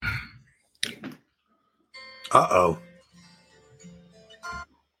Uh-oh.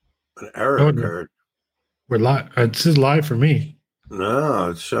 An error occurred. We're live. This is live for me.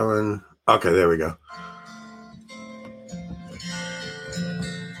 No, it's showing. Okay, there we go.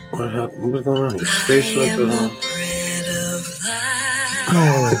 What happened? What's going on here? Space Shuttle.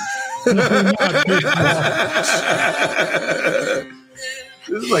 Oh.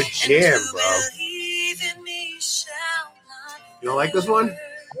 This is my jam, bro. You don't like this one?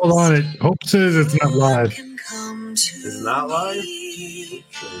 Hold on. It Hope says it's not live. It's not live?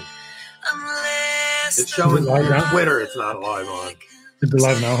 It's showing on Twitter. It's not live on. Is it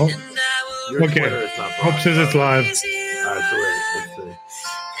live now, Hope? Your Okay. Twitter, it's not live. Hope says it's live. All right, so wait. Let's see.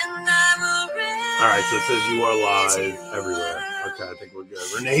 All right, so it says you are live everywhere. Okay, I think we're good.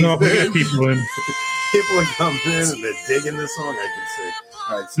 Renee's No, we there. got people in. People are coming in and they're digging this song. I can see.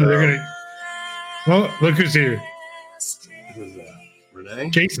 All right, so So they're gonna. Well, look who's here. who's that? Renee?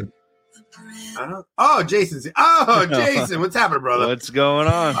 Jason. I don't. Oh, Jason's here. Oh, Jason, what's happening, brother? What's going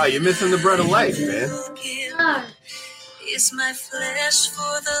on? Oh, you're missing the bread of life, man. Is my flesh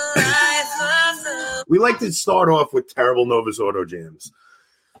for the life of the We like to start off with terrible Novus Auto Jams.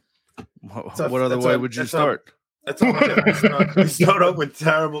 What other way would you start? That's all we start off with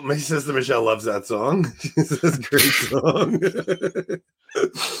terrible. My sister Michelle loves that song. She says, great song.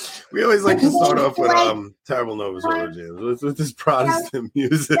 We always like to start off with terrible Novus Auto Jams with this Protestant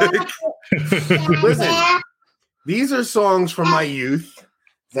music. Listen, these are songs from my youth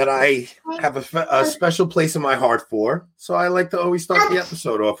that I have a special place in my heart for. So I like to always start the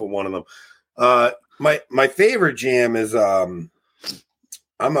episode off with one of them. My favorite jam is I'm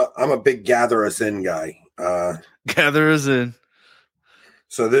a big Gather Us In guy. Gather us in.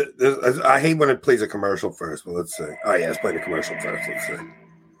 So I hate when it plays a commercial first, but let's see. Oh yeah, let's play the commercial first. Let's see.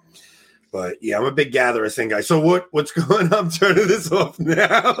 But yeah, I'm a big Gather Us In guy. So what's going on? I'm turning this off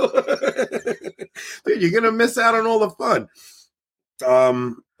now. Dude, you're gonna miss out on all the fun.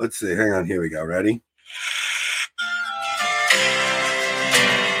 Let's see. Hang on. Here we go. Ready?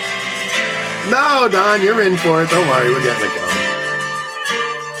 No, Don, you're in for it. Don't worry, we're getting it going.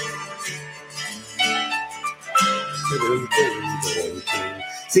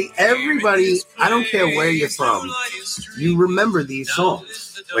 See, everybody, I don't care where you're from, you remember these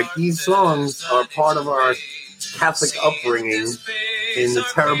songs. Like, these songs are part of our Catholic upbringing in the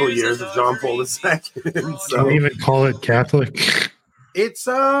terrible years of John Paul II. So, Can we even call it Catholic? it's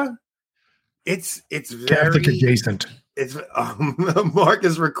very Catholic adjacent. It's Mark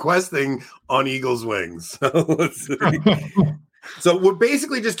is requesting On Eagle's Wings. So let's see. So we're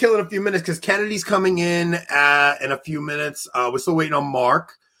basically just killing a few minutes because Kennedy's coming in a few minutes. We're still waiting on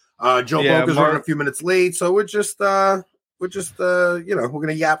Mark. Joe Boca's running a few minutes late, so we're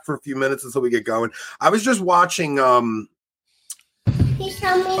gonna yap for a few minutes until we get going. I was just watching. Oh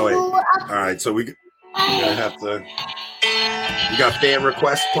wait! All right, so we're gonna have to. We got fan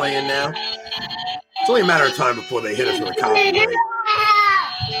requests playing now. It's only a matter of time before they hit us with a copyright.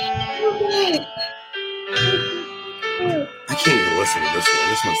 I can't even listen to this one.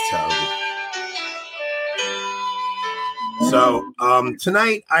 This one's terrible. So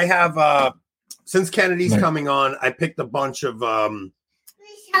tonight I have, since Kennedy's coming on, I picked a bunch of, not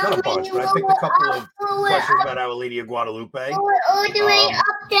a bunch, but I picked a couple of questions about Our Lady of Guadalupe. all the way up,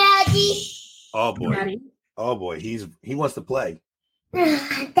 Daddy. Oh boy. Daddy. Oh boy. He wants to play. He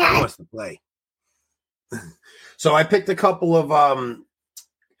Dad. wants to play. So I picked a couple of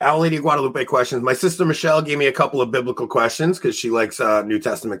Our Lady of Guadalupe questions. My sister Michelle gave me a couple of biblical questions because she likes New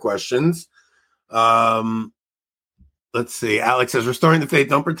Testament questions. Let's see. Alex says, restoring the faith.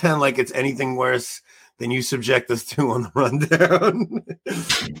 Don't pretend like it's anything worse than you subject us to on the rundown.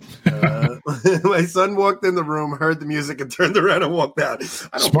 My son walked in the room, heard the music, and turned around and walked out.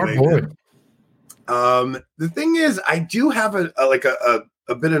 I don't Smart boy. him. The thing is, I do have a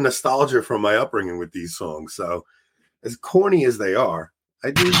bit of nostalgia from my upbringing with these songs. So as corny as they are,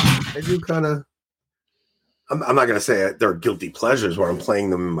 I do kind of, I'm not going to say they're guilty pleasures where I'm playing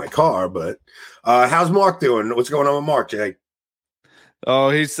them in my car, but how's Mark doing? What's going on with Mark, Jay? Oh,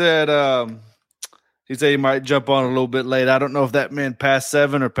 he said he might jump on a little bit late. I don't know if that meant past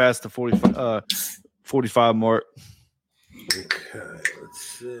 7 or past the 45 mark. Okay, let's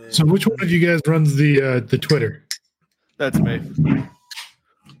see. So which one of you guys runs the Twitter? That's me.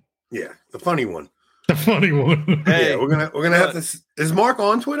 Yeah, the funny one. The funny one. Hey, Yeah, we're gonna have to. Is Mark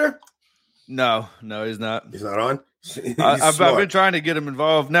on Twitter? No, he's not. He's not on. He's I've smart. been trying to get him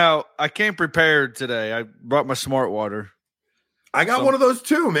involved. Now, I came prepared today. I brought my smart water. I got one of those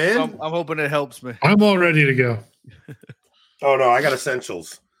too, man. I'm hoping it helps me. I'm all ready to go. Oh no, I got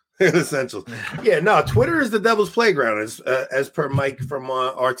essentials. Essentials. Yeah, no, Twitter is the devil's playground, as per Mike from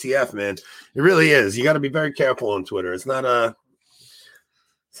RTF, man. It really is. You got to be very careful on Twitter. It's not a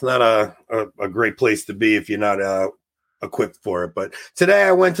great place to be if you're not equipped for it. But today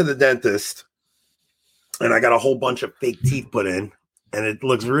I went to the dentist and I got a whole bunch of fake teeth put in, and it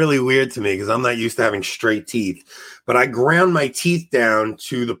looks really weird to me because I'm not used to having straight teeth. But I ground my teeth down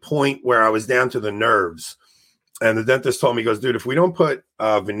to the point where I was down to the nerves. And the dentist told me, he goes, dude, if we don't put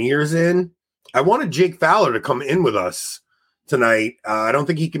veneers in, I wanted Jake Fowler to come in with us tonight. I don't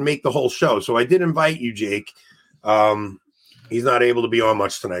think he can make the whole show. So I did invite you, Jake. He's not able to be on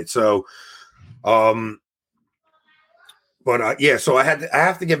much tonight. So, so I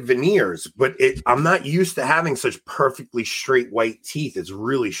have to get veneers, but I'm not used to having such perfectly straight white teeth. It's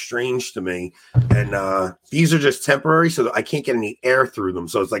really strange to me. And these are just temporary, so I can't get any air through them.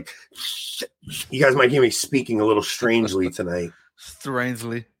 So it's like, you guys might hear me speaking a little strangely tonight.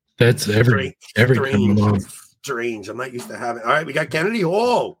 Strangely. That's every strange. Strange. I'm not used to having. All right, we got Kennedy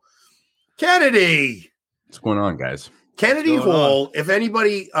Hall. Kennedy. What's going on, guys? Kennedy Hall. If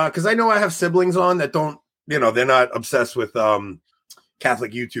anybody, because I know I have siblings on that don't, they're not obsessed with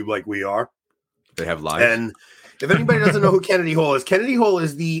Catholic YouTube like we are. They have lives. And if anybody doesn't know who Kennedy Hall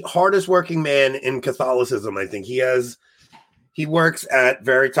is the hardest working man in Catholicism. I think he works at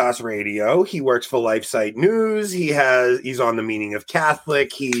Veritas Radio. He works for LifeSite News. He's on The Meaning of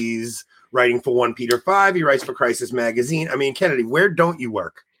Catholic. He's writing for 1 Peter 5. He writes for Crisis Magazine. I mean, Kennedy, where don't you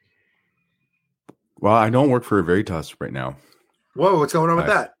work? Well, I don't work for Veritas right now. Whoa, what's going on with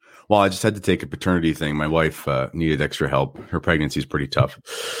that? Well, I just had to take a paternity thing. My wife needed extra help. Her pregnancy is pretty tough.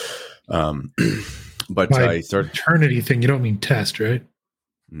 But I started paternity thing. You don't mean test, right?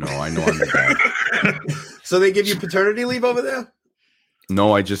 No, I know I'm the dad. So they give you paternity leave over there?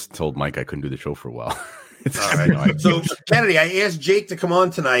 No, I just told Mike I couldn't do the show for a while. All right. So, Kennedy, I asked Jake to come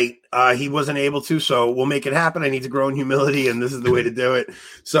on tonight. He wasn't able to, so we'll make it happen. I need to grow in humility, and this is the way to do it.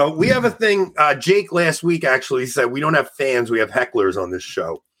 So we have a thing. Jake last week actually said we don't have fans, we have hecklers on this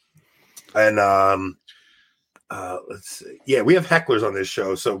show. And let's see. Yeah, we have hecklers on this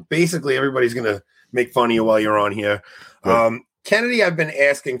show. So basically, everybody's going to make fun of you while you're on here. Kennedy, I've been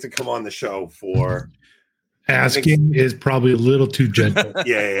asking to come on the show for... Asking is probably a little too gentle.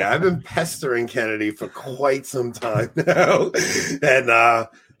 Yeah. I've been pestering Kennedy for quite some time now. And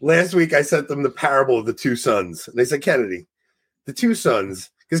last week I sent them the parable of the two sons. And they said, Kennedy, the two sons,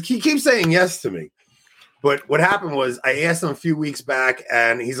 because he keeps saying yes to me. But what happened was I asked him a few weeks back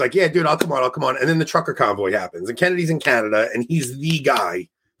and he's like, yeah, dude, I'll come on. And then the trucker convoy happens. And Kennedy's in Canada and he's the guy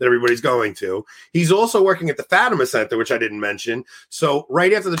that everybody's going to. He's also working at the Fatima Center, which I didn't mention. So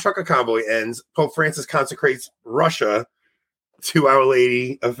right after the trucker convoy ends, Pope Francis consecrates Russia to Our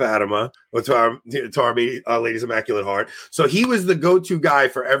Lady of Fatima, or to Our Lady's Immaculate Heart. So he was the go-to guy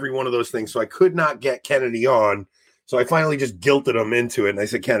for every one of those things. So I could not get Kennedy on. So I finally just guilted him into it. And I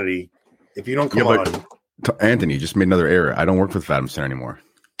said, Kennedy, if you don't come on. Anthony, you just made another error. I don't work for the Fatima Center anymore.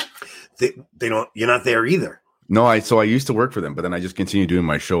 They don't. You're not there either. No, I used to work for them, but then I just continue doing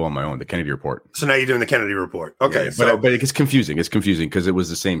my show on my own, the Kennedy Report. So now you're doing the Kennedy Report. Okay. Yeah, but it's confusing. It's confusing because it was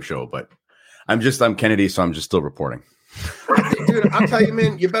the same show, but I'm Kennedy, so I'm just still reporting. Dude, I'll tell you,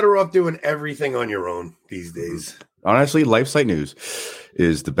 man, you're better off doing everything on your own these days. Honestly, LifeSite News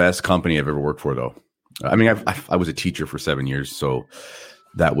is the best company I've ever worked for, though. I mean, I was a teacher for 7 years, so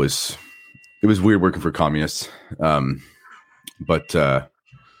it was weird working for communists. But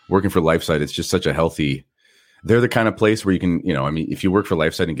working for LifeSite, it's just such a healthy. They're the kind of place where you can, if you work for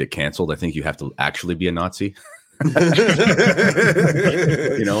LifeSite and get canceled, I think you have to actually be a Nazi.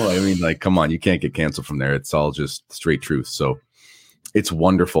 Come on, you can't get canceled from there. It's all just straight truth. So it's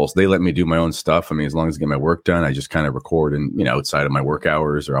wonderful. So they let me do my own stuff. I mean, as long as I get my work done, I just kind of record and, outside of my work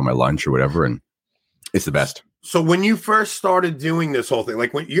hours or on my lunch or whatever. And it's the best. So when you first started doing this whole thing,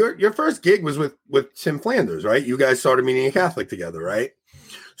 like when your first gig was with Tim Flanders, right? You guys started Meaning of Catholic together, right?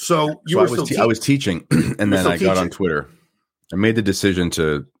 So I was teaching, and then I got on Twitter. I made the decision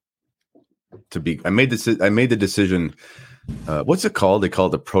I made the decision. What's it called? They call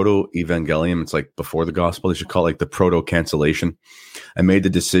it the proto-evangelium. It's like before the gospel. They should call it like the proto-cancellation. I made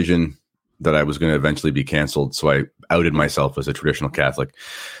the decision that I was going to eventually be canceled, so I outed myself as a traditional Catholic,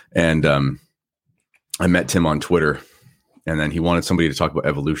 and I met Tim on Twitter, and then he wanted somebody to talk about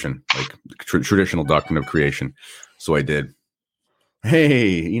evolution, like traditional doctrine of creation. So I did.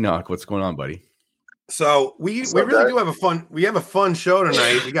 Hey, Enoch, what's going on, buddy? So we really do have a fun show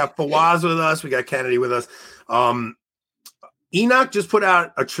tonight. We got Fawaz with us. We got Kennedy with us. Enoch just put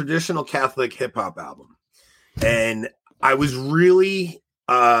out a traditional Catholic hip hop album. And I was really,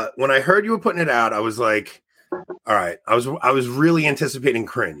 when I heard you were putting it out, I was like, All right. I was really anticipating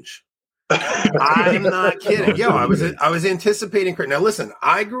cringe. I'm not kidding. Yo, I was anticipating cringe. Now listen,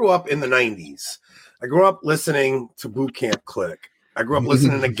 I grew up in the 90s. I grew up listening to Boot Camp Click. I grew up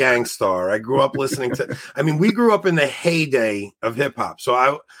listening to Gangstar. I grew up listening to we grew up in the heyday of hip hop.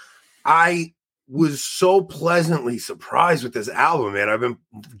 So I was so pleasantly surprised with this album, man. I've been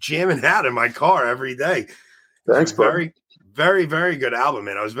jamming out in my car every day. Thanks, bro. Very, very, very good album,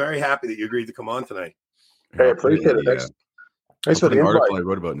 man. I was very happy that you agreed to come on tonight. Hey, appreciate it. Thanks for the invite. Article I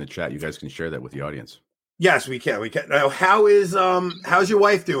wrote about in the chat. You guys can share that with the audience. Yes, we can. We can. Now, how's your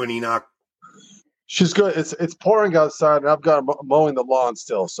wife doing, Enoch? She's good. It's pouring outside, and I've got mowing the lawn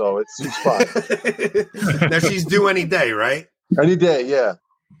still, so she's fine. Now she's due any day, right? Any day, yeah.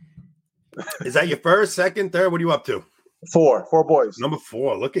 Is that your first, second, third? What are you up to? 4 boys. Number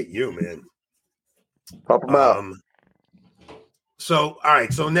 4. Look at you, man. Pop them out. So, all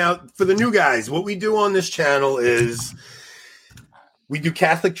right. So now for the new guys, what we do on this channel is we do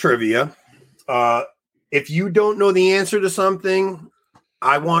Catholic trivia. If you don't know the answer to something,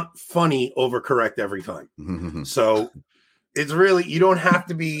 I want funny over correct every time. So it's really, you don't have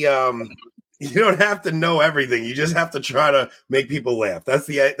to be, you don't have to know everything. You just have to try to make people laugh. That's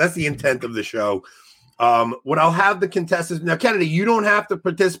the intent of the show. What I'll have the contestants now, Kennedy, you don't have to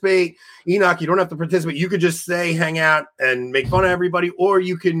participate. Enoch, you don't have to participate. You could just stay, hang out, and make fun of everybody, or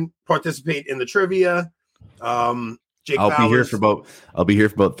you can participate in the trivia. Jake I'll Fowler's, be here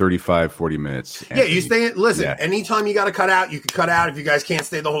for about 35, 40 minutes. Yeah, you stay. Listen, anytime you got to cut out, you can cut out. If you guys can't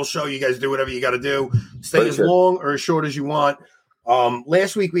stay the whole show, you guys do whatever you got to do. Stay as long or as short as you want.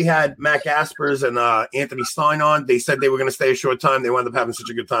 Last week we had Matt Gaspers and Anthony Stein on. They said they were going to stay a short time. They wound up having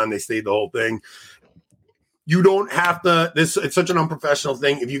such a good time. They stayed the whole thing. You don't have to. It's such an unprofessional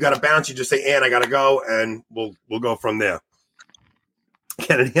thing. If you got to bounce, you just say, "And I got to go," and we'll go from there.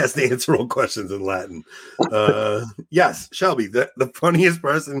 Kennedy has to answer all questions in Latin. Yes, Shelby, the funniest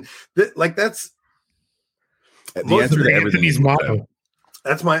person. That's the answer to everything's motto.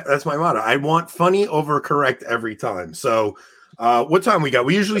 That's my motto. I want funny over correct every time. So, what time we got?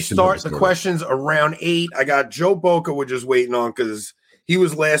 We usually start the questions around 8. I got Joe Boca. We're just waiting on because he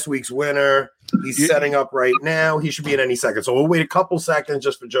was last week's winner. He's setting up right now. He should be in any second. So we'll wait a couple seconds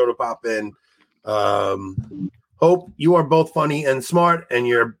just for Joe to pop in. Hope you are both funny and smart, and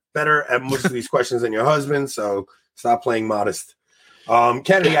you're better at most of these questions than your husband. So stop playing modest.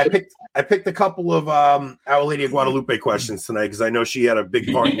 Kennedy, I picked a couple of Our Lady of Guadalupe questions tonight because I know she had a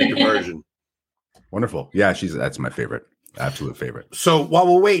big part in your conversion. Wonderful. Yeah, that's my favorite. Absolute favorite. So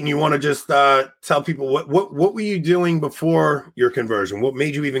while we're waiting, you want to just tell people what were you doing before your conversion? What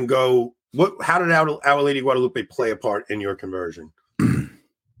made you even go? How did Our Lady of Guadalupe play a part in your conversion?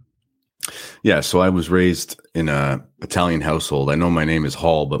 Yeah, so I was raised in a Italian household. I know my name is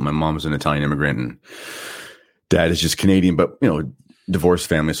Hall, but my mom's an Italian immigrant and dad is just Canadian, but divorced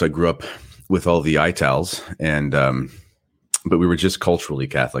family. So I grew up with all the Itals, and but we were just culturally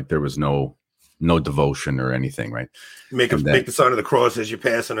Catholic. There was no devotion or anything, right? Make the sign of the cross as you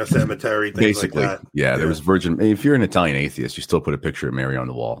pass in a cemetery. Things basically, like that. Yeah, there was Virgin. If you're an Italian atheist, you still put a picture of Mary on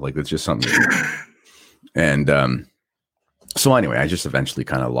the wall. Like it's just something. And so anyway, I just eventually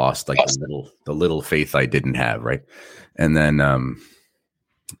kind of lost like the little faith I didn't have, right? And then I've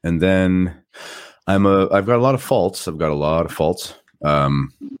got a lot of faults.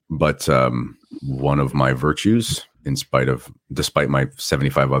 But one of my virtues, despite my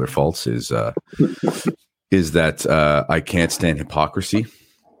 75 other faults, is that I can't stand hypocrisy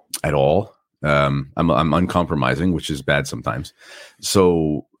at all. I'm uncompromising, which is bad sometimes.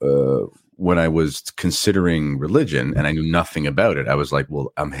 So when I was considering religion and I knew nothing about it, I was like,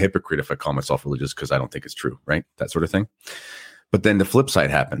 well, I'm a hypocrite if I call myself religious because I don't think it's true, right? That sort of thing. But then the flip side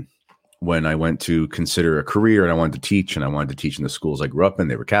happened when I went to consider a career and I wanted to teach, and I wanted to teach in the schools I grew up in.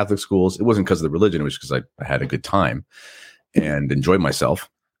 They were Catholic schools. It wasn't because of the religion. It was because I had a good time and enjoyed myself.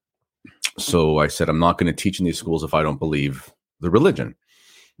 So I said, I'm not going to teach in these schools if I don't believe the religion.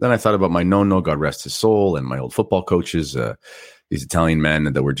 Then I thought about my no, God rest his soul, and my old football coaches, these Italian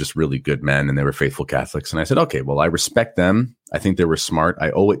men that were just really good men, and they were faithful Catholics. And I said, okay, well, I respect them. I think they were smart.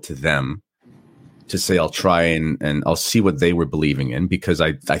 I owe it to them to say I'll try and I'll see what they were believing in, because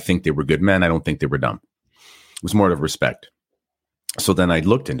I think they were good men. I don't think they were dumb. It was more out of respect. So then I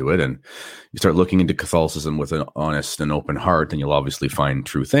looked into it, and you start looking into Catholicism with an honest and open heart, and you'll obviously find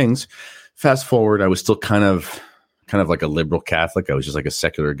true things. Fast forward, I was still kind of like a liberal Catholic. I was just like a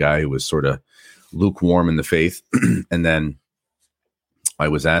secular guy who was sort of lukewarm in the faith. And then I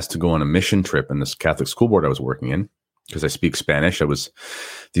was asked to go on a mission trip in this Catholic school board I was working in, because I speak Spanish. I was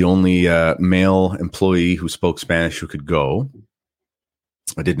the only male employee who spoke Spanish who could go.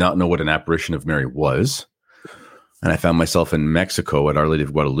 I did not know what an apparition of Mary was. And I found myself in Mexico at Our Lady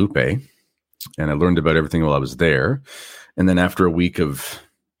of Guadalupe, and I learned about everything while I was there. And then after a week of,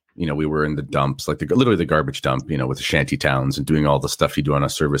 we were in the dumps, like literally the garbage dump, with the shanty towns and doing all the stuff you do on a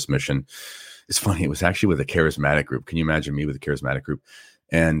service mission. It's funny. It was actually with a charismatic group. Can you imagine me with a charismatic group?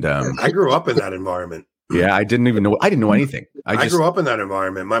 And I grew up in that environment. Yeah, I didn't know anything. I grew up in that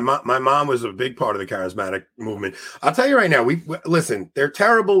environment. My mom was a big part of the charismatic movement. I'll tell you right now, we listen, they're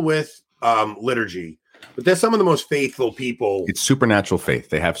terrible with liturgy, but they're some of the most faithful people. It's supernatural faith.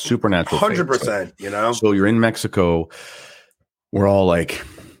 They have supernatural 100%, faith. So you're in Mexico. We're all like,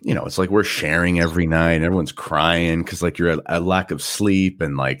 it's like we're sharing every night and everyone's crying because like you're a lack of sleep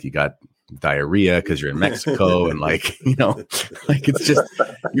and like you got diarrhea because you're in Mexico and like, like it's just,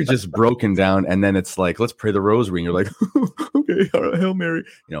 you're just broken down. And then it's like, let's pray the rosary. And you're like, okay, all right, Hail Mary,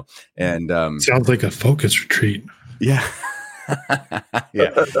 and sounds like a focus retreat. Yeah.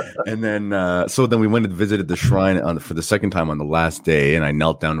 Yeah. And then, so then we went and visited the shrine for the second time on the last day. And I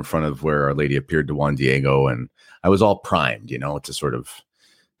knelt down in front of where Our Lady appeared to Juan Diego. And I was all primed, to sort of,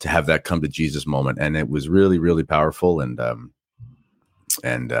 to have that come to Jesus moment. And it was really, really powerful. And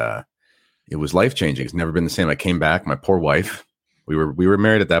it was life-changing. It's never been the same. I came back, my poor wife, we were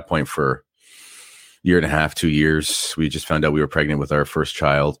married at that point for a year and a half, 2 years. We just found out we were pregnant with our first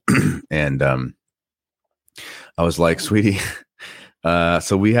child. And I was like, sweetie,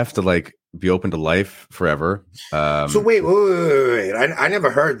 so we have to like be open to life forever. So wait. I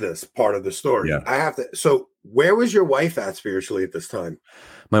never heard this part of the story. Yeah. So where was your wife at spiritually at this time?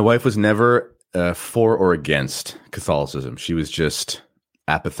 My wife was never for or against Catholicism. She was just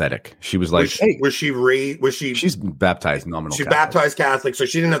apathetic. She was like, she's baptized nominal. She's Catholic. baptized Catholic, so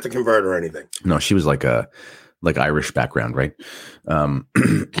she didn't have to convert or anything. No, she was like Irish background, right?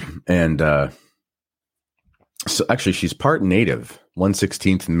 So actually she's part native,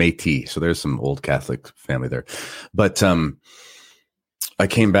 1/16 Métis. So there's some old Catholic family there. But I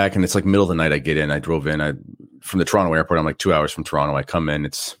came back and it's like middle of the night. I get in, I drove in from the Toronto airport. I'm like 2 hours from Toronto. I come in,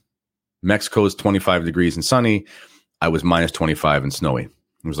 it's Mexico's 25 degrees and sunny. I was minus 25 and snowy.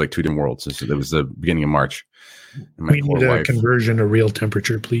 It was like two different worlds. It was the beginning of March. We need a conversion to real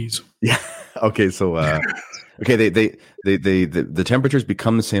temperature, please. Yeah. Okay. So, okay. The temperatures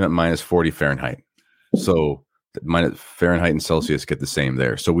become the same at minus 40 Fahrenheit. So minus Fahrenheit and Celsius get the same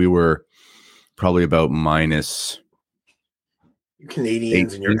there. So we were probably about minus. You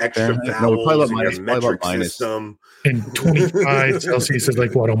Canadians and your extra vowels and your metric system. And 25 Celsius is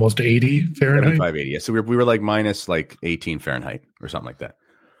like what, almost 80 Fahrenheit? 75, 80. Yeah. So we were like minus like 18 Fahrenheit or something like that.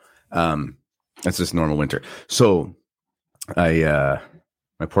 That's just normal winter. So my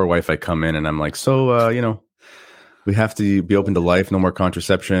poor wife, I come in and I'm like, we have to be open to life, no more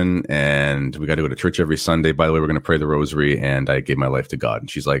contraception, and we got to go to church every Sunday. By the way, we're going to pray the rosary, and I gave my life to God. And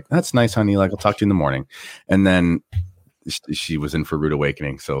she's like, that's nice, honey. Like, I'll talk to you in the morning. And then she was in for a rude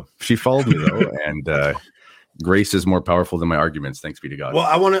awakening. So she followed me though, and grace is more powerful than my arguments. Thanks be to God. Well,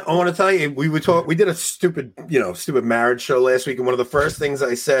 I want to tell you, we did a stupid marriage show last week, and one of the first things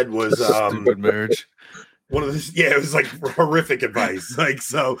I said was stupid marriage. It was like horrific advice. Like,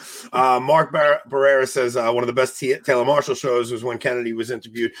 so Mark Barrera says one of the best Taylor Marshall shows was when Kennedy was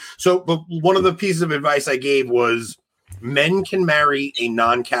interviewed. So, but one of the pieces of advice I gave was men can marry a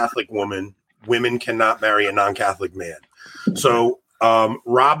non-Catholic woman. Women cannot marry a non-Catholic man. So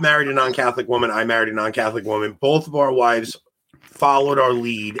Rob married a non-Catholic woman. I married a non-Catholic woman. Both of our wives followed our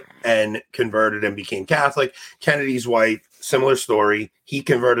lead and converted and became Catholic. Kennedy's wife, similar story. He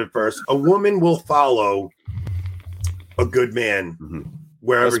converted first. A woman will follow a good man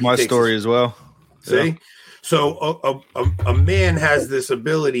wherever. That's my story as well. See? Yeah. So a man has this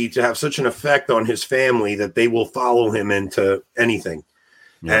ability to have such an effect on his family that they will follow him into anything.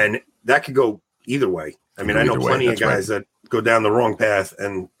 Yeah. And that could go either way. I mean, I know plenty of guys that go down the wrong path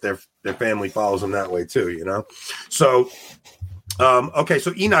and their family follows them that way too, So, okay.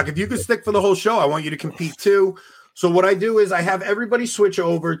 So Enoch, if you could stick for the whole show, I want you to compete too. So what I do is I have everybody switch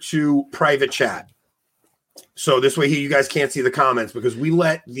over to private chat. So this way here, you guys can't see the comments because we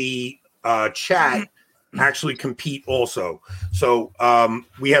let the chat actually compete also. So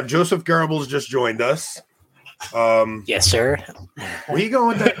we have Joseph Goebbels just joined us. Yes, sir. Where you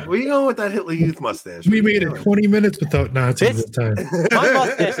going with that Hitler Youth mustache? We made it 20 minutes without Nazis this time. My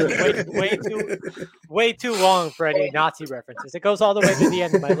mustache is way too long for any Nazi references. It goes all the way to the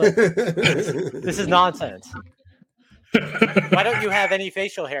end of my lip. This is nonsense. Why don't you have any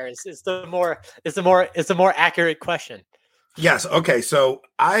facial hair? Is the more accurate question. Yes. Okay. So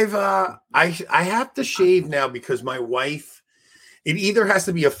I have to shave now because my wife It either has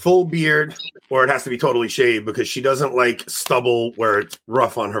to be a full beard or it has to be totally shaved because she doesn't like stubble where it's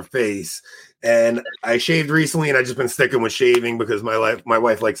rough on her face. And I shaved recently, and I've just been sticking with shaving because my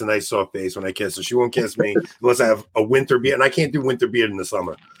wife likes a nice soft face when I kiss her. She won't kiss me unless I have a winter beard, and I can't do winter beard in the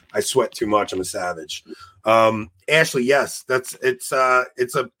summer. I sweat too much. I'm a savage. Ashley, yes, it's a.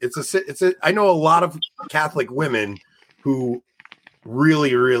 I know a lot of Catholic women who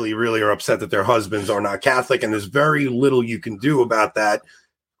really, really, really are upset that their husbands are not Catholic, and there's very little you can do about that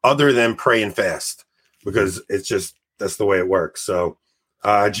other than pray and fast because it's just that's the way it works. So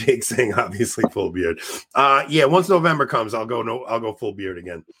Jake saying obviously full beard. Yeah, once November comes, I'll go full beard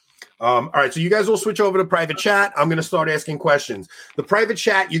again. All right, so you guys will switch over to private chat. I'm going to start asking questions. The private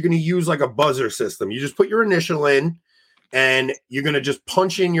chat, you're going to use like a buzzer system. You just put your initial in, and you're going to just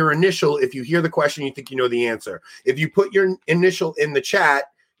punch in your initial if you hear the question, you think you know the answer. If you put your initial in the chat,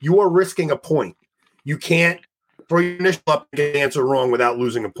 you are risking a point. You can't throw your initial up and get the answer wrong without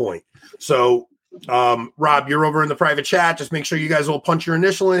losing a point. So, Rob, you're over in the private chat. Just make sure you guys all punch your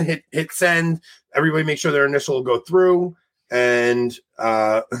initial in, hit send. Everybody make sure their initial will go through. And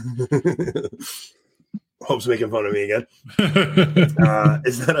Hope's making fun of me again.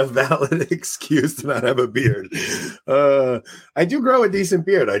 Is that a valid excuse to not have a beard? I do grow a decent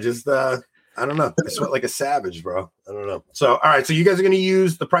beard. I just, I don't know. I sweat like a savage, bro. I don't know. So, all right. So you guys are going to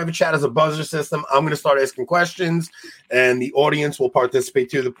use the private chat as a buzzer system. I'm going to start asking questions, and the audience will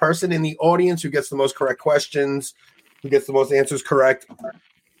participate too. The person in the audience who gets the most correct questions, who gets the most answers correct.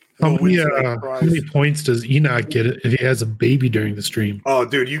 How many points does Enoch get if he has a baby during the stream? Oh,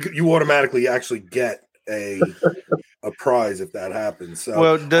 dude, you automatically actually get a prize if that happens. So,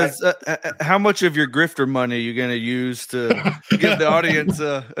 well, how much of your grifter money are you going to use to give the audience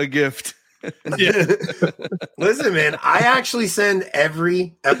a gift? Yeah. Listen, man, I actually send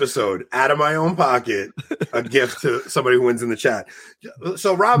every episode out of my own pocket a gift to somebody who wins in the chat.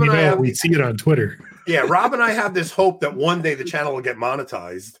 So Rob and I we see it on Twitter. Yeah, Rob and I have this hope that one day the channel will get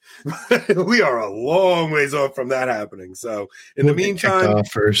monetized. We are a long ways off from that happening. So in the meantime,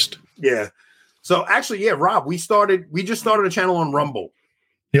 first. Yeah. So actually, yeah, Rob, we just started a channel on Rumble.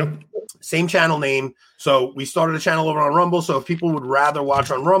 Yep. Same channel name. So we started a channel over on Rumble. So if people would rather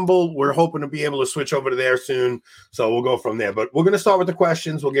watch on Rumble, we're hoping to be able to switch over to there soon. So we'll go from there. But we're going to start with the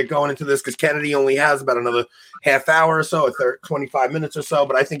questions. We'll get going into this because Kennedy only has about another half hour or so, 25 minutes or so.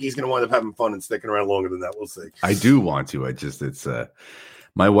 But I think he's going to wind up having fun and sticking around longer than that. We'll see. I do want to. It's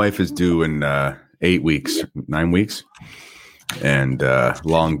my wife is due in 9 weeks, and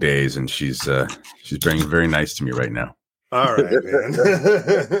long days, and she's being very nice to me right now. All right, man.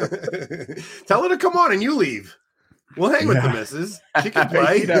 Tell her to come on and you leave. We'll hang with the missus. She can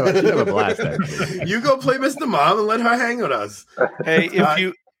play. she'd have a blast, actually. You go play Mr. Mom and let her hang with us. Hey,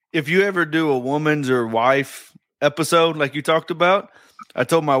 if you ever do a woman's or wife episode like you talked about, I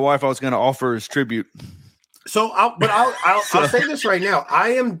told my wife I was going to offer her as tribute. So, I'll say this right now.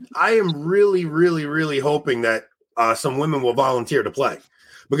 I am really, really, really hoping that some women will volunteer to play.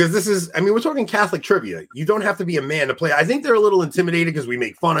 Because this is, we're talking Catholic trivia. You don't have to be a man to play. I think they're a little intimidated because we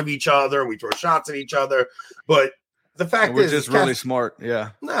make fun of each other and we throw shots at each other. But the fact we're is, just really smart.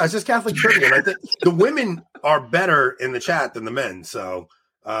 Yeah. No, it's just Catholic trivia. And I think the women are better in the chat than the men. So,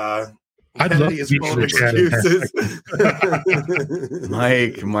 I'd love to full of excuses.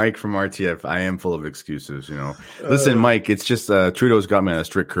 Mike from RTF. I am full of excuses. Listen, Mike. It's just Trudeau's got me on a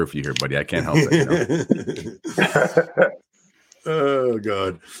strict curfew here, buddy. I can't help it. Oh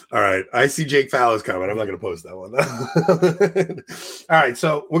God! All right, I see Jake Fowler's coming. I'm not going to post that one. All right,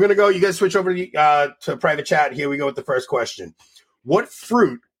 so we're going to go. You guys switch over to private chat. Here we go with the first question. What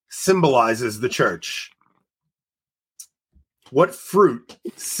fruit symbolizes the church? What fruit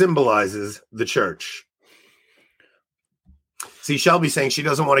symbolizes the church? See, Shelby saying she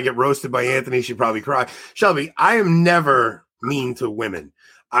doesn't want to get roasted by Anthony. She'd probably cry. Shelby, I am never mean to women.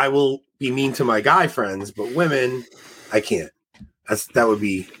 I will be mean to my guy friends, but women, I can't. That would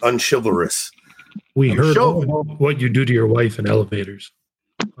be unchivalrous. We heard what you do to your wife in elevators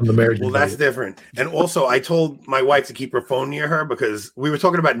on the marriage. Well, that's different. And also, I told my wife to keep her phone near her because we were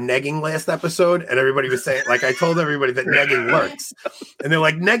talking about negging last episode, and everybody was saying, like, I told everybody that negging works, and they're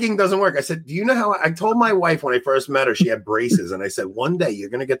like, negging doesn't work. I said, do you know how I told my wife when I first met her, she had braces, and I said, one day you're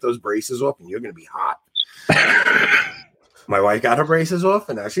going to get those braces off, and you're going to be hot. My wife got her braces off,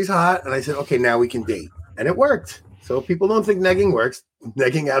 and now she's hot, and I said, okay, now we can date, and it worked. So people don't think negging works.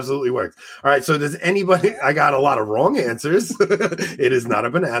 Negging absolutely works. All right. So does anybody? I got a lot of wrong answers. It is not a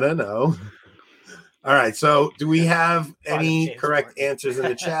banana. No. All right. So do we have any correct answers in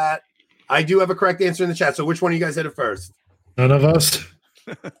the chat? I do have a correct answer in the chat. So which one of you guys hit it first? None of us.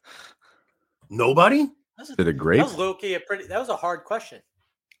 Nobody? Did a grape? That was low-key that was a hard question.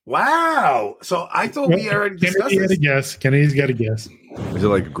 Wow. So I thought we already discussed Kennedy had this. a guess. Kennedy's got a guess. Is it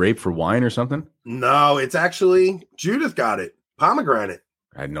like a grape for wine or something? No, it's actually Judith got it. Pomegranate.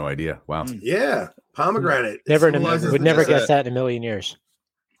 I had no idea. Wow. Yeah, pomegranate. Never Symbolizes would the never desert. guess that in a million years.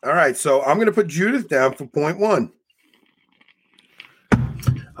 All right, so I'm going to put Judith down for point 1.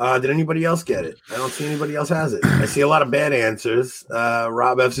 Did anybody else get it? I don't see anybody else has it. I see a lot of bad answers.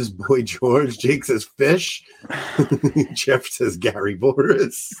 Rob F says Boy George. Jake says Fish. Jeff says Gary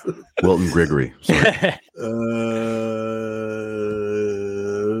Boris. Wilton Gregory. Sorry.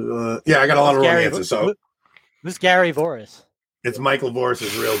 Yeah, I got a lot of wrong answers. So Who's Gary Voris? it's Michael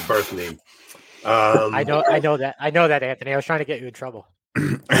Boris's real birth name. I know that, Anthony. I was trying to get you in trouble.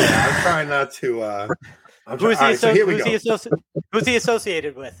 Yeah, I'm trying not to. Who's he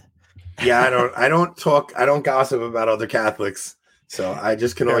associated with? Yeah, I don't gossip about other Catholics. So I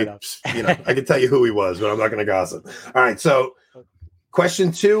just can only, I can tell you who he was, but I'm not going to gossip. All right. So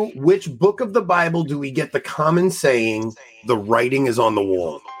question 2, which book of the Bible do we get the common saying, the writing is on the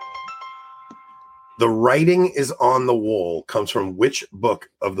wall? The writing is on the wall comes from which book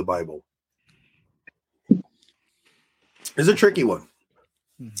of the Bible? It's a tricky one.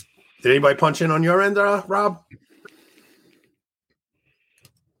 Did anybody punch in on your end, Rob?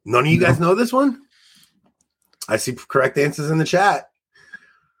 None of you guys know this one? I see correct answers in the chat.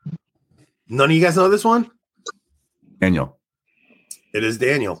 None of you guys know this one? Daniel. It is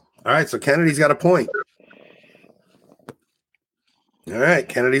Daniel. All right, so Kennedy's got a point. All right,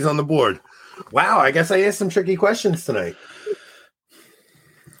 Kennedy's on the board. Wow, I guess I asked some tricky questions tonight.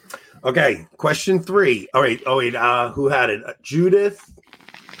 Okay, question 3. All right, who had it? Judith,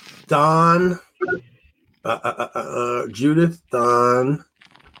 Don, Judith, Don,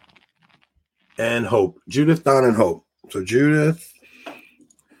 and Hope. Judith, Don, and Hope. So Judith,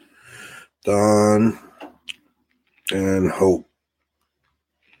 Don, and Hope.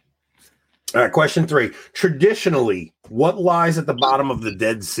 All right, question 3. Traditionally, what lies at the bottom of the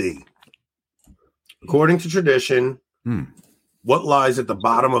Dead Sea? According to tradition, what lies at the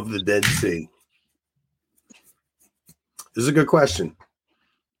bottom of the Dead Sea? This is a good question.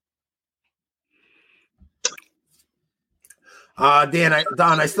 Don,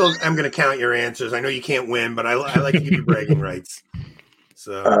 I still am going to count your answers. I know you can't win, but I like to give you bragging rights.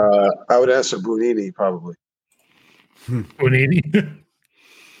 So I would answer Brunini probably. Brunini.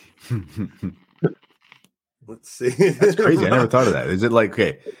 Let's see. That's crazy. I never thought of that. Is it like,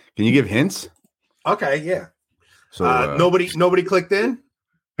 okay, can you give hints? Okay, yeah. So nobody clicked in?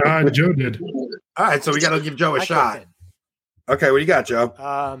 Joe did. All right, so we got to give Joe a shot. Okay, what do you got,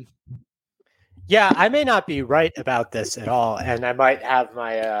 Joe? Yeah, I may not be right about this at all, and I might have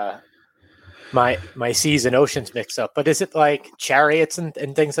my my seas and oceans mixed up. But is it like chariots and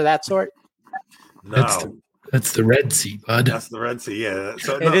things of that sort? No. That's the Red Sea, bud. That's the Red Sea, yeah.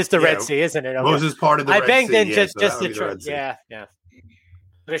 So it is the Red Sea, isn't it? Okay. Moses part of the Red Sea. I banged in just the the Red Sea. yeah.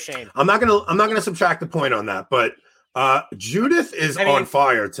 What a shame. I'm not gonna subtract the point on that, but Judith is on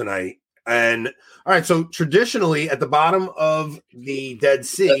fire tonight. And all right, so traditionally at the bottom of the Dead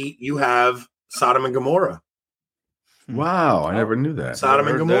Sea, you have Sodom and Gomorrah. Wow, I never knew that. Sodom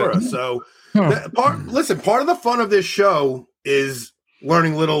and Gomorrah. That. So part of the fun of this show is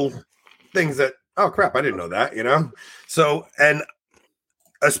learning little things that, oh crap, I didn't know that, So, and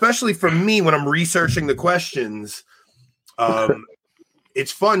especially for me when I'm researching the questions,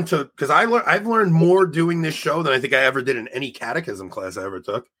 it's fun because I've learned more doing this show than I think I ever did in any catechism class I ever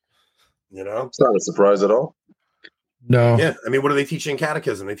took. It's not a surprise at all. No. Yeah, I mean, what do they teach you in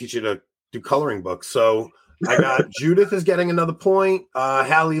catechism? They teach you to do coloring books. So I got Judith is getting another point.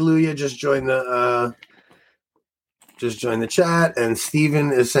 Hallelujah just joined the chat, and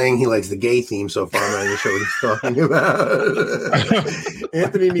Steven is saying he likes the gay theme so far. I'm not even sure what he's talking about.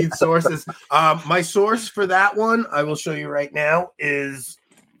 Anthony needs sources. My source for that one, I will show you right now, is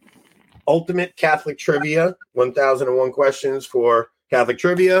Ultimate Catholic Trivia, 1001 questions for Catholic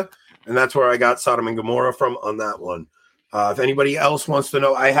Trivia. And that's where I got Sodom and Gomorrah from on that one. If anybody else wants to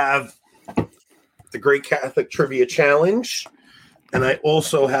know, I have the Great Catholic Trivia Challenge, and I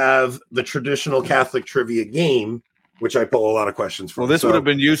also have the traditional Catholic Trivia game, which I pull a lot of questions from. Well, this would have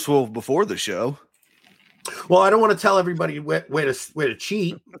been useful before the show. Well, I don't want to tell everybody where to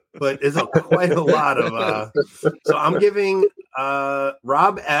cheat, but there's quite a lot of. So I'm giving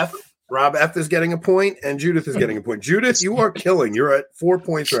Rob F. Rob F. is getting a point, and Judith is getting a point. Judith, you are killing. You're at 4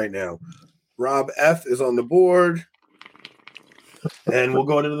 points right now. Rob F. is on the board, and we'll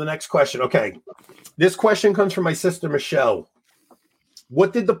go to the next question. Okay, this question comes from my sister Michelle.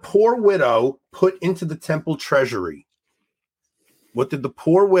 What did the poor widow put into the temple treasury? What did the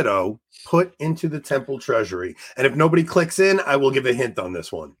poor widow put into the temple treasury? And if nobody clicks in, I will give a hint on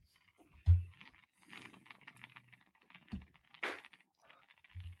this one.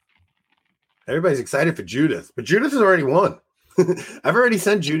 Everybody's excited for Judith, but Judith has already won. I've already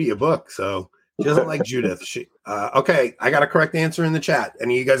sent Judy a book, so she doesn't like Judith. Okay, I got a correct answer in the chat.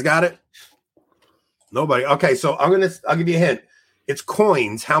 Any of you guys got it? Nobody. Okay, so I'll give you a hint. It's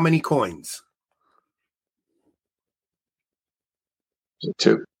coins. How many coins?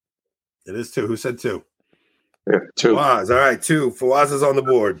 2. It is 2. Who said 2? Yeah, 2. Fawaz. All right, 2. Fawaz is on the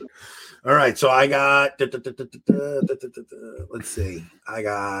board. All right, so I got. Let's see. I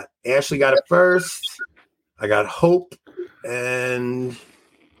got Ashley got it first. I got Hope, and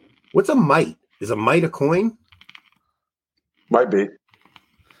what's a mite? Is a mite a coin? Might be.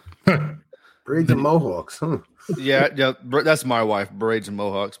 Braids and mohawks. Huh. Yeah, that's my wife. Braids and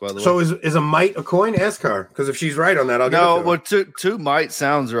mohawks, by the way. So is a mite a coin? Ask her, because if she's right on that, I'll give it to her. Well, two might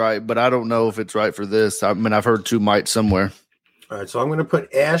sounds right, but I don't know if it's right for this. I mean, I've heard 2 might somewhere. All right, so I'm going to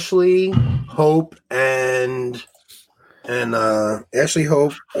put Ashley, Hope, and Ashley,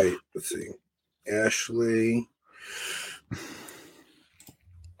 Hope. Wait, let's see. Ashley,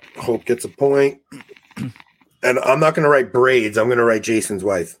 Hope gets a point, and I'm not going to write braids. I'm going to write Jason's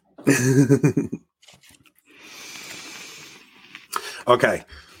wife. Okay,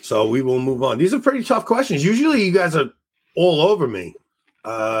 so we will move on. These are pretty tough questions. Usually, you guys are all over me.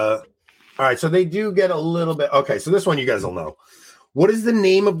 All right, so they do get a little bit. Okay, so this one you guys will know. What is the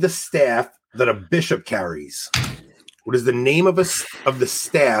name of the staff that a bishop carries? What is the name of the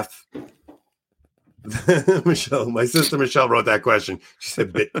staff? Michelle, my sister Michelle wrote that question. She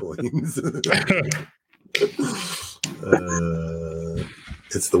said bitcoins.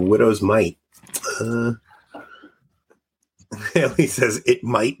 It's the widow's mite. Haley says it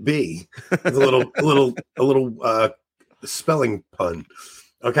might be. It's a little spelling pun.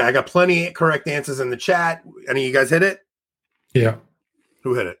 Okay, I got plenty of correct answers in the chat. Any of you guys hit it? Yeah.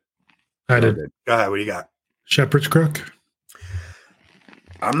 Who hit it? I did. Go ahead. What do you got? Shepherd's Crook.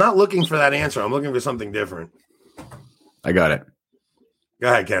 I'm not looking for that answer. I'm looking for something different. I got it. Go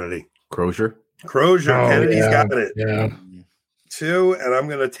ahead, Kennedy. Crozier. Crozier. Kennedy's got it. Yeah. 2, and I'm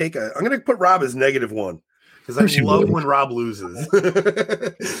gonna put Rob as -1 because I love when Rob loses. All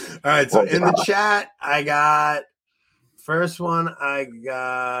right. So in the chat, I got first one.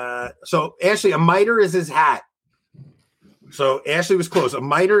 So Ashley, a mitre is his hat. So Ashley was close. A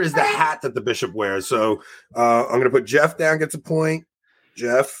mitre is the hat that the bishop wears. So I'm going to put Jeff down, gets a point.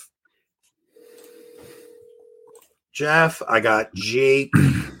 Jeff, I got Jake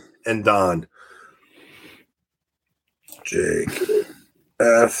and Don. Jake,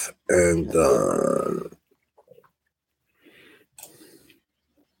 F, and Don.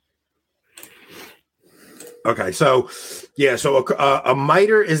 Okay, so yeah, so a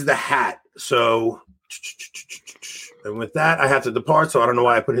mitre is the hat. So, and with that, I have to depart. So I don't know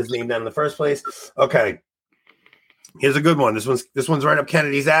why I put his name down in the first place. Okay. Here's a good one. This one's right up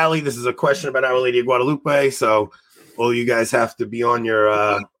Kennedy's alley. This is a question about Our Lady of Guadalupe. So all you guys have to be on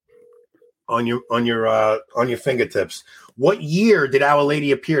your fingertips. What year did Our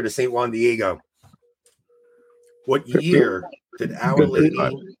Lady appear to St. Juan Diego? What year did Our Lady?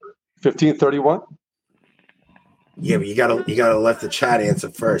 1531. Yeah, but you gotta let the chat answer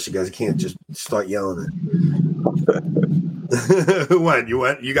first. You guys can't just start yelling it. Who went? You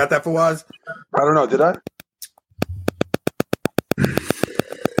went? You got that for Waz? I don't know. Did I?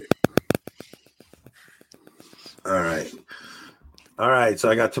 All right. So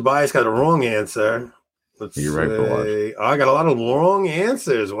I got Tobias got a wrong answer. You're right, Fawaz. Oh, I got a lot of wrong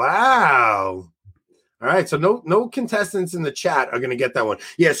answers. Wow. All right. So no contestants in the chat are going to get that one.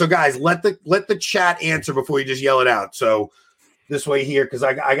 Yeah. So guys, let the chat answer before you just yell it out. So this way here, because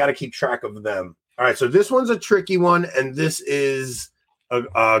I got to keep track of them. All right. So this one's a tricky one, and this is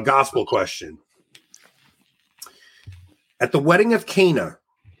a gospel question. At the wedding of Cana,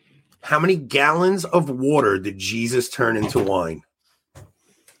 how many gallons of water did Jesus turn into wine?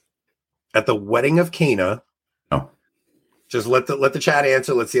 At the wedding of Cana. Oh. Just let the chat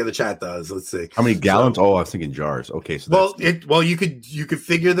answer. Let's see how the chat does. Let's see. How many gallons? I was thinking jars. Okay, so you could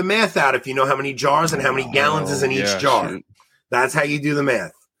figure the math out if you know how many jars and how many gallons is in each jar. Shoot. That's how you do the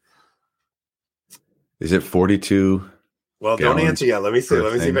math. Is it 42? Well, don't answer yet. Let me see.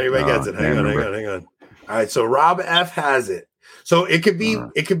 Let me see if anybody gets it. Hang on. All right, so Rob F has it. So it could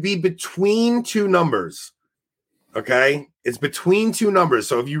be between two numbers. Okay, it's between two numbers.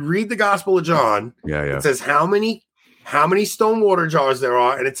 So if you read the Gospel of John, it says how many stone water jars there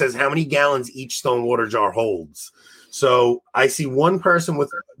are, and it says how many gallons each stone water jar holds. So I see one person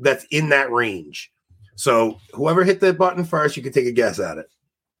that's in that range. So whoever hit the button first, you can take a guess at it.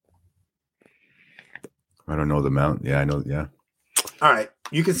 I don't know the amount. Yeah, I know. Yeah. All right.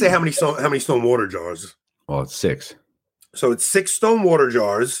 You can say how many stone water jars. Well, it's 6. So it's 6 stone water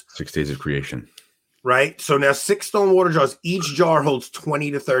jars. 6 days of creation. Right. So now 6 stone water jars. Each jar holds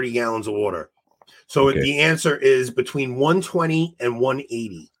 20 to 30 gallons of water. So the answer is between 120 and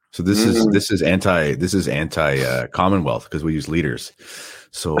 180. So this is anti Commonwealth because we use liters.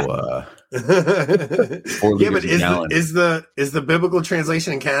 So yeah, but is the biblical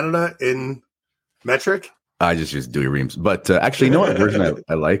translation in Canada in metric? I just use Dewey Reams, but actually, you know what version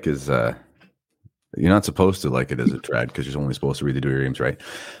I like is you're not supposed to like it as a trad because you're only supposed to read the Dewey Reams, right?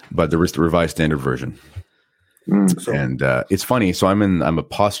 But the Revised Standard Version. And it's funny. So I'm a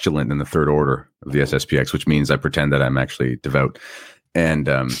postulant in the third order of the SSPX, which means I pretend that I'm actually devout. And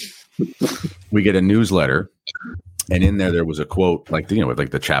we get a newsletter, and in there was a quote, with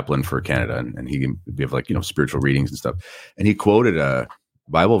the chaplain for Canada, and we have spiritual readings and stuff. And he quoted a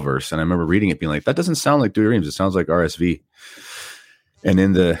Bible verse, and I remember reading it, being like, "That doesn't sound like Dewey Reams. It sounds like RSV." And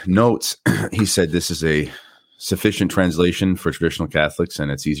in the notes, he said, "This is a sufficient translation for traditional Catholics,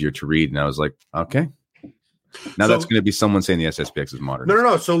 and it's easier to read." And I was like, "Okay." Now that's going to be someone saying the SSPX is modern.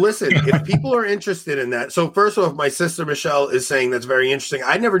 No. So listen, if people are interested in that, so first off, my sister Michelle is saying that's very interesting.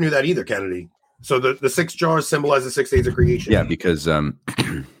 I never knew that either, Kennedy. So the 6 jars symbolize the 6 days of creation. Yeah, because the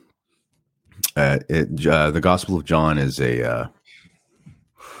Gospel of John is a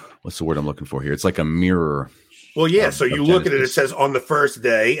what's the word I'm looking for here? It's like a mirror. Well, yeah. So you look at it; it says on the first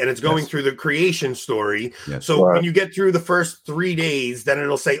day, and it's going through the creation story. Yes. So when you get through the first 3 days, then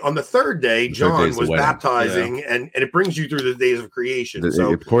it'll say on the third day, John was baptizing, and it brings you through the days of creation.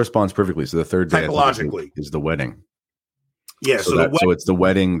 So it corresponds perfectly. So the third day typologically is the wedding. Yeah. So it's the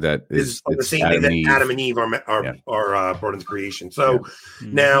wedding that is on the same day that Adam and Eve are brought into creation. So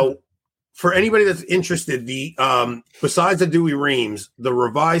now, for anybody that's interested, the besides the Dewey Reams, the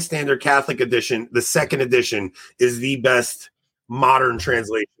Revised Standard Catholic Edition, the second edition, is the best modern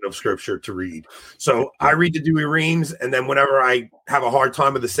translation of Scripture to read. So I read the Dewey Reams, and then whenever I have a hard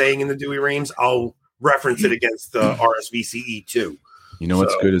time with the saying in the Dewey Reams, I'll reference it against the RSVCE too. You know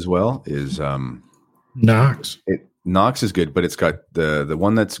what's good as well is Knox. Knox is good, but it's got the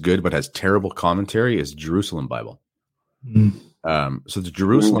one that's good but has terrible commentary is Jerusalem Bible. So the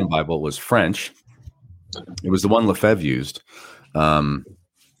Jerusalem Bible was French. It was the one Lefebvre used.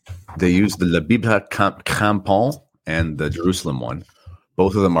 They used the La Bible Crampon and the Jerusalem one.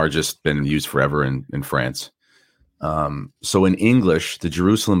 Both of them are just been used forever in France. So in English, the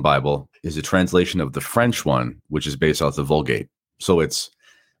Jerusalem Bible is a translation of the French one, which is based off the Vulgate. So it's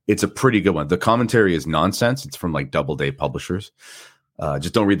a pretty good one. The commentary is nonsense. It's from like Doubleday Publishers.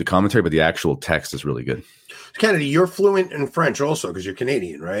 Just don't read the commentary, but the actual text is really good. Kennedy, you're fluent in French also because you're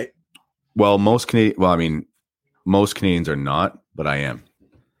Canadian, right? Well, most Canadians are not, but I am.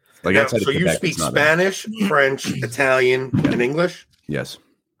 Like now, so you speak Spanish, French, Italian, and English? Yes.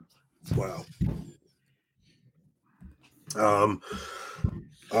 Wow.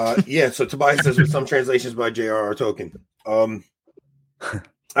 Yeah, so Tobias says with some translations by J.R.R. Tolkien. All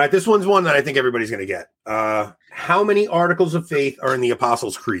right, this one's one that I think everybody's going to get. How many articles of faith are in the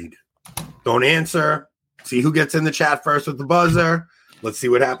Apostles' Creed? Don't answer. See who gets in the chat first with the buzzer. Let's see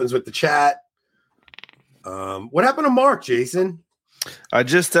what happens with the chat. What happened to Mark, Jason? I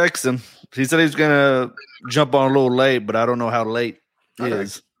just texted him. He said he was going to jump on a little late, but I don't know how late it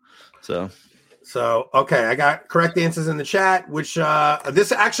is. So, okay, I got correct answers in the chat, which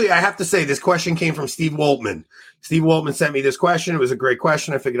this actually, I have to say, this question came from Steve Waltman. Steve Waltman sent me this question. It was a great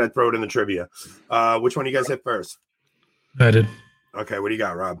question. I figured I'd throw it in the trivia. Which one do you guys hit first? I did. Okay, what do you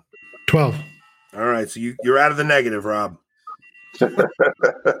got, Rob? 12. All right, so you're out of the negative, Rob.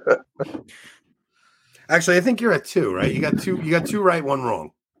 Actually, I think you're at 2, right? You got two right, 1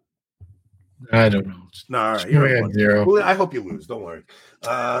 wrong. I don't know. No, all right. You're at 0. Well, I hope you lose. Don't worry.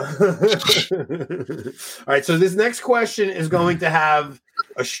 All right, so this next question is going to have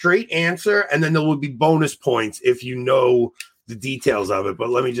a straight answer, and then there will be bonus points if you know the details of it. But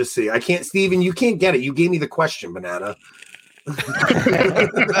let me just see. I can't, Steven, you can't get it. You gave me the question, Banana.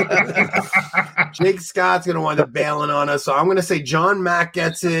 Jake Scott's going to wind up bailing on us. So I'm going to say John Mack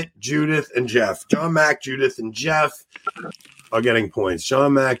gets it, Judith and Jeff. John Mack, Judith, and Jeff are getting points.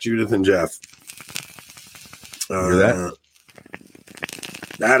 John Mack, Judith, and Jeff. Hear that?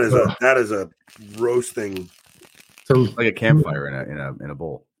 That is a roasting. So like a campfire in a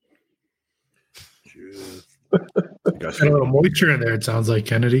bowl. Got a little moisture in there, it sounds like,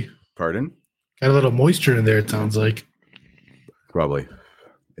 Kennedy. Pardon? Got a little moisture in there, it sounds like. Probably.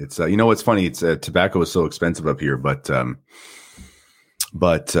 It's what's funny, it's tobacco is so expensive up here, but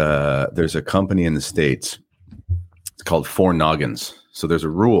But there's a company in the States. It's called Four Noggins. So there's a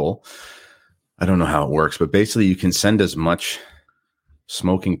rule. I don't know how it works, but basically you can send as much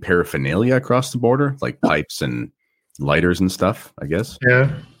smoking paraphernalia across the border, like pipes and lighters and stuff, I guess.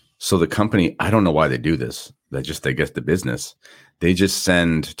 Yeah. So the company, I don't know why they do this. They get the business. They just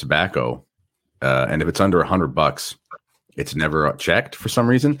send tobacco. And if it's under $100, it's never checked for some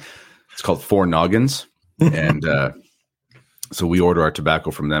reason. It's called Four Noggins. And so we order our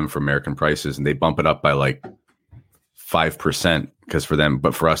tobacco from them for American prices, and they bump it up by like 5% because for them,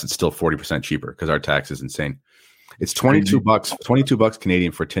 but for us, it's still 40% cheaper because our tax is insane. It's $22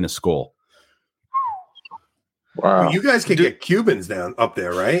 Canadian for a tin of Skoal. Wow. You guys can get Cubans down up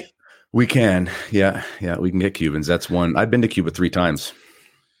there, right? We can. Yeah, we can get Cubans. That's one. I've been to Cuba 3 times.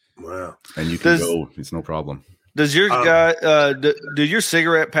 Wow. And you can go. It's no problem. Does your guy do your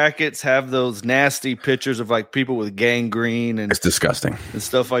cigarette packets have those nasty pictures of like people with gangrene and it's disgusting and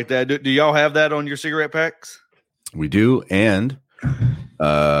stuff like that? Do y'all have that on your cigarette packs? We do, and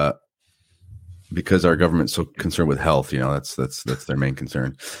because our government's so concerned with health, that's their main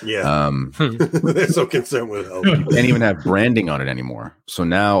concern. Yeah, they're so concerned with health. You can't even have branding on it anymore. So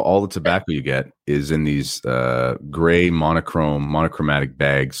now all the tobacco you get is in these gray monochromatic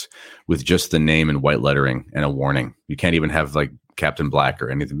bags with just the name and white lettering and a warning. You can't even have like Captain Black or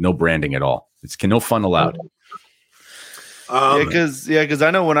anything. No branding at all. It's no fun allowed. Because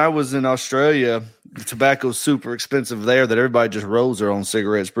I know when I was in Australia, tobacco's super expensive there. That everybody just rolls their own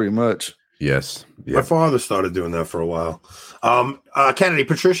cigarettes pretty much. Yes. Yeah. My father started doing that for a while. Kennedy,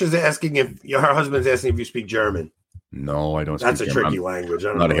 Patricia's asking if her husband's asking if you speak German. No, I don't. That's a German. tricky language.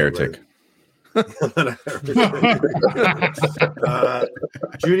 I'm not a heretic.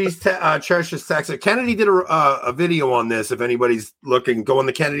 Judy's church is texting. Kennedy did a video on this. If anybody's looking, go on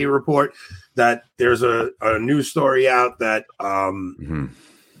the Kennedy Report. That there's a news story out that the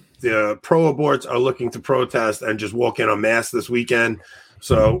pro-aborts are looking to protest and just walk in en masse this weekend.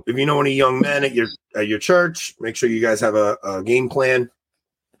 So if you know any young men at your church, make sure you guys have a game plan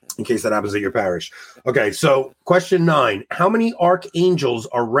in case that happens at your parish. Okay, so question 9. How many archangels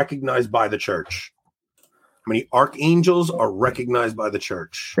are recognized by the church? How many archangels are recognized by the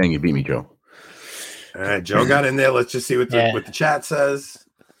church? Dang, you beat me, Joe. All right, Joe got in there. Let's just see what the chat says.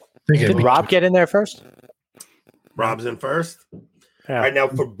 Did Rob get in there first? Rob's in first. Yeah. All right, now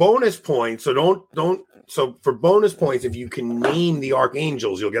for bonus points, so for bonus points, if you can name the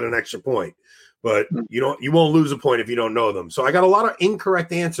archangels, you'll get an extra point. But you won't lose a point if you don't know them. So I got a lot of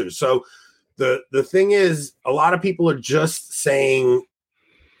incorrect answers. So the thing is, a lot of people are just saying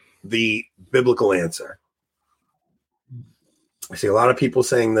the biblical answer. I see a lot of people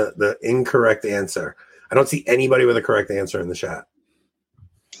saying the incorrect answer. I don't see anybody with a correct answer in the chat.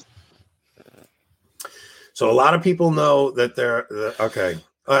 So a lot of people know that they're okay.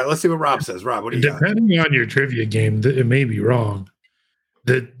 All right, let's see what Rob says. Rob, what do you got? Depending on your trivia game, it may be wrong.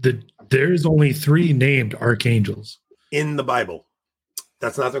 There's only 3 named archangels in the Bible.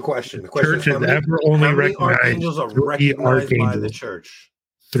 That's not the question. The question church is ever only recognized archangels are recognized by the church.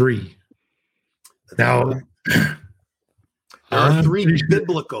 3. That's now, there are 3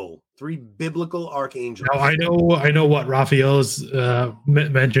 biblical archangels. Now I know what Raphael's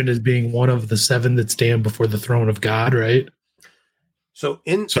mentioned as being one of the 7 that stand before the throne of God, right? So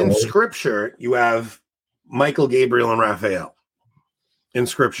in Scripture, you have Michael, Gabriel, and Raphael in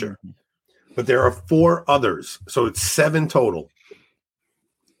Scripture, but there are 4 others, so it's 7 total.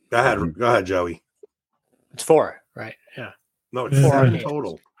 Go ahead, Joey. It's 4, right? Yeah. No, it's 7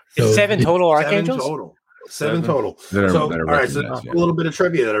 total. It's 7 total archangels. 7 total. All right, so a little bit of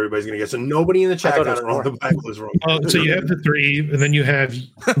trivia that everybody's going to get. So nobody in the chat got it wrong. The Bible is wrong. So you have the 3, and then you have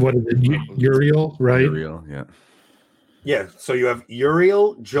what is it? Uriel, right? Uriel, yeah. Yeah, so you have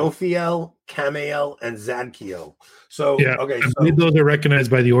Uriel, Jophiel, Camael, and Zadkiel. So okay, I believe those are recognized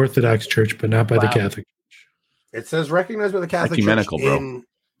by the Orthodox Church, but not by the Catholic Church. It says recognized by the Catholic Church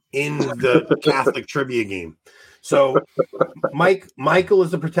in the Catholic trivia game. So Michael is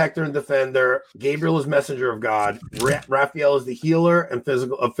the protector and defender. Gabriel is messenger of God. Raphael is the healer and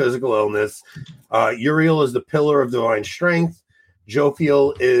physical illness. Uriel is the pillar of divine strength.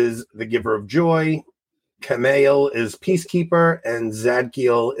 Jophiel is the giver of joy. Camael is peacekeeper, and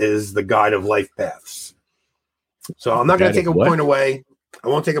Zadkiel is the guide of life paths. So I'm not going to take a point away. I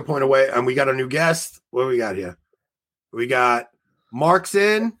won't take a point away. And we got a new guest. What do we got here? We got Mark's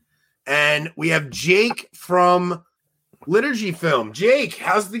in, and we have Jake from Liturgy Film. Jake,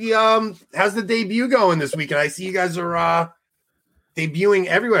 how's the debut going this weekend? I see you guys are debuting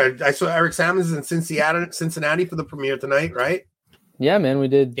everywhere. I saw Eric Sammons in Cincinnati for the premiere tonight, right? Yeah, man, we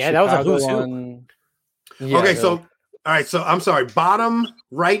did. Yeah, Chicago, that was a who's who. Okay, so All right, so I'm sorry. Bottom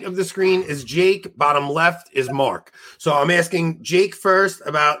right of the screen is Jake. Bottom left is Mark. So I'm asking Jake first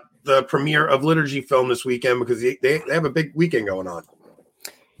about the premiere of Liturgy Film this weekend because they have a big weekend going on.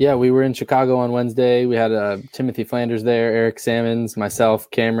 Yeah, we were in Chicago on Wednesday. We had Timothy Flanders there, Eric Sammons,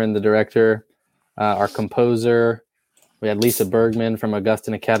 myself, Cameron, the director, our composer. We had Lisa Bergman from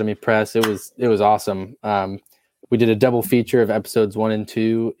Augustine Academy Press. It was awesome. We did a double feature of episodes 1 and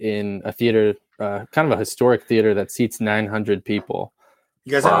 2 in a theater, kind of a historic theater that seats 900 people.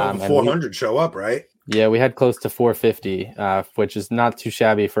 You guys had over 400 show up, right? Yeah, we had close to 450, which is not too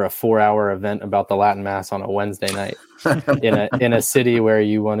shabby for a 4-hour event about the Latin Mass on a Wednesday night in a city where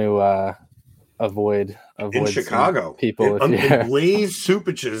you want to avoid in Chicago people. In Blaise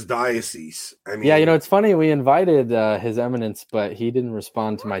Supich's diocese. I mean, yeah, it's funny. We invited His Eminence, but he didn't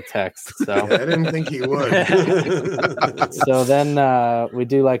respond to my text. So I didn't think he would. So then we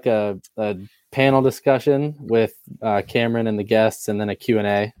do like a panel discussion with Cameron and the guests, and then a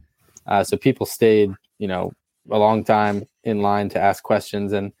Q&A. So people stayed, a long time in line to ask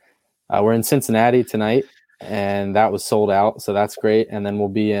questions. And we're in Cincinnati tonight, and that was sold out. So that's great. And then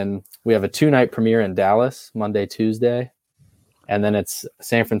we have a 2-night premiere in Dallas, Monday, Tuesday. And then it's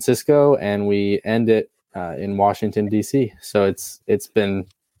San Francisco, and we end it in Washington, D.C. So it's been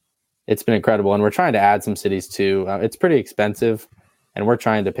incredible. And we're trying to add some cities too. It's pretty expensive, and we're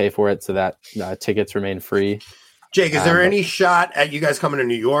trying to pay for it so that tickets remain free. Jake, is there any shot at you guys coming to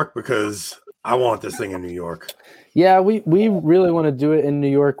New York? Because I want this thing in New York. Yeah, we really want to do it in New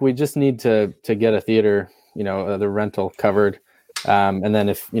York. We just need to get a theater, the rental covered. And then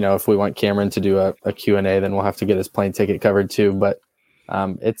if we want Cameron to do a Q&A, then we'll have to get his plane ticket covered too. But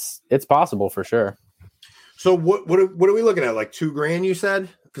it's possible for sure. So what are we looking at? Like $2,000, you said?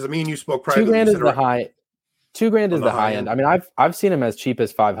 Because me and you spoke privately. $2,000 is the high. $2,000 is the high end. I mean, I've seen them as cheap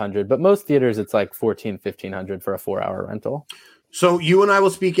as $500, but most theaters it's like $1,400-1,500 for a 4-hour rental. So you and I will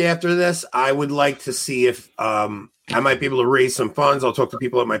speak after this. I would like to see if I might be able to raise some funds. I'll talk to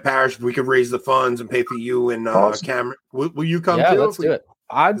people at my parish if we could raise the funds and pay for you and Cameron. Will you come too? Yeah, let's do it.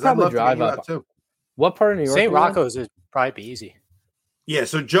 I'd probably drive up too. What part of New York? St. Rocco's would probably be easy. Yeah,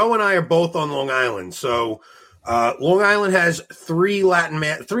 so Joe and I are both on Long Island. So Long Island has 3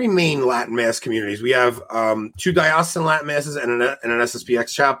 main Latin Mass communities. We have 2 diocesan Latin Masses and an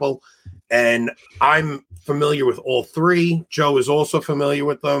SSPX chapel. And I'm familiar with all 3. Joe is also familiar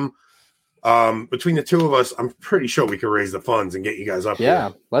with them. Between the 2 of us, I'm pretty sure we could raise the funds and get you guys up. Yeah,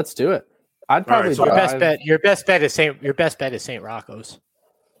 here. Let's do it. I'd probably your best bet is St. Rocco's.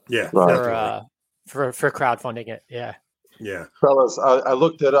 Yeah, for crowdfunding it. Yeah. Yeah, fellas, I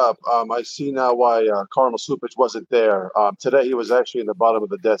looked it up. I see now why Cardinal Supich wasn't there. Today he was actually in the bottom of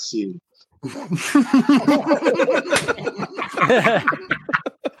the Dead Sea.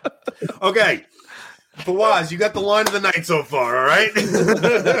 Okay. Fawaz, you got the line of the night so far, all right?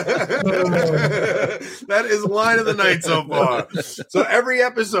 That is line of the night so far. So every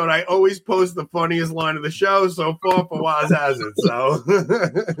episode, I always post the funniest line of the show. So far, Fawaz has it.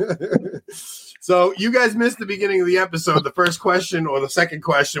 So you guys missed the beginning of the episode. The first question or the second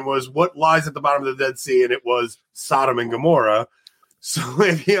question was, what lies at the bottom of the Dead Sea? And it was Sodom and Gomorrah. So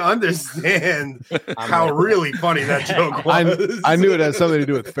if you understand how really funny that joke was. I knew it had something to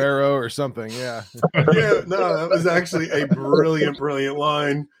do with Pharaoh or something. Yeah. Yeah, no, that was actually a brilliant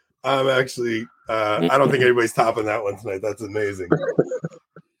line. I'm actually, I don't think anybody's topping that one tonight. That's amazing.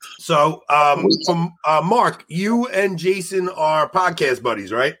 So from Mark, you and Jason are podcast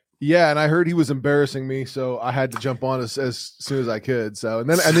buddies, right? Yeah, and I heard he was embarrassing me, so I had to jump on as soon as I could. So and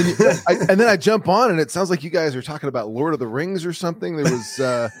then I jump on, and it sounds like you guys are talking about Lord of the Rings or something. There was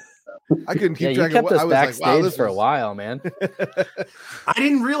I couldn't keep track of what I was backstage like. Wow, for a while, man. I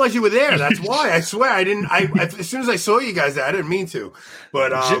didn't realize you were there. That's why. I swear I didn't. As soon as I saw you guys there, I didn't mean to.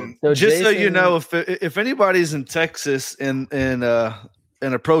 But so you know, if anybody's in Texas and a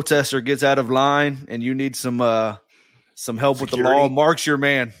protester gets out of line and you need some help security with the law, Mark's your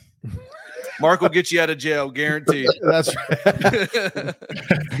man. Mark will get you out of jail, guaranteed. That's right.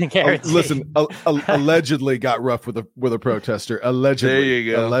 Listen, allegedly got rough with a protester. Allegedly. There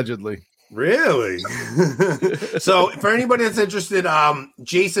you go. Allegedly. Really? So for anybody that's interested,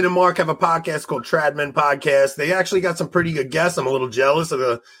 Jason and Mark have a podcast called Tradmen Podcast. They actually got some pretty good guests. I'm a little jealous of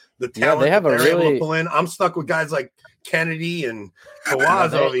the talent they have they're able to pull in. I'm stuck with guys like Kennedy and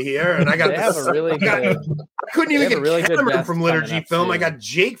Fawaz over here, and I got I couldn't even get Cameron from Liturgy Film. I got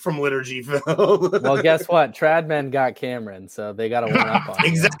Jake from Liturgy Film. Well, guess what? Tradmen got Cameron, so they got to one up on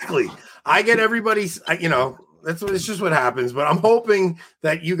exactly. I get everybody's. It's just what happens. But I'm hoping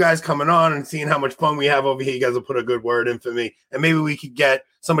that you guys coming on and seeing how much fun we have over here, you guys will put a good word in for me, and maybe we could get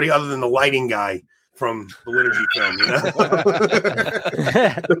somebody other than the lighting guy from the Liturgy film. You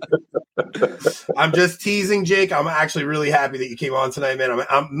know? I'm just teasing, Jake. I'm actually really happy that you came on tonight, man.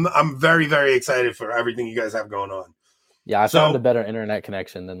 I'm very, very excited for everything you guys have going on. Yeah, I found a better internet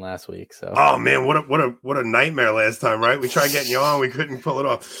connection than last week. So, oh man, what a nightmare last time, right? We tried getting you on, we couldn't pull it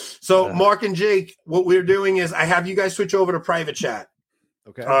off. So, Mark and Jake, what we're doing is I have you guys switch over to private chat.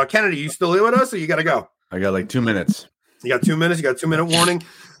 Okay. Kennedy, you still here with us, or you got to go? I got like 2 minutes. You got 2 minutes. You got a 2-minute warning.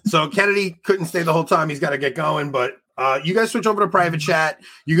 So Kennedy couldn't stay the whole time. He's got to get going. But you guys switch over to private chat.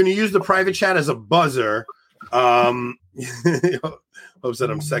 You're going to use the private chat as a buzzer. Hope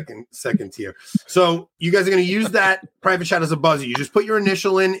said I'm second tier. So you guys are going to use that private chat as a buzzer. You just put your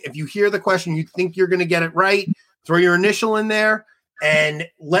initial in. If you hear the question, you think you're going to get it right, throw your initial in there and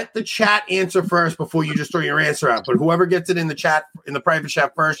let the chat answer first before you just throw your answer out. But whoever gets it in the chat, in the private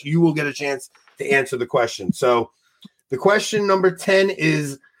chat first, you will get a chance to answer the question. So the question number 10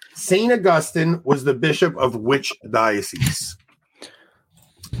 is, St. Augustine was the bishop of which diocese?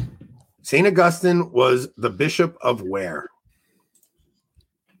 St. Augustine was the bishop of where?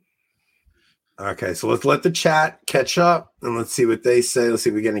 Okay, so let's let the chat catch up and let's see what they say. Let's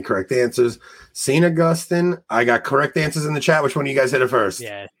see if we get any correct answers. St. Augustine, I got correct answers in the chat. Which one of you guys hit it first?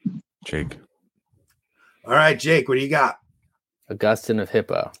 Yeah. Jake. All right, Jake, what do you got? Augustine of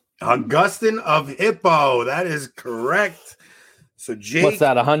Hippo. Augustine of Hippo. That is correct. So Jake, what's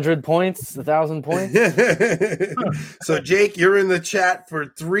that? 100 points? 1,000 points? So Jake, you're in the chat for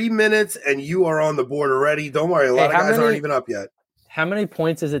 3 minutes and you are on the board already. Don't worry, a lot of guys aren't even up yet. How many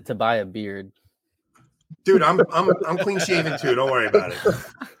points is it to buy a beard? Dude, I'm clean shaven too. Don't worry about it.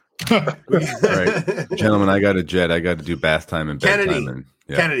 All right, gentlemen, I got a jet. I got to do bath time and bedtime.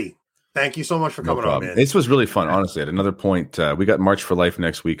 Kennedy, thank you so much for coming on, man. This was really fun, honestly. At another point, we got March for Life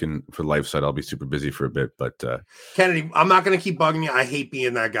next week, and for the Life side, I'll be super busy for a bit. But Kennedy, I'm not going to keep bugging you. I hate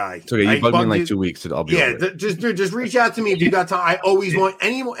being that guy. It's okay. You bug me in like 2 weeks, I'll be just reach out to me if you got time. I always want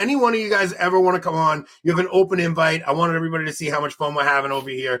any one of you guys ever want to come on. You have an open invite. I wanted everybody to see how much fun we're having over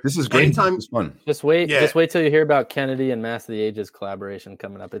here. This is great. Anytime, it's fun. Just wait till you hear about Kennedy and Mass of the Ages collaboration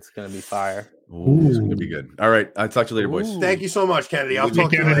coming up. It's going to be fire. Ooh, it's going to be good. All right, I'll talk to you later, boys. Thank you so much, Kennedy. I'll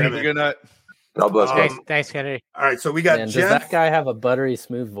talk to you later. Good night. God bless. Thanks, Kennedy. All right, so we got Does Jeff. that guy have a buttery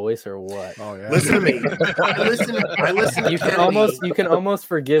smooth voice or what? Oh yeah. Listen to me. I listen to You can almost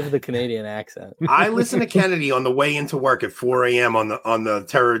forgive the Canadian accent. I listen to Kennedy on the way into work at 4 a.m. on the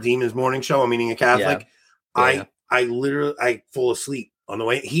Terror Demons morning show. I'm eating a Catholic. Yeah. I fall asleep on the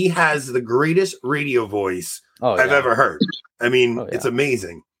way. He has the greatest radio voice I've ever heard. I mean, it's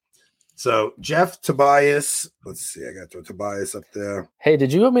amazing. So Jeff, Tobias, let's see. I got Tobias up there. Hey,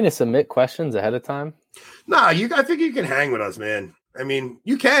 did you want me to submit questions ahead of time? Nah, I think you can hang with us, man. I mean,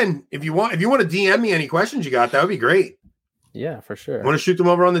 you can if you want. If you want to DM me any questions you got, that would be great. Yeah, for sure. Want to shoot them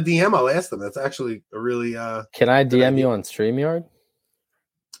over on the DM? I'll ask them. That's actually a really. Can I DM you on StreamYard?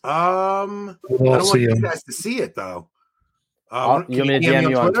 I don't want you guys to see it though. You want me to DM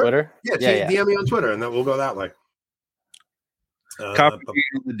you on Twitter? Yeah, DM me on Twitter, and then we'll go that way. Copy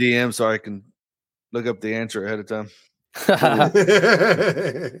the DM so I can look up the answer ahead of time.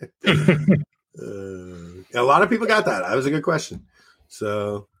 A lot of people got that. That was a good question.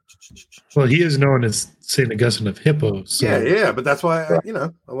 So, well, he is known as St. Augustine of Hippo. So. Yeah, but that's why I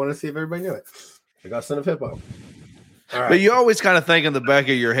want to see if everybody knew it. Augustine of Hippo. All right. But you always kind of think in the back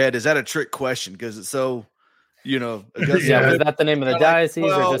of your head, is that a trick question? Because it's so, is that the name of the diocese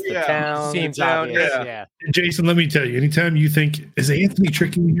or just the town? Seems obvious. Yeah. Jason, let me tell you, anytime you think, is Anthony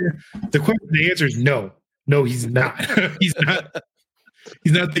tricking me here? The answer is no. No, he's not. He's not.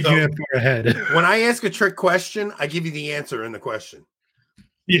 He's not thinking that far ahead. When I ask a trick question, I give you the answer in the question.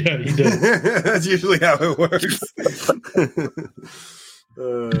 Yeah, he does. That's usually how it works. It's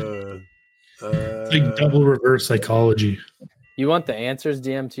like double reverse psychology. You want the answers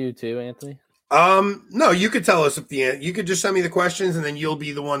DM to you too, Anthony? No, you could tell us you could just send me the questions and then you'll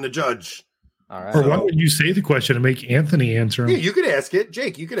be the one to judge. All right. Or why would you say the question and make Anthony answer them? Yeah, you could ask it.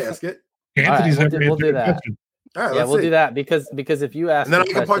 Jake, you could ask it. Anthony's never we'll do that. All right, we'll do that because if you ask, and then I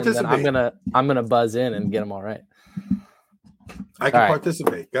can participate. Then I'm gonna buzz in and get them all right. I can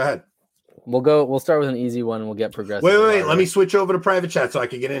participate. Go ahead. We'll start with an easy one and we'll get progressive. Wait. Let me switch over to private chat so I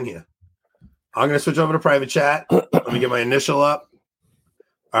can get in here. I'm gonna switch over to private chat. Let me get my initial up.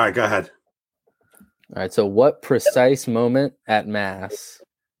 All right, go ahead. All right. So, what precise moment at Mass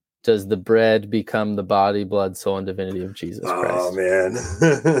does the bread become the body, blood, soul, and divinity of Jesus Christ? Oh man!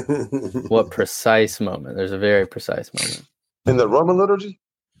 What precise moment? There's a very precise moment in the Roman liturgy.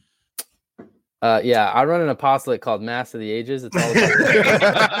 Yeah, I run an apostolate called Mass of the Ages. It's all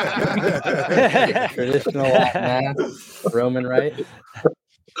about traditional Mass, Roman rite.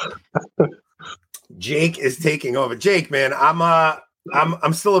 Jake is taking over. Jake, man,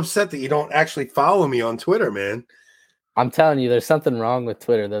 I'm still upset that you don't actually follow me on Twitter, man. I'm telling you, there's something wrong with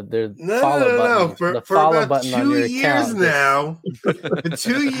Twitter. The follow button, For, the for follow about button on 2 your years account. now, for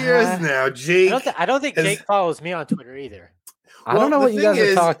 2 years now, Jake. I don't think has- Jake follows me on Twitter either. I don't know Well, what the you guys thing are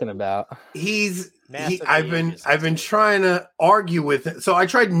is, talking about. I've been trying to argue with him. So I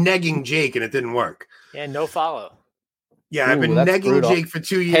tried negging Jake and it didn't work. Yeah, no follow. Yeah, I've been Ooh, that's negging brutal. Jake for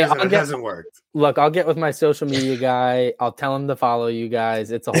 2 years Hey, and I'll it get- hasn't worked. Look, I'll get with my social media guy. I'll tell him to follow you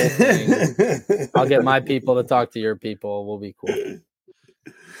guys. It's a whole thing. I'll get my people to talk to your people. We'll be cool.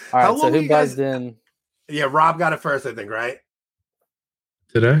 All How right, so long who you guys- buzzed in? Yeah, Rob got it first, I think, right?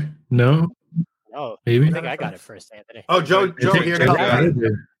 Did I? No, Oh, maybe. I think I got it first, Anthony. Oh, Joe I think here to Joe help. got it.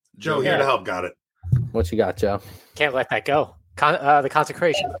 Joe here to help got it. What you got, Joe? Can't let that go. The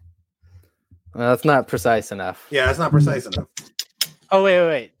consecration. That's not precise enough. Yeah, it's not precise enough. Oh,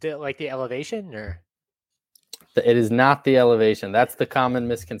 wait. Like the elevation or? It is not the elevation. That's the common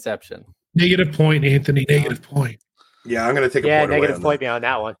misconception. Negative point, Anthony. Negative point. Yeah, I'm gonna take a Yeah, point away negative on point me on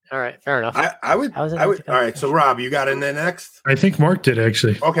that one. All right, fair enough. I would. How's it I would. not- All right. So Rob, you got in there next. I think Mark did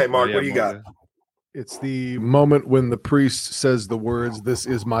actually. Okay, Mark, Yeah, what do you got? It's the moment when the priest says the words, "This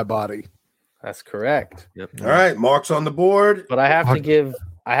is my body." That's correct. All right, Mark's on the board. But I have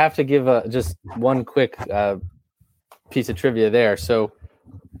to give just one quick piece of trivia there. So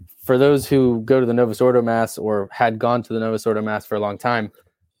for those who go to the Novus Ordo Mass or had gone to the Novus Ordo Mass for a long time,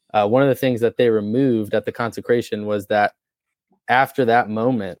 one of the things that they removed at the consecration was that after that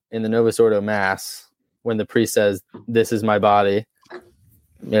moment in the Novus Ordo Mass, when the priest says, "This is my body,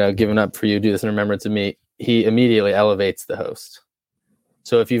 given up for you, do this in remembrance of me," he immediately elevates the host.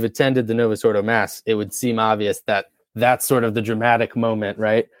 So if you've attended the Novus Ordo Mass, it would seem obvious that that's sort of the dramatic moment,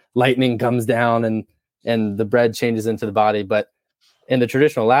 right? Lightning comes down and the bread changes into the body. But in the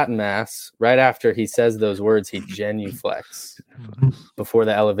traditional Latin Mass, right after he says those words, he genuflects before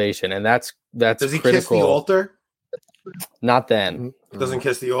the elevation. And that's Does he critical. kiss the altar? Not then. Doesn't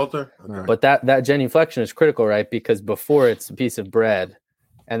kiss the altar. Okay. But that genuflection is critical, right? Because before it's a piece of bread,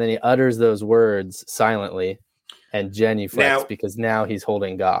 and then he utters those words silently and genuflects Now- because now he's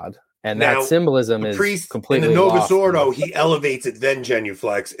holding God. And Now, that symbolism The is priest completely in the Novus lost. Ordo, he elevates it, then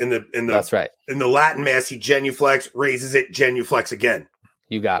genuflects. In the That's right. in the Latin Mass, he genuflects, raises it, genuflects again.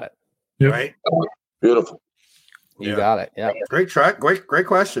 You got it. Yep. Right? Beautiful. You Yeah. got it. Yeah. Great track. Great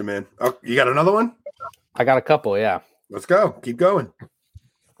question, man. Oh, you got another one? I got a couple. Yeah. Let's go. Keep going.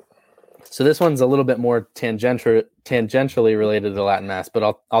 So this one's a little bit more tangentially related to the Latin Mass,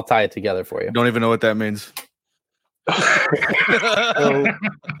 but I'll tie it together for you. Don't even know what that means. So,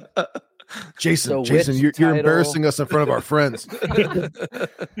 Jason, So which you're title- embarrassing us in front of our friends.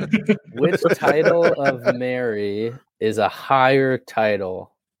 which title of Mary is a higher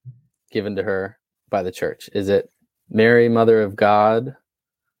title given to her by the church? Is it Mary, Mother of God,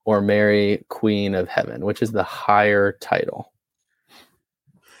 or Mary, Queen of Heaven? Which is the higher title?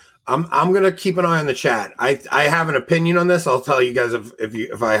 I'm gonna keep an eye on the chat. I have an opinion on this. I'll tell you guys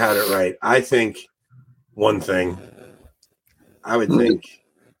if I had it right. I think one thing. I would think.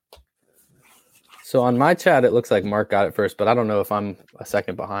 So on my chat, it looks like Mark got it first, but I don't know if I'm a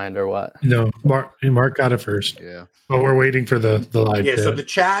second behind or what. No, Mark got it first. Yeah. But we're waiting for the live. Yeah, so chat. the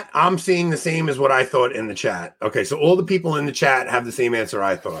chat, I'm seeing the same as what I thought in the chat. Okay, so all the people in the chat have the same answer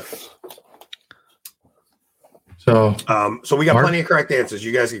I thought. So So we got Mark? plenty of correct answers.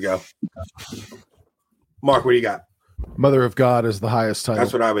 You guys can go. Mark, what do you got? Mother of God is the highest title.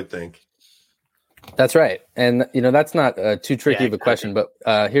 That's what I would think. That's right, and that's not too tricky Yeah, of a question. But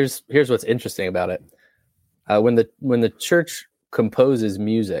here's what's interesting about it. When the church composes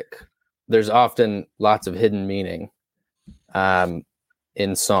music, there's often lots of hidden meaning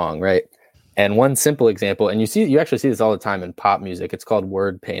in song, right? And one simple example, and you actually see this all the time in pop music. It's called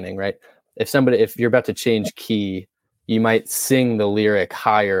word painting, right? If you're about to change key, you might sing the lyric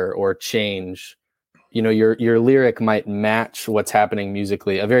higher or change. Your lyric might match what's happening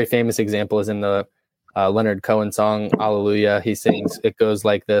musically. A very famous example is in the Leonard Cohen song Hallelujah. He sings, it goes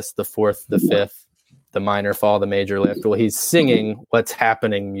like this: the fourth, the fifth, the minor fall, the major lift. Well, he's singing what's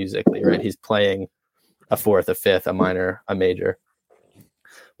happening musically, right? He's playing a fourth, a fifth, a minor, a major.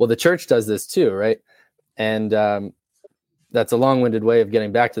 Well, the church does this too, right? And that's a long-winded way of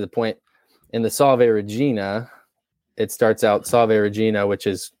getting back to the point. In the Salve Regina, it starts out Salve Regina, which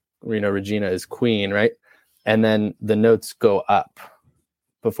is, Regina is queen, right? And then the notes go up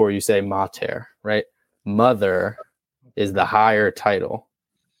before you say mater, right? Mother is the higher title.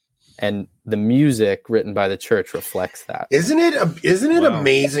 And the music written by the church reflects that. Isn't it Wow.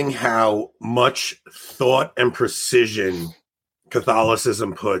 amazing how much thought and precision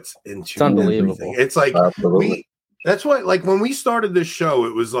Catholicism puts into It's unbelievable. everything. It's like Absolutely. that's why, like, when we started this show,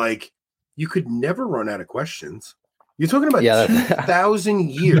 it was like you could never run out of questions. You're talking about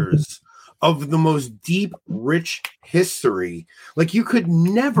 2,000 years of the most deep, rich history. Like, you could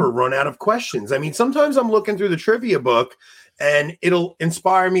never run out of questions. I mean, sometimes I'm looking through the trivia book and it'll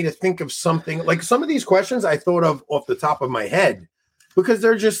inspire me to think of something. Like, some of these questions I thought of off the top of my head because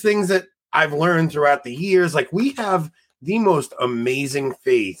they're just things that I've learned throughout the years. Like, we have the most amazing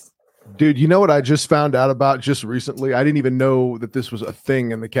faith. Dude, you know what I just found out about just recently? I didn't even know that this was a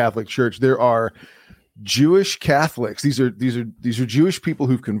thing in the Catholic Church. There are Jewish Catholics. These are Jewish people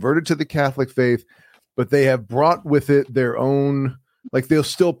who've converted to the Catholic faith, but they have brought with it their own, like, they'll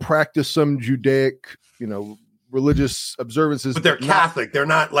still practice some Judaic, religious observances. But they're Catholic. They're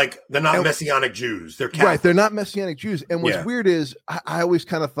not Messianic Jews. They're Catholic. Right. They're not Messianic Jews. And what's weird is I always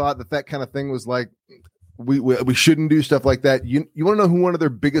kind of thought that kind of thing was like, we shouldn't do stuff like that. You want to know who one of their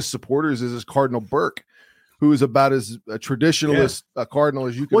biggest supporters is Cardinal Burke, who is about as a traditionalist cardinal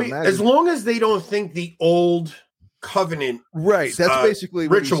as you can imagine. As long as they don't think the old covenant, right? That's basically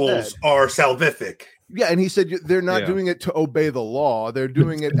what rituals are salvific. Yeah, and he said they're not doing it to obey the law; they're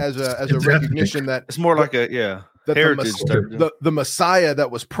doing it as a recognition that it's more like a heritage. The Messiah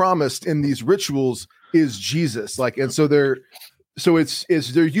that was promised in these rituals is Jesus. Like, and so they're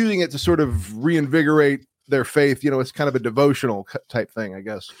using it to sort of reinvigorate their faith. It's kind of a devotional type thing, I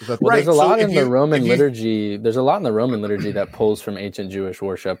guess. There's a lot in the Roman liturgy. There's a lot in the Roman liturgy that pulls from ancient Jewish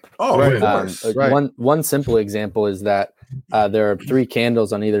worship. Oh, right. One simple example is that there are 3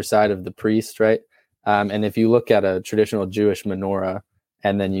 candles on either side of the priest, right? And if you look at a traditional Jewish menorah,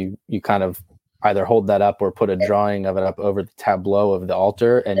 and then you kind of either hold that up or put a drawing of it up over the tableau of the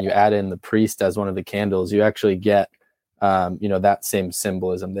altar, and you add in the priest as one of the candles, you actually get that same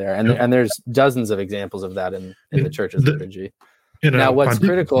symbolism there. And there's dozens of examples of that in the church's liturgy. Now, what's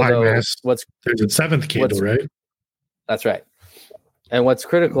critical though, there's a 7th candle, right? That's right. And what's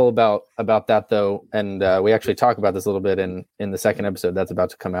critical about that though, and we actually talk about this a little bit in the second episode that's about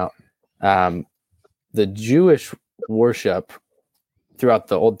to come out. The Jewish worship throughout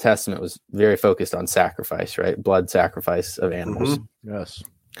the Old Testament was very focused on sacrifice, right? Blood sacrifice of animals. Mm-hmm. Yes.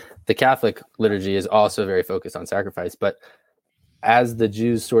 The Catholic liturgy is also very focused on sacrifice, but as the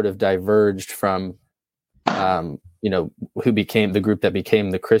Jews sort of diverged from, who became the group that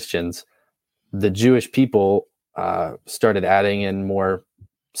became the Christians, the Jewish people started adding in more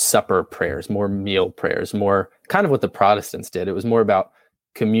supper prayers, more meal prayers, more kind of what the Protestants did. It was more about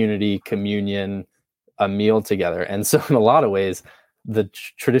community, communion, a meal together. And so in a lot of ways, the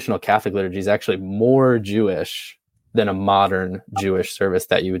traditional Catholic liturgy is actually more Jewish than a modern Jewish service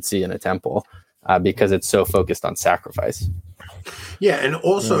that you would see in a temple, because it's so focused on sacrifice. Yeah, and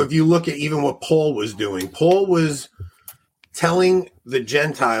also if you look at even what Paul was doing, Paul was telling the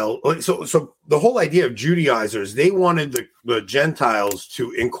Gentile. So the whole idea of Judaizers, they wanted the Gentiles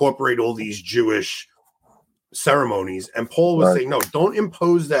to incorporate all these Jewish ceremonies, and Paul was saying, no, don't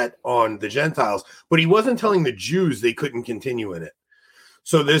impose that on the Gentiles. But he wasn't telling the Jews they couldn't continue in it.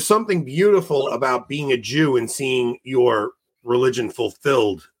 So there's something beautiful about being a Jew and seeing your religion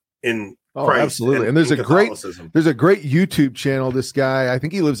fulfilled in Christ. Absolutely. And there's a great YouTube channel. This guy, I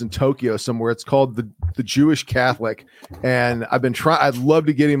think he lives in Tokyo somewhere. It's called the Jewish Catholic. And I've been trying. I'd love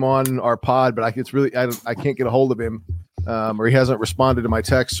to get him on our pod, but I can't get a hold of him. Or he hasn't responded to my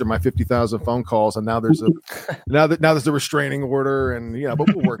texts or my 50,000 phone calls, and now there's a restraining order, and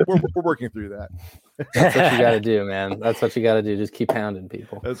but we're working through that. That's what you got to do, man. That's what you got to do. Just keep hounding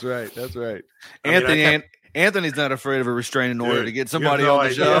people. That's right. Anthony's not afraid of a restraining order to get somebody on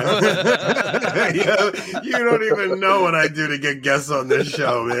the show. You don't even know what I do to get guests on this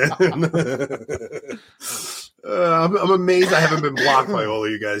show, man. I'm amazed I haven't been blocked by all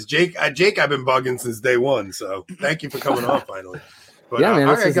of you guys. Jake, I've been bugging since day one, so thank you for coming on finally. But, man,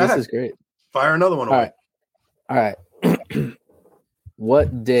 this is great. Fire another one away. All right.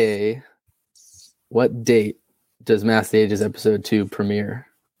 What date does Mass the Ages episode 2 premiere?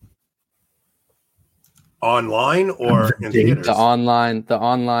 Online or in theaters? The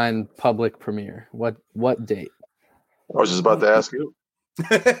online public premiere. What date? I was just about to ask you.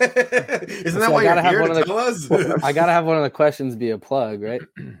 Isn't that why you're here to tell us? I gotta have one of the questions be a plug, right?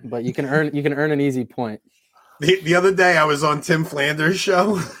 But you can earn an easy point. The other day I was on Tim Flanders'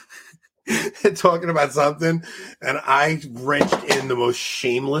 show talking about something, and I wrenched in the most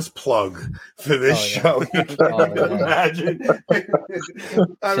shameless plug for this show you can imagine.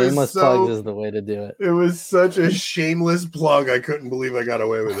 Shameless plugs is the way to do it. It was such a shameless plug. I couldn't believe I got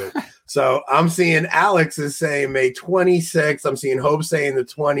away with it. So I'm seeing Alex is saying May 26th. I'm seeing Hope saying the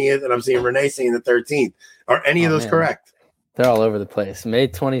 20th, and I'm seeing Renee saying the 13th. Are any of those correct? They're all over the place. May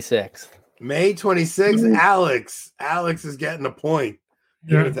 26th. May 26th. Alex is getting a point.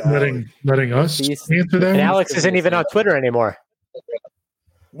 Yeah, Give it to letting us answer that. And Alex isn't even on Twitter anymore.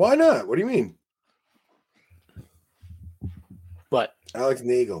 Why not? What do you mean? What? Alex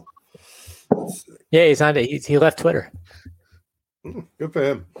Nagel. Yeah, he's on. He left Twitter. Good for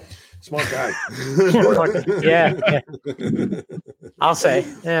him. Smart guy. yeah. I'll say.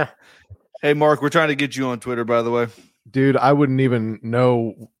 Yeah. Hey, Mark, we're trying to get you on Twitter, by the way. Dude, I wouldn't even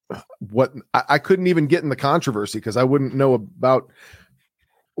know what I couldn't even get in the controversy because I wouldn't know about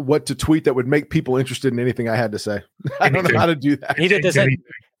what to tweet that would make people interested in anything I had to say. I don't know how to do that. Neither does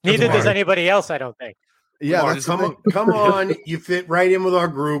anybody else, I don't think. Yeah, come on. You fit right in with our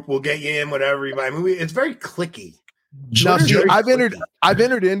group. We'll get you in with everybody. I mean, it's very clicky. Now, see, I've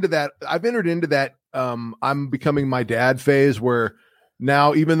entered into that. I'm becoming my dad phase where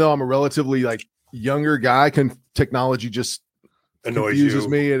now, even though I'm a relatively like younger guy, technology just confuses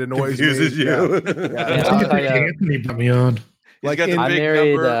me. It annoys me. you. Anthony put me on. Like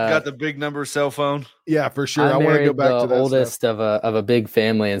got the big number cell phone. Yeah, for sure. I want to go back to the oldest stuff. of a big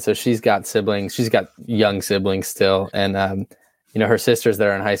family, and so she's got siblings. She's got young siblings still, and her sisters that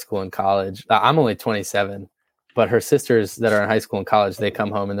are in high school and college. I'm only 27, but her sisters that are in high school and college, they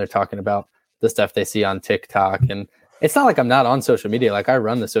come home and they're talking about the stuff they see on TikTok. And it's not like I'm not on social media. Like I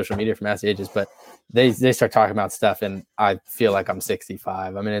run the social media for Massey Ages, but they start talking about stuff and I feel like I'm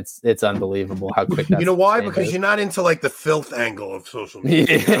 65. I mean, it's unbelievable how quick that's You know why? Because you're not into like the filth angle of social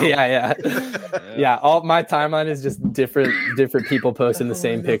media. Yeah. All my timeline is just different people posting the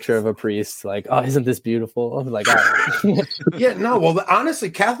same picture of a priest. Like, oh, isn't this beautiful? I'm like, yeah, no. Well, honestly,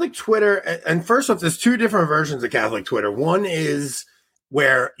 Catholic Twitter, and first off, there's two different versions of Catholic Twitter. One is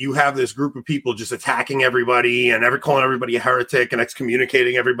where you have this group of people just attacking everybody and calling everybody a heretic and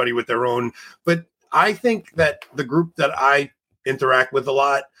excommunicating everybody with their own. But I think that the group that I interact with a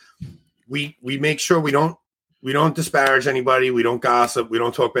lot, we make sure we don't disparage anybody, we don't gossip, we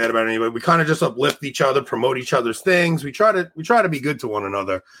don't talk bad about anybody. We kind of just uplift each other, promote each other's things. We try to be good to one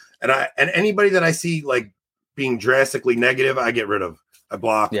another. And anybody that I see like being drastically negative, I get rid of. I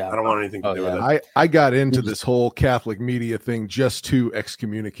block. Yeah. I don't want anything to do with it. I got into this whole Catholic media thing just to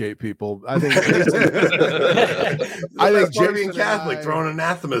excommunicate people. I think Jason being Catholic, throwing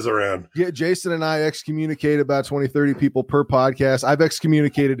anathemas around. Yeah, Jason and I excommunicate about 20, 30 people per podcast. I've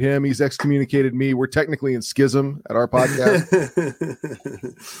excommunicated him. He's excommunicated me. We're technically in schism at our podcast.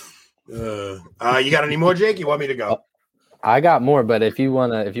 You got any more, Jake? You want me to go? I got more, but if you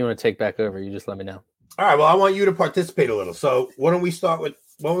wanna take back over, you just let me know. All right. Well, I want you to participate a little. So why don't we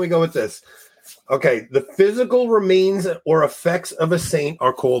go with this? Okay. The physical remains or effects of a saint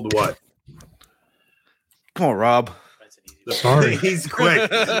are called what? Come on, Rob. Sorry. He's quick.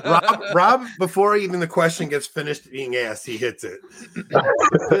 Rob, before even the question gets finished being asked, he hits it.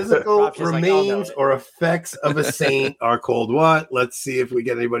 The physical remains or effects of a saint are called what? Let's see if we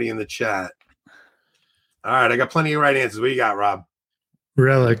get anybody in the chat. All right. I got plenty of right answers. What do you got, Rob?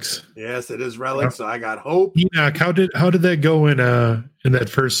 Relics. Yes, it is relics. So I got hope. Enoch, how did that go in that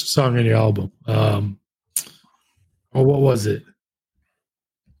first song in your album? What was it?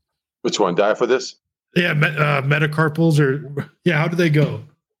 Which one? Die for this? Yeah, metacarpals how did they go?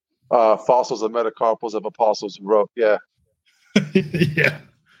 Fossils of metacarpals of apostles who wrote. Yeah. Yeah,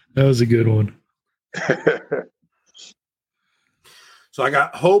 that was a good one. So I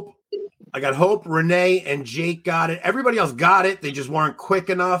got hope. Renee and Jake got it. Everybody else got it. They just weren't quick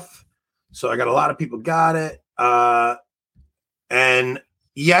enough. So I got a lot of people got it. And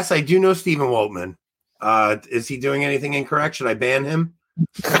yes, I do know Stephen Woltman. Is he doing anything incorrect? Should I ban him?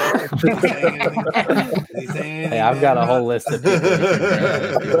 Hey, I've got a whole list of people.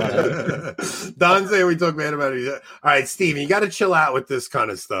 Don's saying we talk bad about it. All right, Steven, you got to chill out with this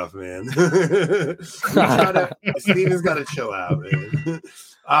kind of stuff, man. Steven's got to chill out, man.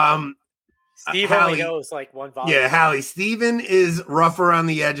 Steve only knows like one volume. Yeah, Hallie. Steven is rough around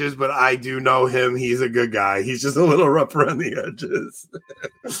the edges, but I do know him. He's a good guy. He's just a little rough around the edges.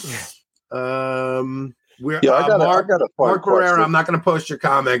 Mark Herrera, I'm not going to post your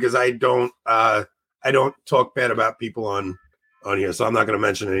comment because I don't talk bad about people on here, so I'm not going to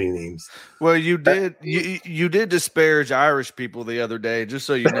mention any names. Well, you did disparage Irish people the other day, just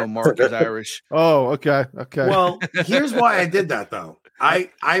so you know. Mark is Irish. Oh, okay. Well, here's why I did that though. I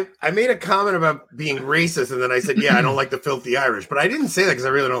made a comment about being racist, and then I said, "Yeah, I don't like the filthy Irish," but I didn't say that because I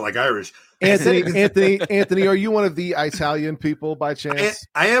really don't like Irish. Anthony, are you one of the Italian people by chance?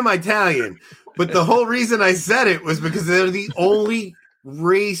 I am Italian, but the whole reason I said it was because they're the only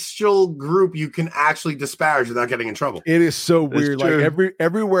racial group you can actually disparage without getting in trouble. It is so weird. Like true.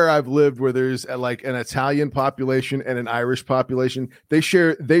 everywhere I've lived where there's like an Italian population and an Irish population, they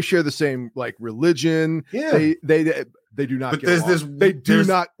share the same like religion. Yeah. They do not. But get there's along. this. They do there's-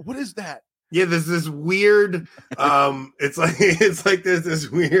 not. What is that? Yeah, there's this weird. It's like there's this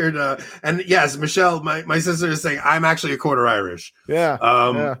weird. And yes, Michelle, my sister is saying I'm actually a quarter Irish.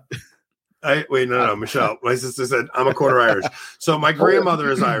 Yeah. Yeah. No, Michelle. My sister said I'm a quarter Irish. So my grandmother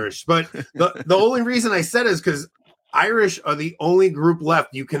is Irish. But the only reason I said is because Irish are the only group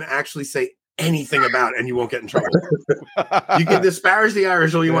left you can actually say anything about and you won't get in trouble. You can disparage the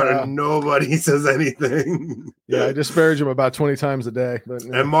Irish all you want and nobody says anything. Yeah, I disparage them about 20 times a day. But,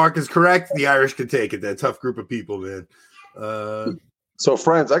 And Mark is correct. The Irish could take it. They're a tough group of people, man. So,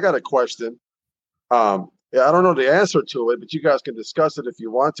 friends, I got a question. I don't know the answer to it, but you guys can discuss it if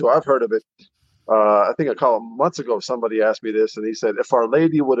you want to. I've heard of it. I think a couple months ago, somebody asked me this, and he said, if Our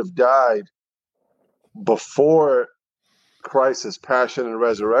Lady would have died before Christ's passion and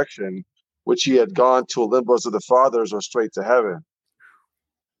resurrection, would she had gone to limbos of the fathers or straight to heaven?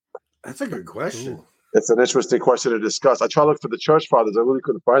 That's a good question. Ooh. It's an interesting question to discuss. I tried to look for the church fathers. I really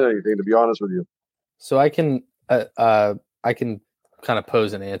couldn't find anything, to be honest with you. So I can kind of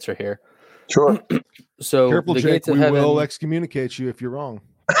pose an answer here. Sure. So careful, the Jake. gates of We heaven, will excommunicate you if you're wrong.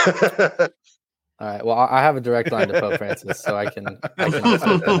 All right. Well, I have a direct line to Pope Francis, so I can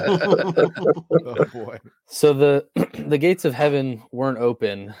Oh boy. So the gates of heaven weren't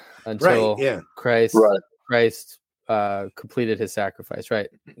open until Christ completed his sacrifice. Right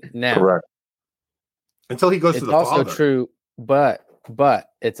now, correct. Until he goes to the also Father. True, but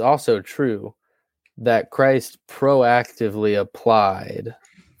it's also true that Christ proactively applied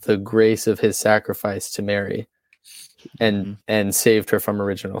the grace of his sacrifice to Mary and saved her from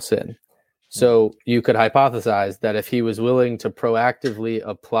original sin. So you could hypothesize that if he was willing to proactively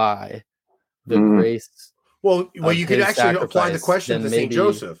apply the grace, well, you could actually apply the question to St.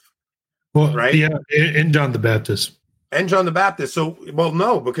 Joseph. Well, right? Yeah, and John the Baptist. And John the Baptist. So, well,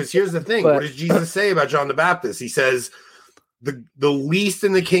 no, because here's the thing. What does Jesus say about John the Baptist? He says the least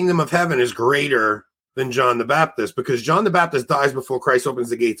in the kingdom of heaven is greater than John the Baptist, because John the Baptist dies before Christ opens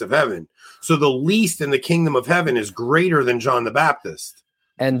the gates of heaven. So the least in the kingdom of heaven is greater than John the Baptist.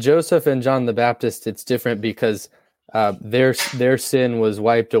 And Joseph and John the Baptist, it's different because their sin was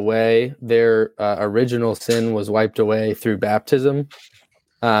wiped away. Their original sin was wiped away through baptism.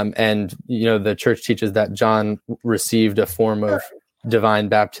 And, the church teaches that John received a form of divine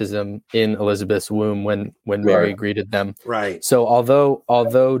baptism in Elizabeth's womb when Mary greeted them. Right. So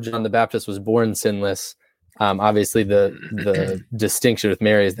although John the Baptist was born sinless, obviously the distinction with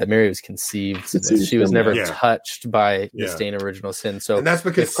Mary is that Mary was conceived. She was never touched by the stain of original sin. So and that's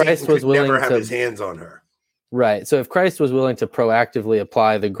because Christ Satan was willing never have to his hands on her. Right. So if Christ was willing to proactively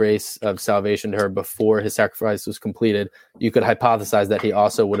apply the grace of salvation to her before his sacrifice was completed, you could hypothesize that he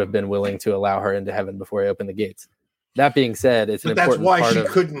also would have been willing to allow her into heaven before he opened the gates. That being said, it's an important part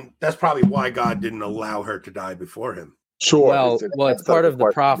of... That's probably why God didn't allow her to die before him. Sure. Well, it's part of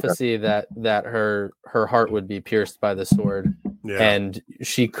the prophecy that her heart would be pierced by the sword, and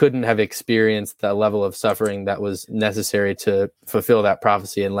she couldn't have experienced the level of suffering that was necessary to fulfill that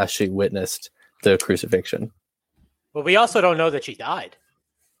prophecy unless she witnessed the crucifixion. But we also don't know that she died.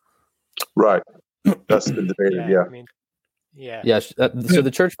 Right. That's been debated. Yeah. So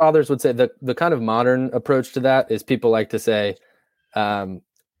the church fathers would say the kind of modern approach to that is people like to say,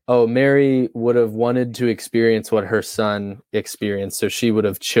 Mary would have wanted to experience what her son experienced, so she would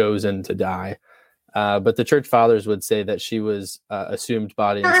have chosen to die. But the church fathers would say that she was assumed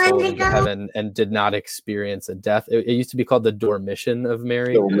body and soul into heaven and did not experience a death. It used to be called the Dormition of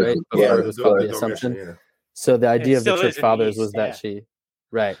Mary, right? Before it was called the Assumption. Yeah. So the idea of the church fathers was that she...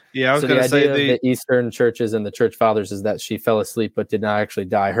 Right. Yeah, I was so going the to say idea of the Eastern churches and the church fathers is that she fell asleep but did not actually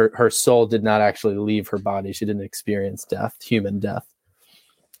die. Her soul did not actually leave her body. She didn't experience death, human death.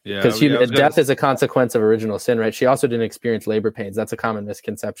 Yeah, because death is a consequence of original sin, right? She also didn't experience labor pains. That's a common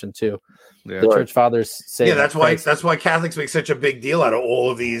misconception too. Yeah. The church fathers say, yeah, that's why Catholics make such a big deal out of all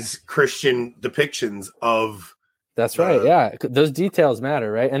of these Christian depictions of. That's right. Yeah, those details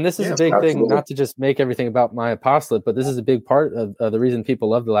matter, right? And this is a big thing. Not to just make everything about my apostolate, but this is a big part of the reason people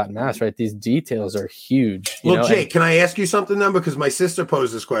love the Latin Mass, right? These details are huge. Well, Jake, can I ask you something then? Because my sister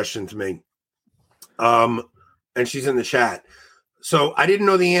posed this question to me, and she's in the chat. So I didn't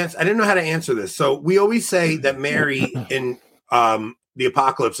know the answer. I didn't know how to answer this. So we always say that Mary in the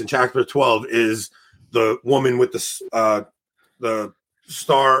Apocalypse in chapter 12 is the woman with the star,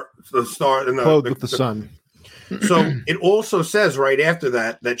 and clothed with the sun. So it also says right after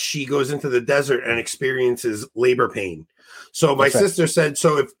that she goes into the desert and experiences labor pain. So my That's right. sister said,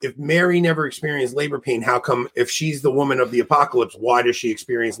 so if Mary never experienced labor pain, how come if she's the woman of the apocalypse, why does she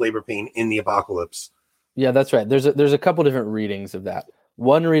experience labor pain in the apocalypse? Yeah, that's right. There's a couple different readings of that.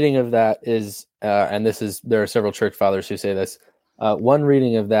 One reading of that is, and there are several church fathers who say this. One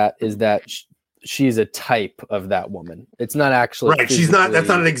reading of that is that she's a type of that woman. It's not actually right. She's not. That's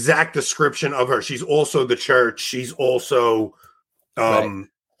not an exact description of her. She's also the church. She's also, Right.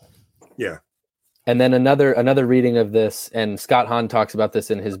 yeah. And then another reading of this, and Scott Hahn talks about this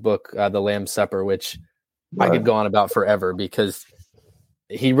in his book, The Lamb's Supper, which I could go on about forever because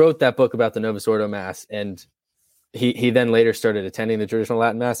he wrote that book about the Novus Ordo Mass, and he then later started attending the traditional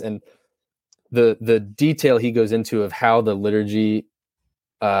Latin Mass, and the detail he goes into of how the liturgy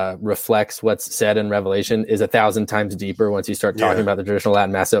reflects what's said in Revelation is 1,000 times deeper once you start talking about the traditional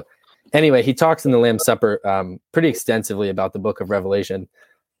Latin Mass. So anyway, he talks in the Lamb's Supper pretty extensively about the book of Revelation.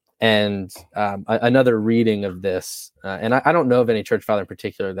 And another reading of this, and I don't know of any church father in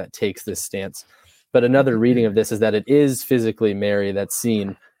particular that takes this stance, but another reading of this is that it is physically Mary that's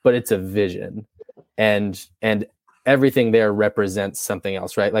seen, but it's a vision, and everything there represents something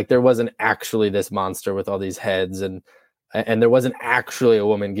else, right? Like there wasn't actually this monster with all these heads, and there wasn't actually a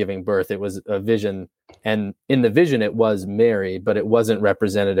woman giving birth. It was a vision, and in the vision it was Mary, but it wasn't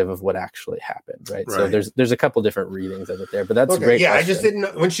representative of what actually happened, right? So there's a couple different readings of it there, but that's great. Yeah, question. I just didn't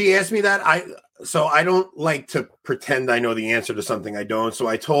know when she asked me that. I don't like to pretend I know the answer to something I don't. So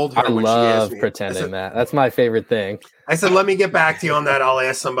I told her I when she asked me, pretending that. That's my favorite thing. I said, let me get back to you on that. I'll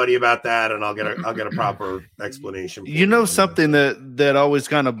ask somebody about that, and I'll get a proper explanation. You know, something that always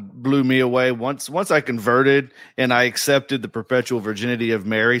kind of blew me away once I converted and I accepted the perpetual virginity of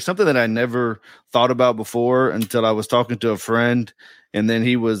Mary, something that I never thought about before until I was talking to a friend. And then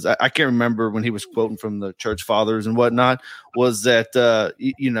I can't remember when he was quoting from the church fathers and whatnot, was that,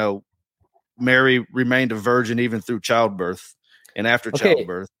 Mary remained a virgin even through childbirth and after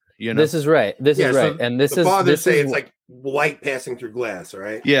childbirth. You know, this is right. This is right. So and this the is fathers say is, it's like light passing through glass,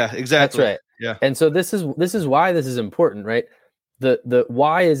 right? Yeah, exactly. That's right. Yeah. And so this is why this is important, right? The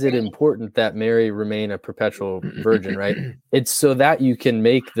why is it important that Mary remain a perpetual virgin, right? It's so that you can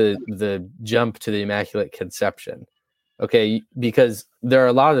make the jump to the Immaculate Conception. Okay, because there are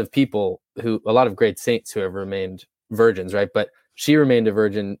a lot of great saints who have remained virgins, right? But she remained a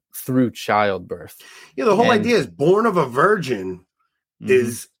virgin through childbirth. Yeah, the whole idea is born of a virgin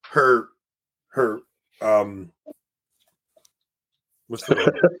is her what's the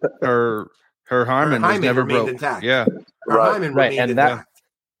word? Her hymen was never broke. Intact. Yeah. Her hymen remained intact.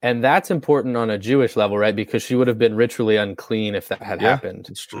 And that's important on a Jewish level, right? Because she would have been ritually unclean if that had happened.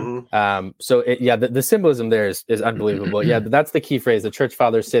 It's true. So the symbolism there is unbelievable. Yeah, but that's the key phrase. The church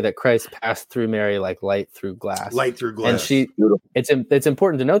fathers say that Christ passed through Mary like light through glass. Light through glass. And it's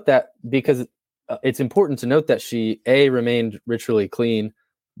important to note that because it's important to note that she A, remained ritually clean,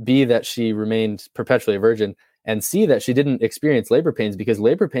 B, that she remained perpetually a virgin, and C, that she didn't experience labor pains because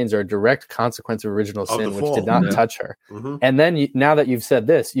labor pains are a direct consequence of original sin, which did not touch her. And then now that you've said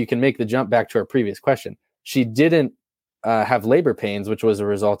this, you can make the jump back to our previous question. She didn't have labor pains, which was a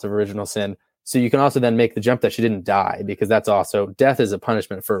result of original sin. So you can also then make the jump that she didn't die, because that's also death is a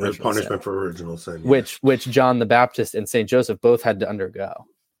punishment for original sin. For original sin, which John the Baptist and Saint Joseph both had to undergo.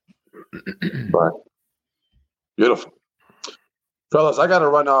 Right. Beautiful. Fellas, I got to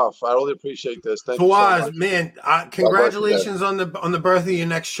run off. I really appreciate this. Thank you so much. Man, congratulations on the birth of your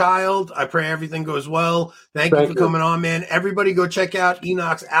next child. I pray everything goes well. Thank you for coming on, man. Everybody go check out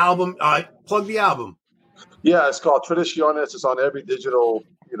Enoch's album. Plug the album. Yeah, it's called Traditiones. It's on every digital,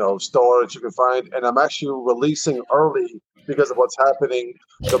 store that you can find. And I'm actually releasing early because of what's happening.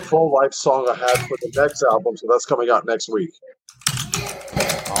 The pro-life song I had for the next album, so that's coming out next week.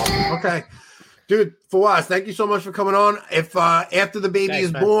 Okay. Dude, Fawaz, thank you so much for coming on. If after the baby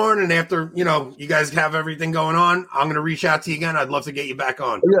is born and after, you guys have everything going on, I'm going to reach out to you again. I'd love to get you back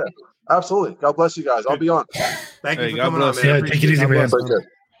on. Yeah, absolutely. God bless you guys. I'll be on. Thank you for coming on, man. Yeah, take it easy, man.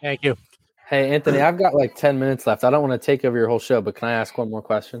 Thank you. Hey, Anthony, I've got like 10 minutes left. I don't want to take over your whole show, but can I ask one more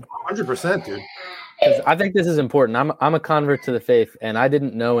question? 100%, dude. Because I think this is important. I'm a convert to the faith, and I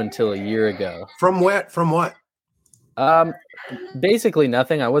didn't know until a year ago. From what? Basically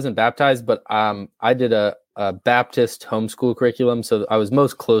nothing. I wasn't baptized, but I did a Baptist homeschool curriculum, so I was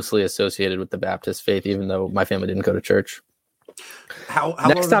most closely associated with the Baptist faith, even though my family didn't go to church.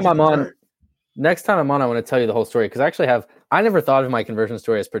 Next time I'm on, I want to tell you the whole story, because I never thought of my conversion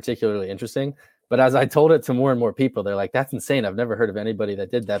story as particularly interesting, but as I told it to more and more people, they're like, "That's insane! I've never heard of anybody that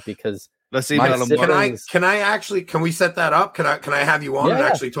did that." Because let's see, can we set that up? Can I have you on and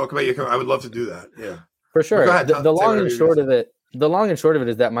actually talk about your? I would love to do that. Yeah. For sure. The long and short of it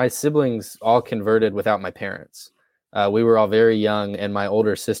is that my siblings all converted without my parents. We were all very young, and my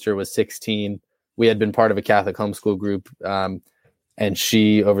older sister was 16. We had been part of a Catholic homeschool group, and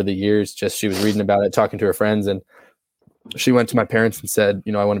she, over the years, she was reading about it, talking to her friends, and she went to my parents and said,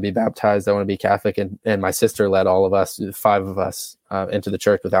 I want to be baptized, I want to be Catholic, and my sister led all of us, 5 of us, into the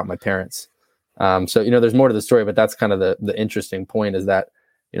church without my parents. So there's more to the story, but that's kind of the interesting point is that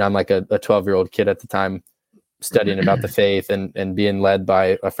I'm like a 12-year-old kid at the time studying about the faith and being led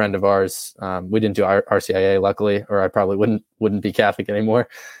by a friend of ours. We didn't do RCIA, luckily, or I probably wouldn't be Catholic anymore.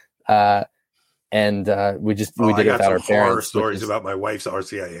 And we did it without our parents. Horror stories about my wife's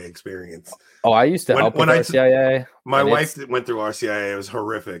RCIA experience. Oh, I used to help with RCIA. My wife went through RCIA. It was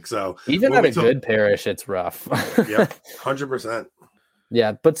horrific. So even at a good parish, it's rough. Yep, 100%.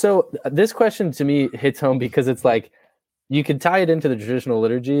 Yeah, but so this question to me hits home because it's like you can tie it into the traditional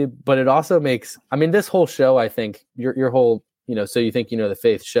liturgy, but it also makes. I mean, this whole show, I think your whole, so you think the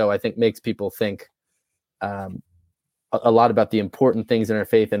faith show, I think makes people think a lot about the important things in our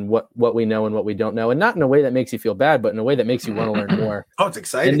faith and what we know and what we don't know, and not in a way that makes you feel bad, but in a way that makes you want to learn more. Oh, it's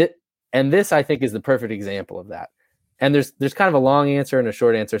exciting. And this, I think, is the perfect example of that. And there's kind of a long answer and a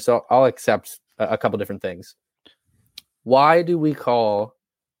short answer, so I'll accept a couple different things. Why do we call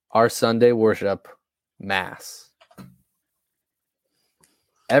our Sunday worship Mass?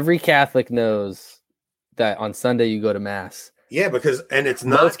 Every Catholic knows that on Sunday you go to Mass. Yeah, because it's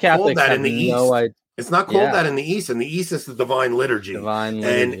not called that in the East. It's not called that in the East. In the East, it's the Divine Liturgy. And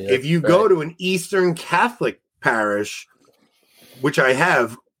if you go to an Eastern Catholic parish, which I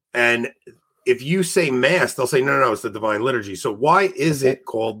have, and if you say Mass, they'll say, no, it's the Divine Liturgy. So why is it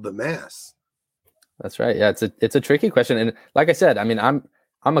called the Mass? That's right. Yeah, it's a tricky question. And like I said, I mean, I'm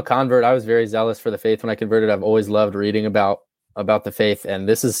a convert. I was very zealous for the faith when I converted. I've always loved reading about the faith. And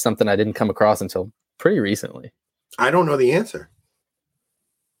this is something I didn't come across until pretty recently. I don't know the answer.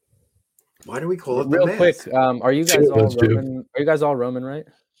 Why do we call it real the Mass? Quick? Are you guys all Roman? Are you guys all Roman, right?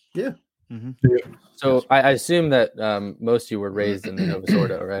 Yeah. Mm-hmm. So I assume that most of you were raised in the Novus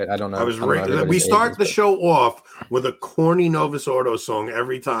Ordo, right? I don't know. I was raised. We start the show off with a corny Novus Ordo song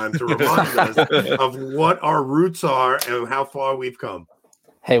every time to remind us of what our roots are and how far we've come.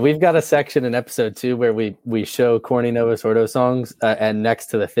 Hey, we've got a section in episode 2 where we show corny Novus Ordo songs and next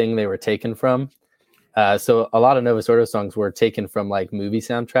to the thing they were taken from. So a lot of Novus Ordo songs were taken from like movie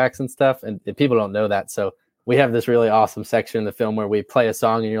soundtracks and stuff, and people don't know that. So we have this really awesome section in the film where we play a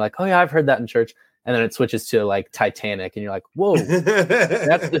song and you're like, oh yeah, I've heard that in church. And then it switches to like Titanic and you're like, whoa,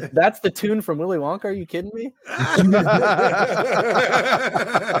 that's the tune from Willy Wonka. Are you kidding me?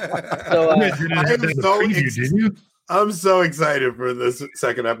 I'm so excited for this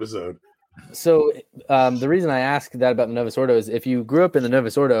second episode. So the reason I asked that about the Novus Ordo is if you grew up in the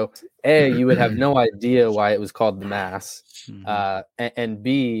Novus Ordo, A, you would have no idea why it was called the Mass. And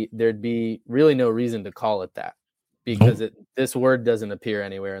B, there'd be really no reason to call it that because this word doesn't appear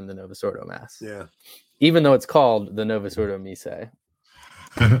anywhere in the Novus Ordo Mass. Yeah. Even though it's called the Novus Ordo Missae.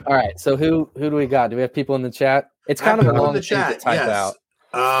 All right. So who do we got? Do we have people in the chat? It's kind of a long thing to type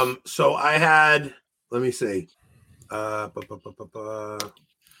out. So I had, let me see. Let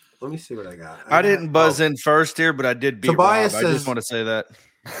me see what I got. I didn't buzz in first here, but I did beat Tobias Rob. I just want to say that.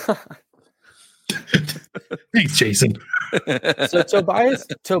 Thanks, Jason. So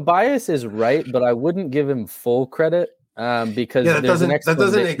Tobias is right, but I wouldn't give him full credit because that doesn't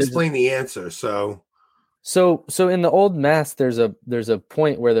explain the answer. So in the old Mass, there's a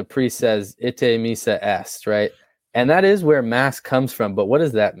point where the priest says "Ite missa est," right, and that is where Mass comes from. But what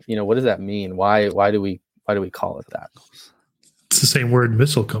does that mean? Why do we call it that? It's the same word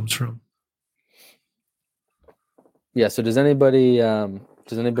missile comes from. Yeah. So does anybody want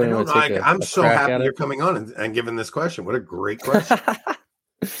to take I'm so happy you're coming on and giving this question. What a great question.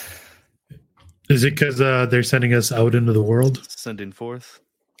 Is it because they're sending us out into the world? Sending forth.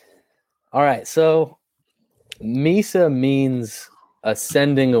 All right. So Missa means a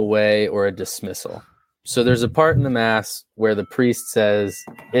sending away or a dismissal. So there's a part in the Mass where the priest says,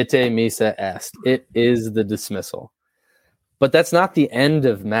 "Ite missa est." It is the dismissal. But that's not the end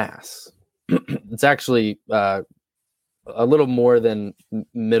of Mass. It's actually a little more than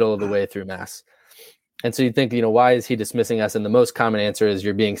middle of the way through Mass. And so you think, why is he dismissing us? And the most common answer is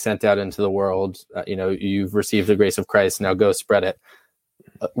you're being sent out into the world. You've received the grace of Christ. Now go spread it.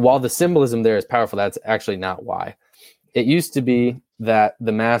 While the symbolism there is powerful, that's actually not why. It used to be that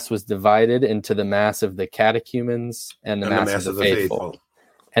the Mass was divided into the Mass of the catechumens and the Mass of the faithful.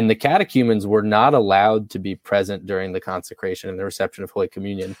 And the catechumens were not allowed to be present during the consecration and the reception of Holy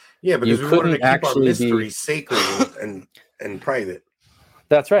Communion. Yeah, because we wanted to keep our mystery sacred and private.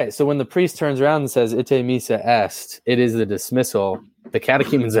 That's right. So when the priest turns around and says, "Ite missa est," it is the dismissal. The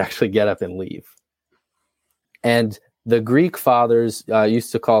catechumens actually get up and leave. And the Greek fathers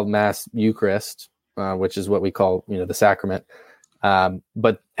used to call Mass Eucharist, which is what we call, the sacrament.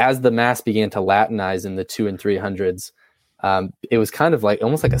 But as the Mass began to Latinize in the 200s and 300s, it was kind of like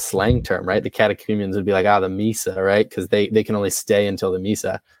almost like a slang term, right? The catechumens would be like, the Misa, right? Because they can only stay until the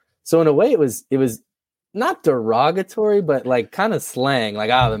Misa. So in a way, it was not derogatory, but like kind of slang, like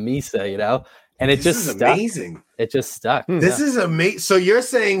the Misa, and it This just is stuck. amazing. It just stuck. This is amazing. So you're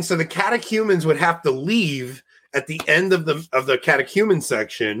saying the catechumens would have to leave at the end of the catechumen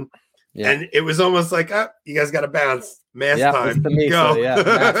section, and it was almost like, you guys got to bounce. Mass time. It's the Misa, Go. Mass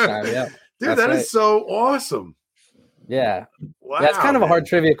time, Dude, That's that is right. so awesome. Yeah. Wow. That's kind of a man. hard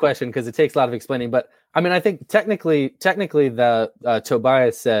trivia question because it takes a lot of explaining. But I mean, I think technically the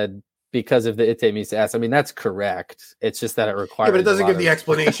Tobias said because of the Ite Misa S. I mean, that's correct. It's just that it requires. Yeah, but it doesn't give the of...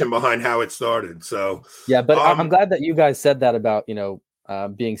 explanation behind how it started. So yeah, but I'm glad that you guys said that about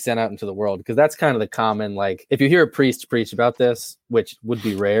being sent out into the world, because that's kind of the common, like, if you hear a priest preach about this, which would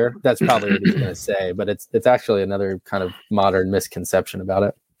be rare, that's probably what he's going to say. But it's actually another kind of modern misconception about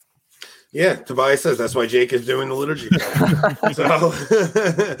it. yeah, Tobias says that's why Jake is doing the liturgy.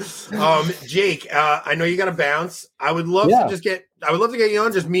 So, Jake, I know you got to bounce. I would love to get you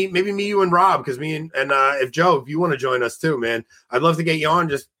on. Just maybe me, you, and Rob, because me and if you want to join us too, man, I'd love to get you on.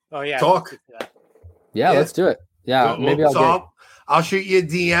 Just talk. Yeah, let's do it. Yeah, maybe I'll shoot you a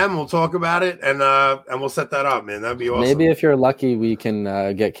DM. We'll talk about it, and we'll set that up, man. That'd be awesome. Maybe if you're lucky, we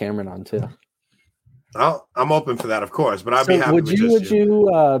can get Cameron on too. I'm open for that, of course, but I'd be happy. Would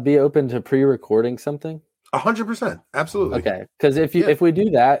you be open to pre-recording something? 100%, absolutely. Okay, because if we do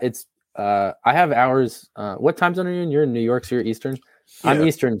that, it's I have hours. What time zone are you in? You're in New York, so you're Eastern. Yeah. I'm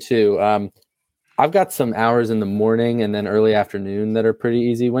Eastern too. I've got some hours in the morning and then early afternoon that are pretty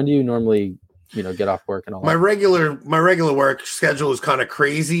easy. When do you normally get off work and all my that? My regular work schedule is kind of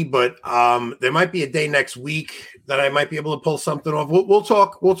crazy, but there might be a day next week that I might be able to pull something off. We'll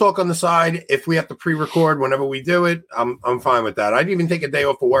talk on the side. If we have to pre-record whenever we do it, I'm fine with that. I'd even take a day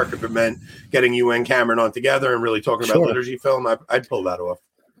off of work if it meant getting you and Cameron on together and really talking about liturgy film. I'd pull that off.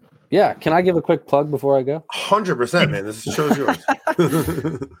 Yeah. Can I give a quick plug before I go? 100%, man. This show's yours.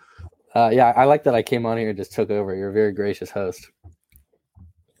 Yeah, I like that I came on here and just took over. You're a very gracious host.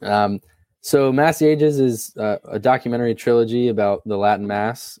 So Mass the Ages is a documentary trilogy about the Latin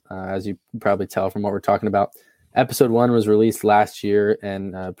Mass, as you can probably tell from what we're talking about. Episode 1 was released last year,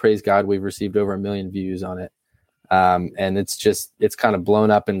 and praise God, we've received over 1 million views on it. And it's kind of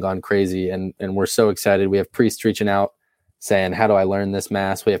blown up and gone crazy, and we're so excited. We have priests reaching out saying, how do I learn this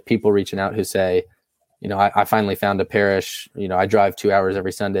Mass? We have people reaching out who say, I finally found a parish. I drive 2 hours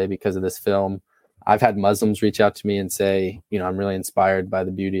every Sunday because of this film. I've had Muslims reach out to me and say, I'm really inspired by the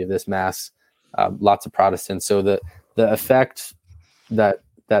beauty of this Mass. Lots of Protestants. So the effect that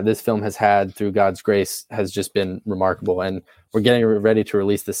this film has had through God's grace has just been remarkable. And we're getting ready to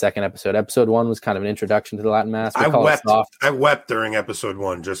release the second episode. Episode 1 was kind of an introduction to the Latin Mass. I wept during episode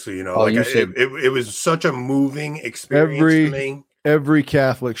 1, just so you know. It was such a moving experience for me. Every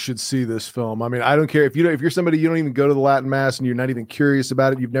Catholic should see this film. I mean, I don't care if you're somebody, you don't even go to the Latin Mass and you're not even curious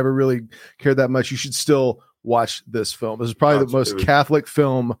about it. You've never really cared that much. You should still watch this film. This is probably the most Catholic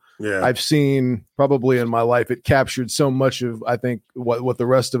film I've seen probably in my life. It captured so much of, I think, what the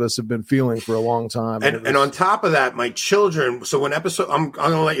rest of us have been feeling for a long time. And on top of that, my children. So when I'm going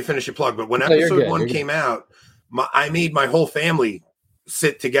to let you finish your plug, but when episode 1 came out, I made my whole family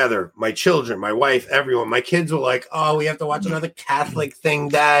sit together. My children, my wife, everyone. My kids were like, "Oh, we have to watch another Catholic thing,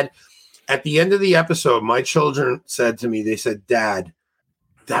 Dad." At the end of the episode, my children said to me, they said, "Dad,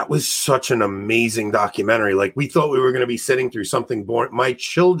 that was such an amazing documentary. Like, we thought we were going to be sitting through something boring." My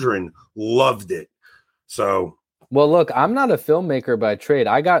children loved it. So, well, look, I'm not a filmmaker by trade.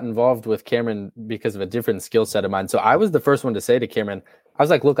 I got involved with Cameron because of a different skill set of mine. So I was the first one to say to Cameron, I was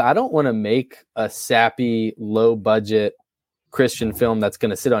like, look, I don't want to make a sappy, low budget Christian film that's going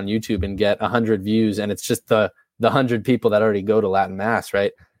to sit on YouTube and get 100 views. And it's just the 100 people that already go to Latin Mass,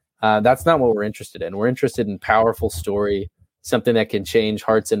 right? That's not what we're interested in. We're interested in powerful story, something that can change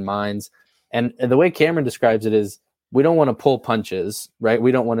hearts and minds. And the way Cameron describes it is, we don't want to pull punches, right?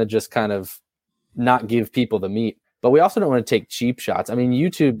 We don't want to just kind of not give people the meat, but we also don't want to take cheap shots. I mean,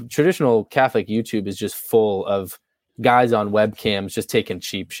 YouTube, traditional Catholic YouTube is just full of guys on webcams just taking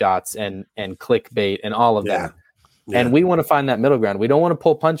cheap shots and clickbait and all of that. Yeah. And we want to find that middle ground. We don't want to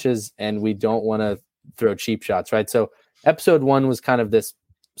pull punches and we don't want to throw cheap shots, right? So episode 1 was kind of this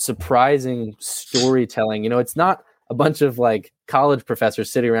surprising storytelling. It's not a bunch of like college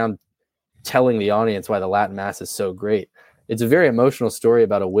professors sitting around telling the audience why the Latin Mass is so great. It's a very emotional story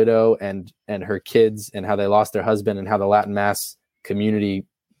about a widow and her kids and how they lost their husband and how the Latin Mass community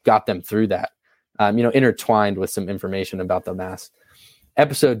got them through that. intertwined with some information about the Mass.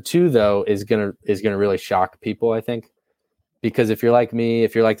 Episode 2, though, is gonna really shock people, I think, because if you're like me,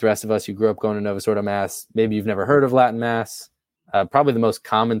 if you're like the rest of us, you grew up going to Novus Ordo Mass, maybe you've never heard of Latin Mass. Probably the most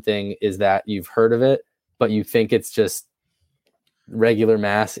common thing is that you've heard of it, but you think it's just regular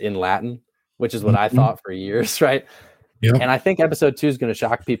Mass in Latin, which is what I thought for years, right? Yeah. And I think episode 2 is going to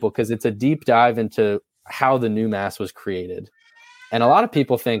shock people because it's a deep dive into how the new Mass was created. And a lot of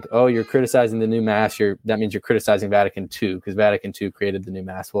people think, oh, you're criticizing the new Mass. That means you're criticizing Vatican II because Vatican II created the new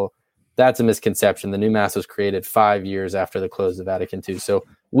Mass. Well, that's a misconception. The new Mass was created 5 years after the close of Vatican II. So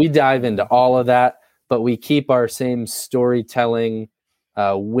we dive into all of that, but we keep our same storytelling,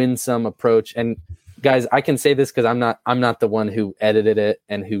 winsome approach. And guys, I can say this because I'm not the one who edited it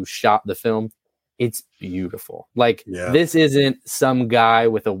and who shot the film. It's beautiful. Like This isn't some guy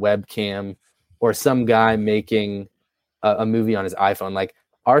with a webcam or some guy making a movie on his iPhone. Like,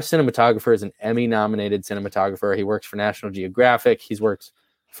 our cinematographer is an Emmy-nominated cinematographer. He works for National Geographic. He's worked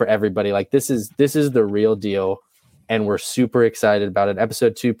for everybody. Like, this is the real deal, and we're super excited about it.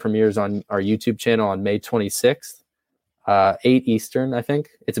 Episode 2 premieres on our YouTube channel on May 26th, 8 Eastern, I think.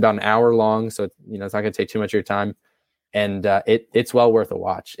 It's about an hour long, so it's not going to take too much of your time, and it's well worth a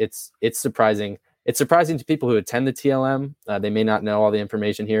watch. It's surprising. It's surprising to people who attend the TLM. They may not know all the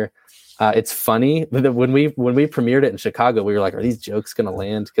information here. It's funny. When we premiered it in Chicago, we were like, are these jokes going to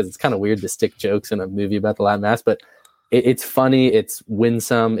land? Because it's kind of weird to stick jokes in a movie about the Latin Mass. But it's funny. It's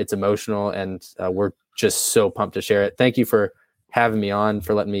winsome. It's emotional. And we're just so pumped to share it. Thank you for having me on,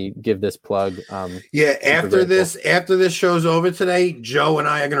 for letting me give this plug. After this show's over today, Joe and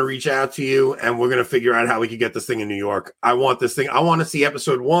I are going to reach out to you, and we're going to figure out how we could get this thing in New York. I want this thing. I want to see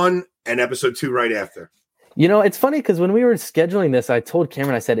episode 1 and episode 2 right after. It's funny because when we were scheduling this, I told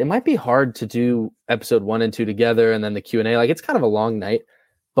Cameron, I said, it might be hard to do episode 1 and 2 together and then the Q&A. Like, it's kind of a long night.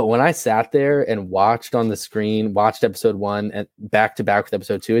 But when I sat there and watched on the screen, watched episode 1 and back to back with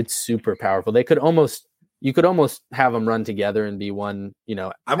episode 2, it's super powerful. You could almost have them run together and be one,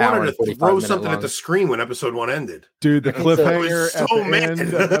 I wanted to throw something at the screen when episode 1 ended. Dude, the cliffhanger at the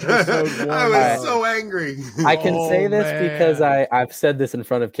end of episode 1. I was so angry. I can say this because I've said this in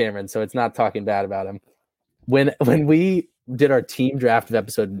front of Cameron, so it's not talking bad about him. When we did our team draft of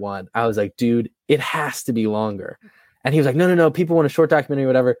episode 1, I was like, dude, it has to be longer. And he was like, no, people want a short documentary,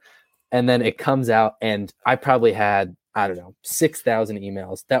 whatever. And then it comes out, and I probably had, 6,000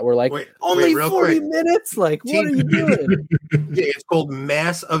 emails that were like, only 40 minutes? Like, what are you doing? Yeah, it's called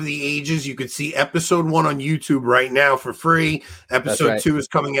Mass of the Ages. You could see episode 1 on YouTube right now for free. Episode 2 is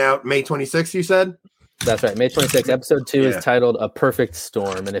coming out May 26th, you said? That's right. May 26th. Episode 2 is titled A Perfect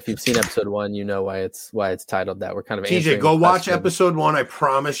Storm. And if you've seen episode 1, you know why it's titled that. We're kind of TJ, go watch episode 1. I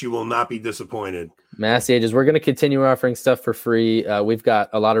promise you will not be disappointed. Mass Ages. We're going to continue offering stuff for free. We've got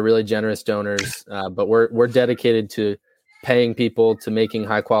a lot of really generous donors, but we're dedicated to paying people, to making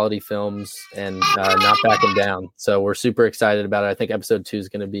high quality films, and not backing down. So we're super excited about it. I think episode 2 is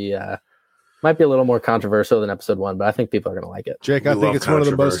going to be might be a little more controversial than episode 1, but I think people are going to like it. Jake, I think it's one of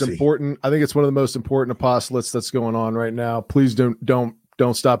the most important. I think it's one of the most important apostolates that's going on right now. Please don't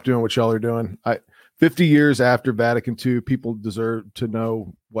stop doing what y'all are doing. 50 years after Vatican II, people deserve to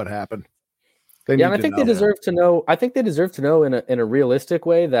know what happened. And I think they deserve to know. I think they deserve to know in a realistic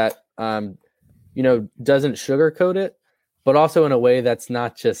way that doesn't sugarcoat it, but also in a way that's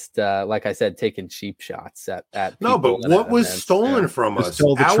not just like I said, taking cheap shots at no. But what was stolen from us?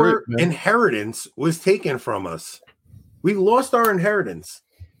 Our inheritance was taken from us. We lost our inheritance.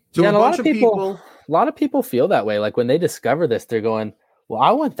 So a lot of people feel that way. Like when they discover this, they're going, well,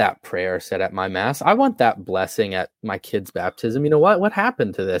 I want that prayer said at my mass. I want that blessing at my kid's baptism. You know what? What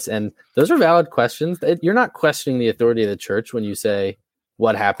happened to this? And those are valid questions. You're not questioning the authority of the church when you say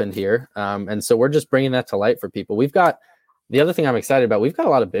what happened here. And so we're just bringing that to light for people. We've got the other thing I'm excited about. We've got a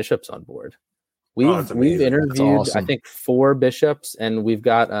lot of bishops on board. We've interviewed, awesome. I think, 4 bishops, and we've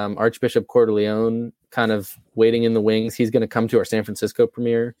got Archbishop Cordileone kind of waiting in the wings. He's going to come to our San Francisco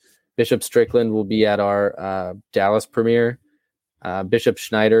premiere. Bishop Strickland will be at our Dallas premiere. Bishop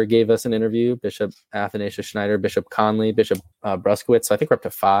Schneider gave us an interview. Bishop Athanasius Schneider, Bishop Conley, Bishop Bruskowitz. So I think we're up to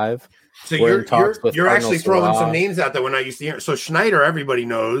 5. So you're actually throwing some names out that we're not used to hearing. So Schneider, everybody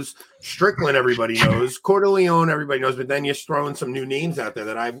knows. Strickland, everybody knows. Cordileone, everybody knows. But then you're throwing some new names out there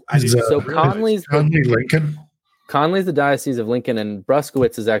that I didn't. So Conley's Lincoln. Conley's the Diocese of Lincoln, and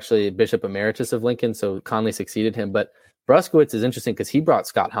Bruskowitz is actually Bishop Emeritus of Lincoln. So Conley succeeded him. But Bruskowitz is interesting because he brought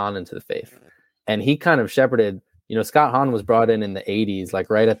Scott Hahn into the faith, and he kind of shepherded. Scott Hahn was brought in the 80s, like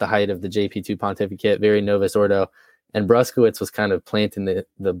right at the height of the JP2 pontificate, very Novus Ordo. And Bruskowitz was kind of planting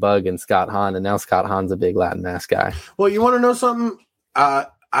the bug in Scott Hahn. And now Scott Hahn's a big Latin Mass guy. Well, you want to know something?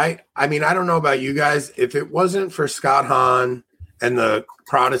 I mean, I don't know about you guys. If it wasn't for Scott Hahn and the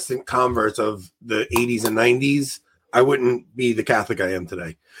Protestant converts of the 80s and 90s, I wouldn't be the Catholic I am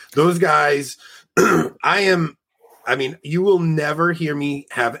today. Those guys, I mean, you will never hear me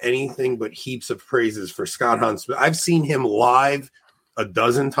have anything but heaps of praises for Scott Hahn. I've seen him live a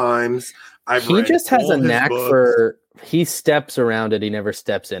dozen times. He just has a knack for, he steps around it. He never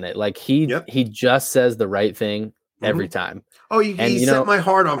steps in it. Like he just says the right thing every time. Oh, he set my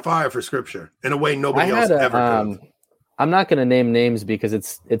heart on fire for scripture in a way nobody else ever could. I'm not going to name names because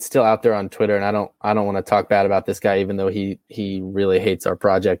it's still out there on Twitter, and I don't want to talk bad about this guy, even though he really hates our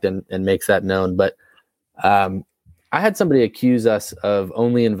project and makes that known. But I had somebody accuse us of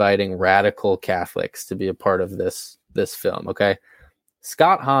only inviting radical Catholics to be a part of this film. Okay,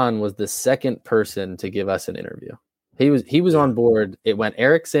 Scott Hahn was the second person to give us an interview. He was on board. It went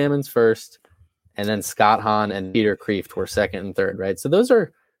Eric Sammons first, and then Scott Hahn and Peter Kreeft were second and third. Right, so those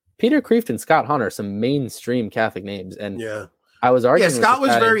are. Peter Kreeft and Scott Hahn are some mainstream Catholic names, and I was arguing. Yeah, Scott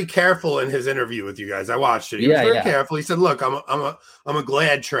was very careful in his interview with you guys. I watched it. He was very careful. He said, "Look, I'm a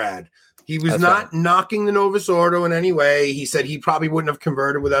glad trad." He was not knocking the Novus Ordo in any way. He said he probably wouldn't have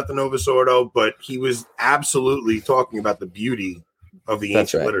converted without the Novus Ordo, but he was absolutely talking about the beauty of the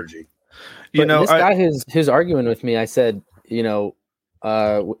ancient liturgy. You know, this guy, his argument with me, I said, you know.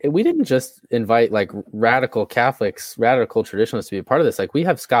 We didn't just invite like radical Catholics, radical traditionalists to be a part of this. Like we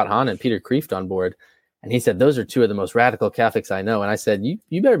have Scott Hahn and Peter Kreeft on board. And he said, those are two of the most radical Catholics I know. And I said,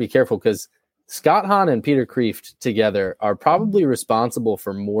 you better be careful because Scott Hahn and Peter Kreeft together are probably responsible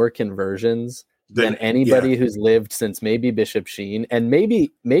for more conversions than anybody who's lived since maybe Bishop Sheen and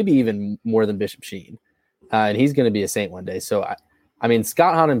maybe even more than Bishop Sheen. And he's going to be a saint one day. So I mean,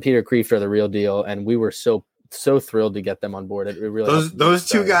 Scott Hahn and Peter Kreeft are the real deal. And we were so thrilled to get them on board. It really those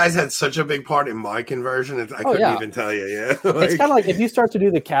two guys had such a big part in my conversion. I couldn't even tell you. Yeah, it's kind of like if you start to do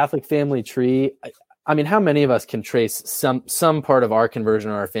the Catholic family tree. I mean, how many of us can trace some part of our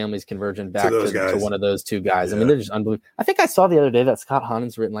conversion or our family's conversion back to one of those two guys? Yeah. I mean, they're just unbelievable. I think I saw the other day that Scott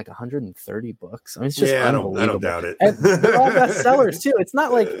Hahn's written like 130 books. I mean, it's just unbelievable. I don't doubt it. And they're all bestsellers too. It's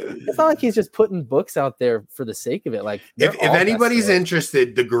not like he's just putting books out there for the sake of it. Like, if anybody's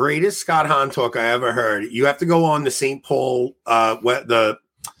interested, the greatest Scott Hahn talk I ever heard, you have to go on the St. Paul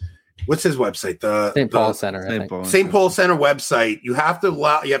what's his website? The St. Paul Center. St. Paul Center website. You have to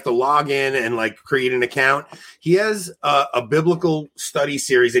log in and like create an account. He has a biblical study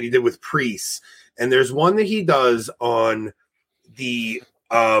series that he did with priests, and there's one that he does on the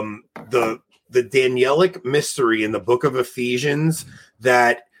Danielic mystery in the book of Ephesians.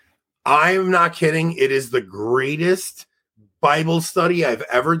 That I'm not kidding. It is the greatest Bible study I've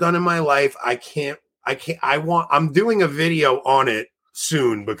ever done in my life. I'm doing a video on it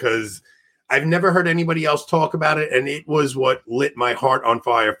soon because I've never heard anybody else talk about it, and it was what lit my heart on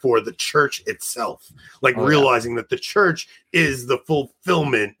fire for the church itself. Like realizing that the church is the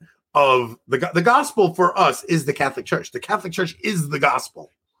fulfillment of the gospel for us is the Catholic Church. The Catholic Church is the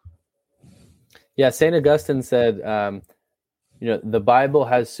gospel. Yeah, St. Augustine said, the Bible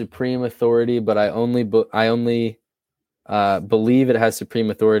has supreme authority, but I only believe it has supreme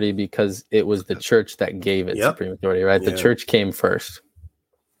authority because it was the church that gave it supreme authority, right? The church came first.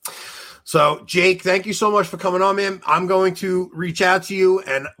 So, Jake, thank you so much for coming on, man. I'm going to reach out to you,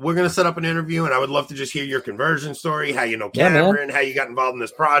 and we're going to set up an interview, and I would love to just hear your conversion story, how you know Cameron, how you got involved in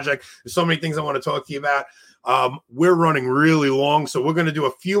this project. There's so many things I want to talk to you about. We're running really long, so we're going to do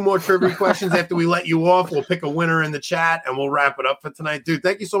a few more trivia questions after we let you off. We'll pick a winner in the chat, and we'll wrap it up for tonight. Dude,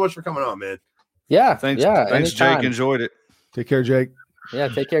 thank you so much for coming on, man. Yeah, thanks, anytime. Jake. Enjoyed it. Take care, Jake. Yeah,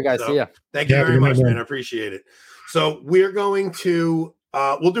 take care, guys. See ya. Thank you very much, man. I appreciate it. So we're going to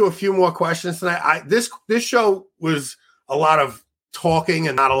we'll do a few more questions tonight. This show was a lot of talking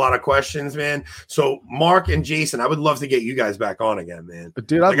and not a lot of questions, man. So Mark and Jason, I would love to get you guys back on again, man.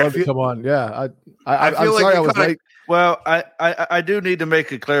 Dude, I'd love to come on. Yeah, I'm sorry I was late. Well, I do need to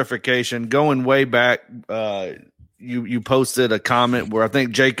make a clarification. Going way back, you posted a comment where I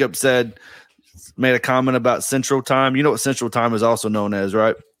think Jacob made a comment about Central Time. You know what Central Time is also known as,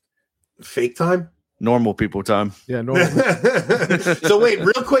 right? Fake time? Normal people time. Yeah, normal. So wait,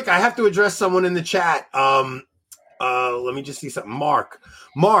 real quick, I have to address someone in the chat. Let me just see something. Mark,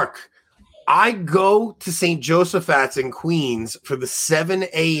 I go to St. Joseph's in Queens for the 7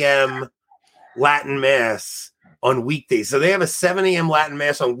 a.m. Latin Mass on weekdays. So they have a 7 a.m. Latin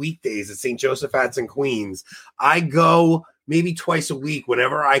Mass on weekdays at St. Joseph's in Queens. I go maybe twice a week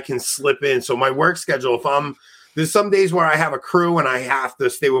whenever I can slip in. So my work schedule, there's some days where I have a crew and I have to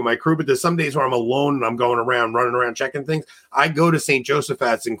stay with my crew, but there's some days where I'm alone and I'm running around checking things. I go to St.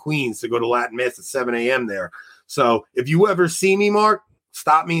 Joseph's in Queens to go to Latin Mass at 7 a.m. there. So if you ever see me, Mark,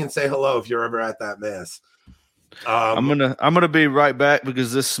 stop me and say hello if you're ever at that mass. I'm gonna be right back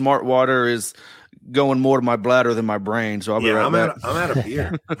because this smart water is going more to my bladder than my brain. So I'll be right back. I'm out of beer.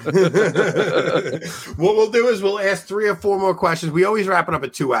 What we'll do is we'll ask 3 or 4 more questions. We always wrap it up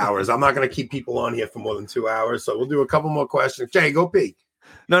at 2 hours. I'm not going to keep people on here for more than 2 hours. So we'll do a couple more questions. Jay, go pee.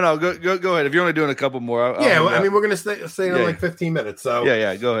 No, go ahead. If you're only doing a couple more, I mean, we're going to stay on like 15 minutes. So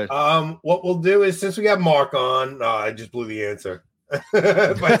yeah, go ahead. What we'll do is since we got Mark on, I just blew the answer.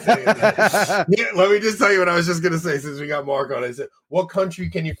 By saying that. Yeah, let me just tell you what I was just going to say since we got Mark on. I said, what country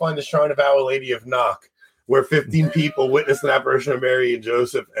can you find the Shrine of Our Lady of Knock, where 15 people witnessed an apparition of Mary and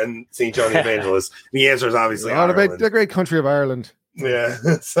Joseph and St. John the Evangelist? The answer is obviously Ireland. The great country of Ireland. Yeah.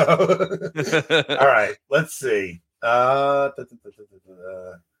 So, all right, let's see. All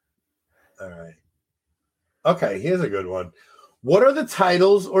right. Okay, here's a good one. What are the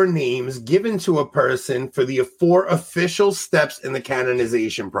titles or names given to a person for the 4 official steps in the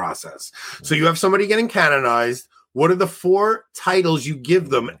canonization process? So you have somebody getting canonized. What are the 4 titles you give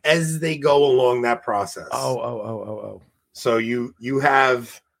them as they go along that process? Oh. So you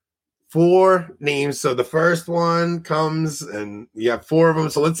have 4 names. So the first one comes and you have 4 of them.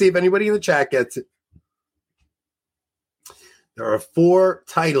 So let's see if anybody in the chat gets it. There are 4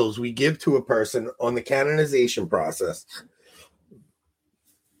 titles we give to a person on the canonization process.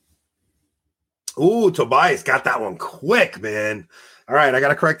 Ooh, Tobias got that one quick, man. All right, I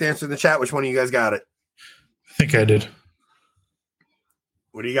got a correct answer in the chat. Which one of you guys got it? I think I did.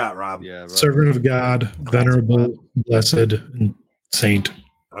 What do you got, Rob? Yeah, right. Servant of God, venerable, blessed, and saint.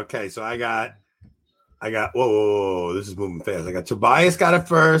 Okay, so I got. Whoa, this is moving fast. I got Tobias got it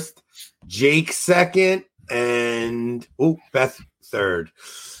first, Jake second, and Beth third.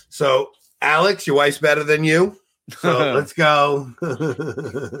 So Alex, your wife's better than you. So let's go.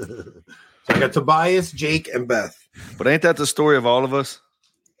 So I got Tobias, Jake, and Beth. But ain't that the story of all of us?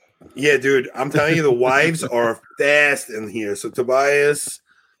 Yeah, dude. I'm telling you, the wives are fast in here. So Tobias,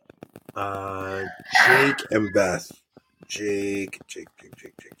 Jake, and Beth. Jake.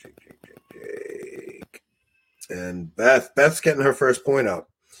 And Beth. Beth's getting her first point up.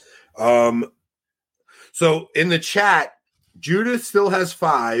 So in the chat, Judith still has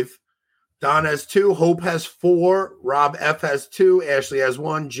 5. Don has 2, Hope has 4, Rob F has 2, Ashley has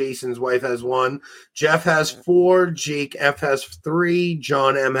 1, Jason's wife has 1, Jeff has 4, Jake F has 3,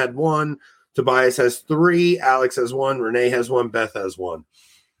 John M had 1, Tobias has 3, Alex has 1, Renee has 1, Beth has 1.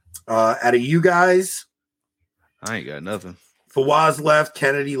 Out of you guys, I ain't got nothing. Fawaz left,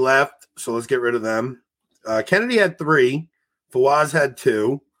 Kennedy left, so let's get rid of them. Kennedy had 3, Fawaz had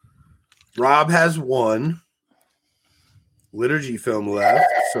 2, Rob has 1. Liturgy film left,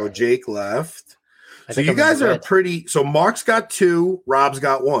 so Jake left. So you guys are pretty. So Mark's got 2, Rob's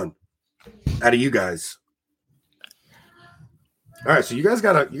got 1. Out of you guys. All right, so you guys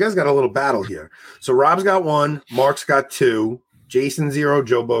got a little battle here. So Rob's got 1, Mark's got 2, Jason 0,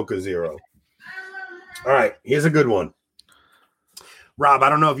 Joe Boca 0. All right, here's a good one. Rob, I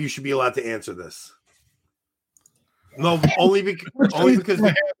don't know if you should be allowed to answer this. No, only because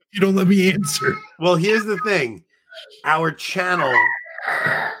you don't let me answer. Well, here's the thing. Our channel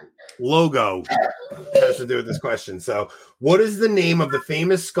logo has to do with this question. So, what is the name of the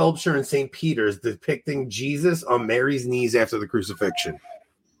famous sculpture in St. Peter's depicting Jesus on Mary's knees after the crucifixion?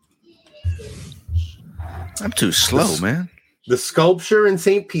 I'm too slow, man. The sculpture in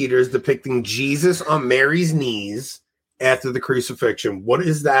St. Peter's depicting Jesus on Mary's knees after the crucifixion. What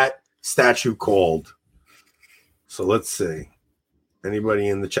is that statue called? So, let's see. Anybody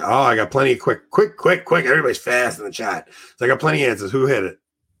in the chat? Oh, I got plenty of quick. Everybody's fast in the chat. So I got plenty of answers. Who hit it?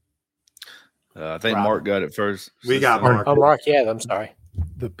 I think Mark got it first. We got Mark. Oh, Mark, yeah, I'm sorry.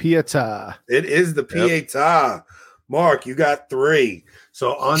 The Pietà. It is the Pietà. Yep. Mark, you got 3.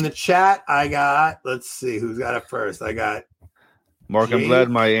 So on the chat, I got, let's see, who's got it first? I got Mark, Jake. I'm glad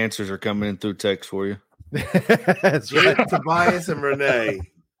my answers are coming in through text for you. That's Jake, right. Tobias, and Renee.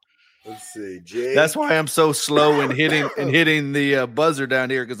 Let's see, Jake. That's why I'm so slow in hitting the buzzer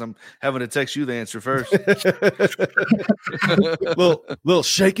down here because I'm having to text you the answer first. little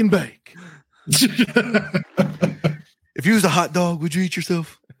shake and bake. If you was a hot dog, would you eat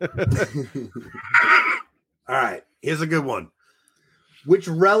yourself? All right, here's a good one. Which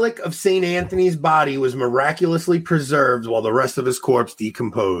relic of St. Anthony's body was miraculously preserved while the rest of his corpse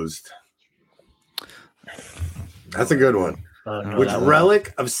decomposed? That's a good one. Which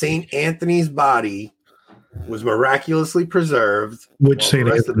relic of St. Anthony's body was miraculously preserved? Which St.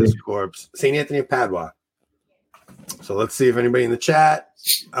 Anthony? Corpse. St. Anthony of Padua. So let's see if anybody in the chat.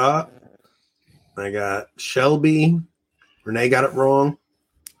 I got Shelby. Renee got it wrong.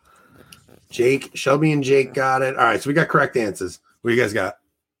 Shelby and Jake got it. All right, so we got correct answers. What you guys got?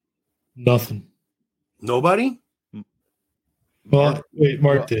 Nothing. Nobody? Well, wait,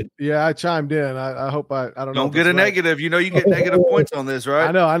 Mark did. Yeah, I chimed in. I hope I don't know. Don't if get it's a right. negative. You know you get negative points on this,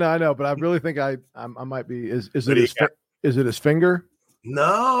 right? I know, but I really think I might be. Is What it do you his is it his finger?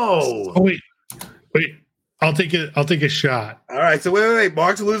 No. Oh, wait. I'll take it. I'll take a shot. All right. So wait.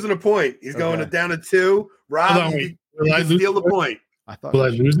 Mark's losing a point. He's going Okay. down to 2. Rob, Hold on, you wait. can Will I lose steal the the point. I thought. Will I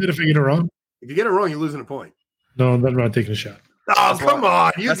lose it if I get it wrong? If you get it wrong, you're losing a point. No, then I'm not taking a shot. Oh, That's come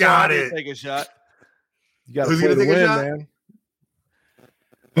why- on. You That's why got I did it. Take a shot. You got to Who's play gonna to take a win, shot? man.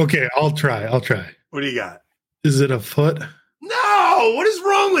 Okay, I'll try. What do you got? Is it a foot? No. What is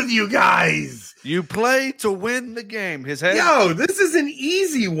wrong with you guys? You play to win the game. His head. Yo, this is an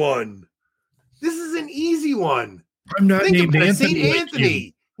easy one. This is an easy one. I'm not Think named about it. Anthony. St. like Anthony.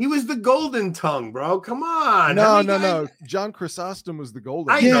 you. He was the golden tongue, bro. Come on. No, How many guys- no. John Chrysostom was the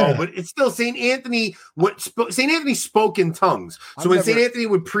golden. I Yeah. know, but it's still St. Anthony. St. Anthony spoke in tongues. So I've when never- St. Anthony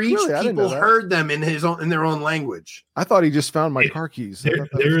would preach, Really? I didn't know people that. heard them in their own language. I thought he just found my car keys. I There, thought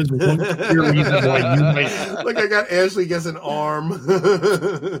that there was- is one clear reason why you might. Look, I got Ashley guessing arm.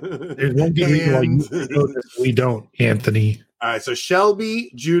 There's one good reason why you Hands. might know this. We don't, Anthony. All right, so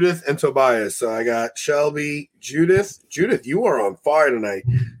Shelby, Judith, and Tobias. So I got Shelby, Judith. Judith, you are on fire tonight.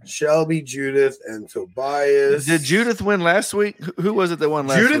 Shelby, Judith, and Tobias. Did Judith win last week? Who was it that won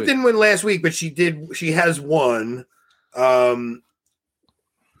last Judith week? didn't win last week, but she did. She has won. No,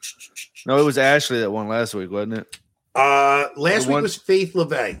 it was Ashley that won last week, wasn't it? Last The week one- was Faith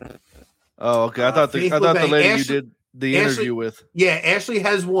LeVay. Oh, okay. I thought the Faith lady LeVay. you did the Ashley- interview with. Yeah, Ashley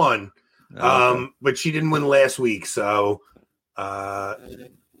has won. Oh, okay. But she didn't win last week. So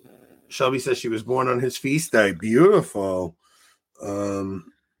Shelby says she was born on his feast day. Beautiful.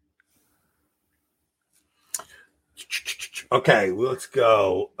 Okay, let's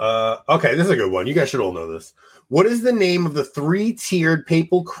go. Okay, this is a good one. You guys should all know this. What is the name of the 3-tiered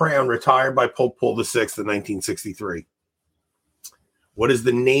papal crown retired by Pope Paul VI in 1963? What is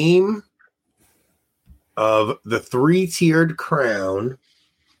the name of the 3-tiered crown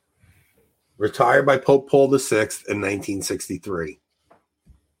retired by Pope Paul VI in 1963?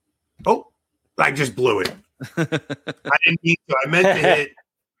 Oh, I just blew it. I didn't mean to. I meant to hit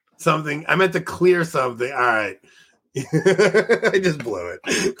something. I meant to clear something. All right. I just blew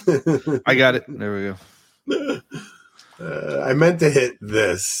it. I got it. There we go. I meant to hit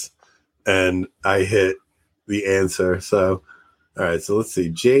this, and I hit the answer. So, all right. So let's see.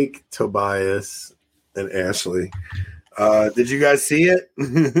 Jake, Tobias, and Ashley. Did you guys see it?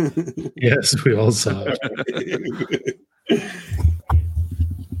 Yes, we all saw it.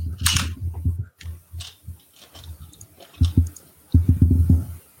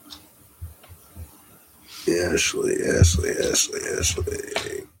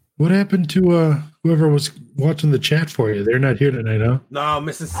 Ashley. What happened to whoever was watching the chat for you? They're not here tonight, huh? No,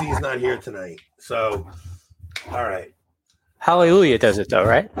 Mrs. C is not here tonight. So, all right. Hallelujah does it though,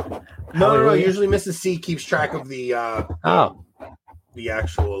 right? No. Hallelujah. Usually, Mrs. C keeps track of the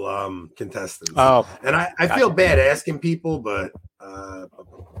actual contestants. Oh, And I feel bad asking people, but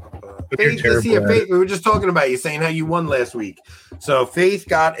Faith, let's see terrible if Faith, we were just talking about you saying how you won last week. So Faith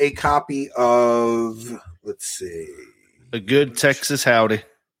got a copy of, let's see. A good Texas howdy.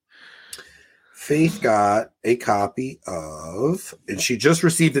 Faith got a copy of, and she just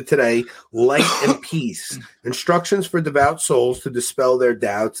received it today, Light and Peace, Instructions for Devout Souls to Dispel Their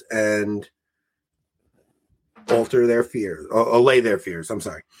Doubts and Alter Their Fears, allay their fears. I'm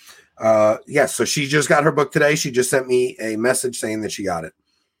sorry. Yes, so she just got her book today. She just sent me a message saying that she got it.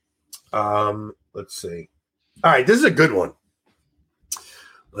 Let's see. All right, this is a good one.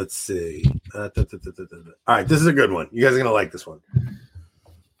 Let's see. All right, this is a good one. You guys are going to like this one.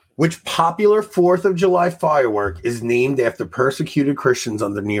 Which popular 4th of July firework is named after persecuted Christians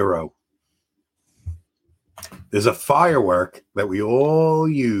under Nero? There's a firework that we all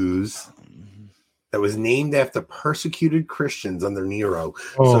use that was named after persecuted Christians under Nero.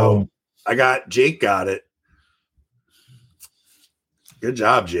 Oh, So I got Jake got it. Good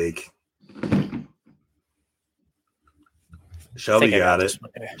job, Jake. Shelby got it.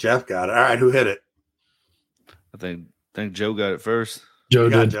 Jeff got it. All right, who hit it? I think Joe got it first. Joe You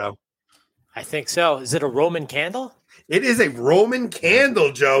got it, did. Joe. I think so. Is it a Roman candle? It is a Roman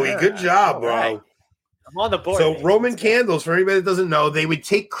candle, Joey. Good job, bro. All right. I'm on the board. So man. Roman Let's go. candles, for anybody that doesn't know, they would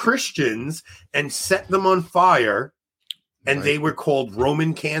take Christians and set them on fire, and Right. they were called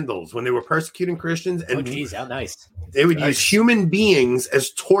Roman candles when they were persecuting Christians, Oh, and geez, how nice. they would Nice. use human beings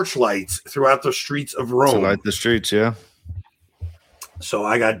as torchlights throughout the streets of To Rome. light the streets, yeah. So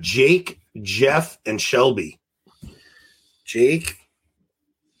I got Jake, Jeff, and Shelby. Jake,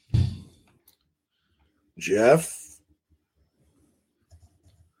 Jeff,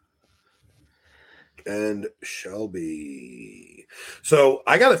 and Shelby. So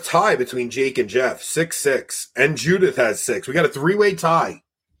I got a tie between Jake and Jeff, 6-6, and Judith has 6. We got a 3-way tie.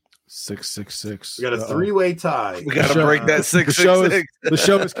 666. We got a 3-way tie. We got to break that 666. The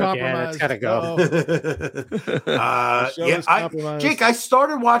show is Yeah, that's compromised. gotta go. The show is compromised. Jake, I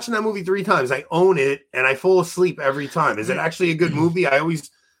started watching that movie 3 times. I own it, and I fall asleep every time. Is it actually a good movie? It's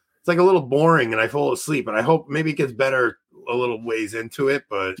like a little boring, and I fall asleep. And I hope maybe it gets better a little ways into it.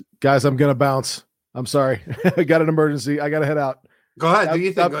 But Guys, I'm gonna bounce. I'm sorry. I got an emergency. I gotta head out. go ahead. Do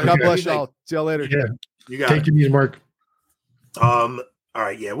you think? God bless y'all. See y'all later. Yeah. You got Take it. it easy, Mark. All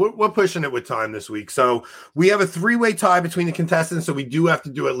right, yeah, we're pushing it with time this week. So we have a 3-way tie between the contestants. So we do have to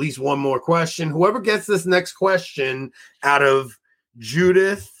do at least one more question. Whoever gets this next question out of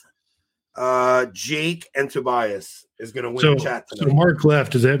Judith, Jake, and Tobias is going to win the chat So tonight. Mark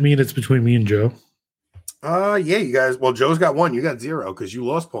left. Does that mean it's between me and Joe? Yeah, you guys. Well, Joe's got 1. You got 0 because you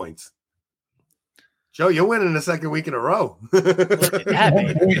lost points. Joe, you're winning the second week in a row. Look at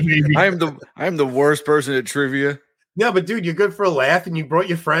that, baby. I'm the worst person at trivia. No, but dude, you're good for a laugh, and you brought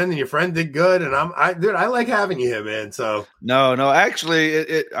your friend, and your friend did good, and I like having you here, man. So No,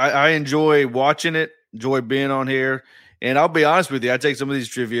 actually, I enjoy watching it, enjoy being on here, and I'll be honest with you, I take some of these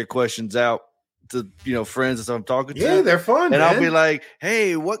trivia questions out to friends and stuff I'm talking to. yeah, they're fun, and man. I'll be like,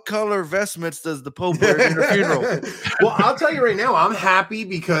 "Hey, what color vestments does the Pope wear in her funeral?" Well, I'll tell you right now, I'm happy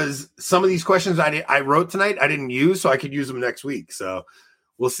because some of these questions I wrote tonight I didn't use, so I could use them next week. So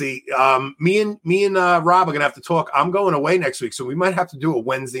we'll see. Me and Rob are gonna have to talk. I'm going away next week, so we might have to do a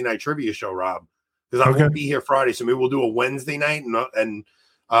Wednesday night trivia show, Rob, because I won't be here Friday. So maybe we'll do a Wednesday night, and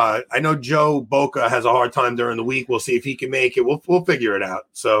I know Joe Boca has a hard time during the week. We'll see if he can make it. We'll figure it out.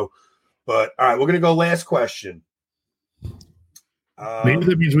 So, but all right, we're gonna go last question. Maybe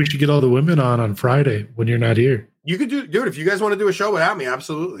that means we should get all the women on Friday when you're not here. You could do it if you guys want to do a show without me.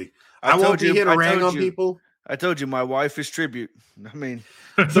 Absolutely, I won't be here to rag on people. I told you my wife is tribute. I mean,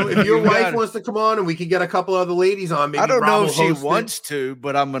 so if your wife wants to come on and we can get a couple other ladies on, maybe I don't know if she host it. wants to,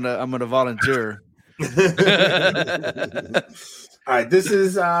 but I'm gonna volunteer. All right, this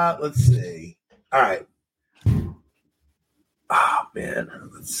is let's see. All right. Oh man,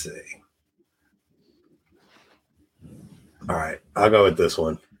 let's see. All right, I'll go with this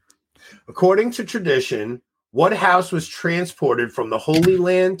one. According to tradition, what house was transported from the Holy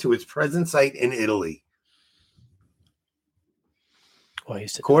Land to its present site in Italy?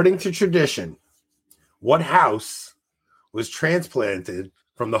 According to tradition, what house was transplanted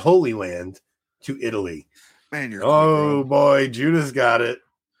from the Holy Land to Italy? Man, you're boy, Judah's got it.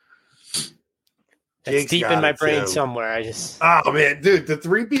 It's deep in my brain somewhere. Oh man, dude, the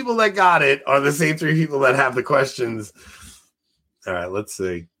 3 people that got it are the same 3 people that have the questions. All right, let's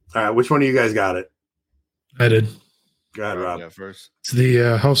see. All right, which one of you guys got it? I did. Go ahead, Rob. First. It's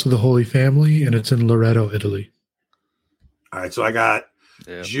the House of the Holy Family, and it's in Loreto, Italy. All right, so I got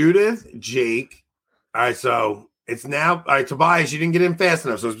Judith, Jake. All right, so it's now. All right, Tobias, you didn't get in fast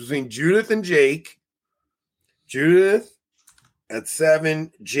enough. So it's between Judith and Jake. Judith at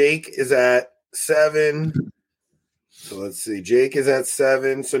 7. Jake is at 7. So let's see. Jake is at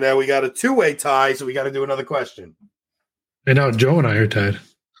 7. So now we got a 2-way tie. So we got to do another question. And now Joe and I are tied.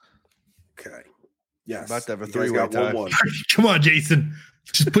 Okay. Yes. About to have a You guys 3-way got tie. 1-1. Come on, Jason.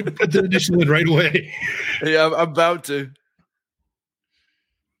 Just put the initial in right away. Yeah, I'm about to.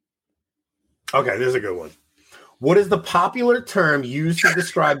 Okay, there's a good one. What is the popular term used to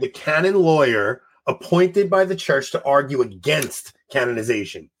describe the canon lawyer appointed by the church to argue against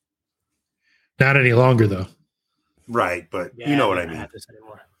canonization? Not any longer, though. Right, but you know what I mean.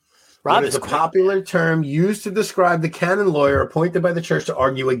 Rob What is is a quick. popular term used to describe the canon lawyer appointed by the church to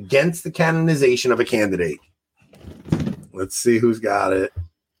argue against the canonization of a candidate? Let's see who's got it.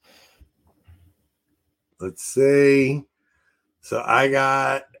 Let's see. So I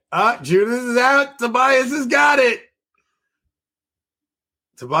got Judas is out. Tobias has got it.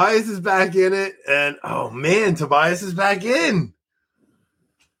 Tobias is back in it. And oh man, Tobias is back in.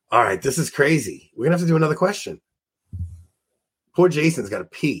 All right, this is crazy. We're gonna have to do another question. Poor Jason's got to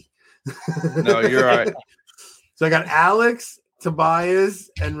pee. No, you're right. So I got Alex,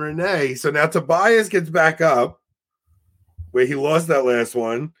 Tobias, and Renee. So now Tobias gets back up where he lost that last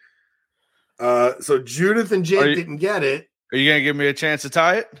one. So Judith and Jake didn't get it. Are you gonna give me a chance to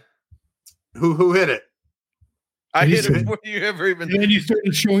tie it? Who hit it? I hit it before you ever even. And then you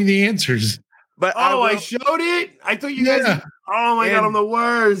started showing the answers. But I showed it. I thought you guys. Oh my god, I'm the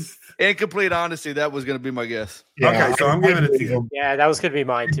worst. In complete honesty, that was going to be my guess. Yeah, Okay, so I'm giving it to you. Yeah, that was going to be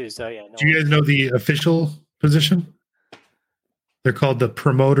mine too. So yeah. Do you guys know the official position? They're called the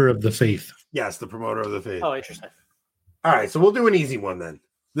promoter of the faith. Yes, the promoter of the faith. Oh, interesting. All right, so we'll do an easy one then.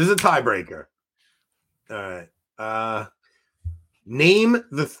 This is a tiebreaker. All right. Name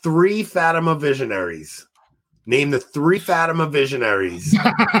the 3 Fatima visionaries. Name the 3 Fatima visionaries.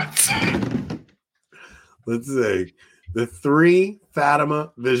 Let's see. The 3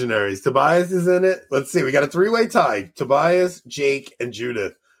 Fatima visionaries. Tobias is in it. Let's see. We got a 3-way tie. Tobias, Jake, and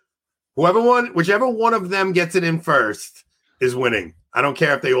Judith. Whichever one of them gets it in first is winning. I don't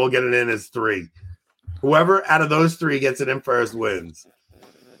care if they all get it in as 3. Whoever out of those 3 gets it in first wins.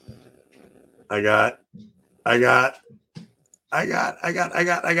 I got.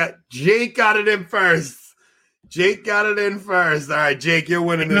 Jake got it in first. All right, Jake, you're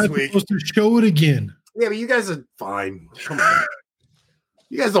winning this week. Supposed to show it again. Yeah, but you guys are fine. Come on.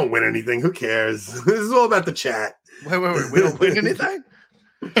 You guys don't win anything. Who cares? This is all about the chat. Wait. We don't win anything?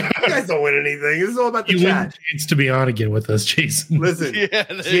 You guys don't win anything. This is all about the chat. Chance to be on again with us, Jason. Listen,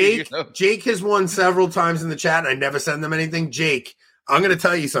 Jake has won several times in the chat, and I never send them anything. Jake, I'm going to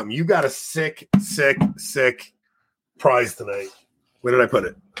tell you something. You got a sick prize tonight. Where did I put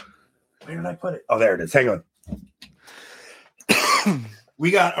it? Oh, there it is. Hang on.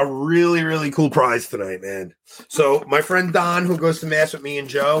 We got a really, really cool prize tonight, man. So my friend Don, who goes to mass with me and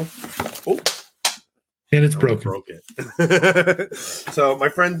Joe. And it's broken. So my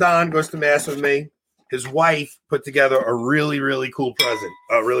friend Don goes to mass with me. His wife put together a really, really cool present,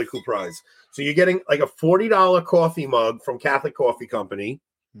 a really cool prize. So you're getting like a $40 coffee mug from Catholic Coffee Company.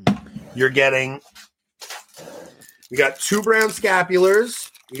 You're getting, we got 2 brown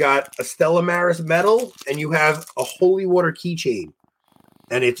scapulars. You got a Stella Maris medal, and you have a holy water keychain.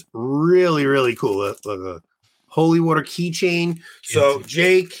 And it's really, really cool. Look, a holy water keychain. So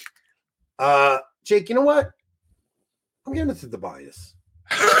Jake, you know what? I'm giving it to Tobias.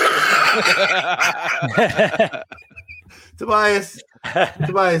 Tobias,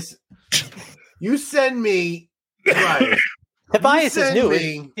 you send me. Tobias is new.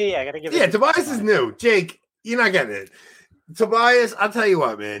 I gotta give it. Yeah, Tobias is new. Jake, you're not getting it. Tobias, I'll tell you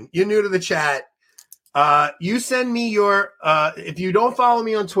what, man. You're new to the chat. You send me your. If you don't follow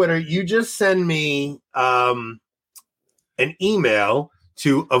me on Twitter, you just send me an email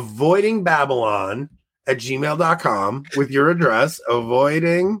to avoidingbabylon@gmail.com with your address.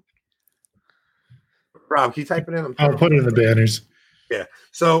 Avoiding. Rob, can you type it in? I'll put it in the banners. Yeah.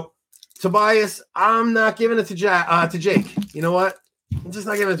 So, Tobias, I'm not giving it to Jake. You know what? I'm just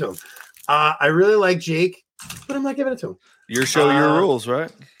not giving it to him. I really like Jake, but I'm not giving it to him. Your show, your rules,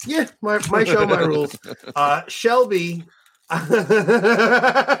 right? Yeah, my show, my rules. Shelby.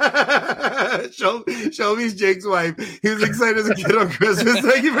 Shelby's Jake's wife. He was excited as a kid on Christmas.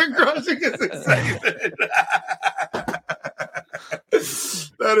 Thank you for crushing his excitement.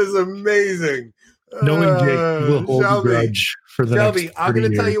 That is amazing. Knowing Jake will hold a grudge for the Shelby, next I'm going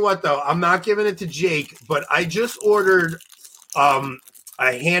to tell years. you what, though. I'm not giving it to Jake, but I just ordered a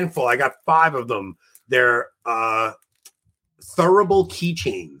handful. I got 5 of them. They're Thurable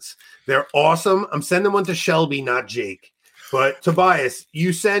keychains. They're awesome. I'm sending one to Shelby, not Jake. But Tobias,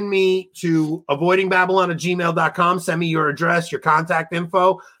 you send me to avoidingbabylon@gmail.com. Send me your address, your contact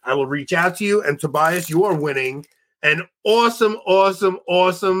info. I will reach out to you. And Tobias, you are winning an awesome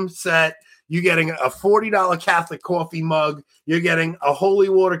set. You're getting a $40 Catholic coffee mug. You're getting a holy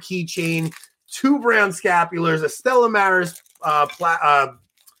water keychain, 2 brown scapulars, a Stella Maris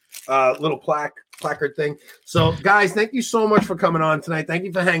little placard thing. So, guys, thank you so much for coming on tonight. Thank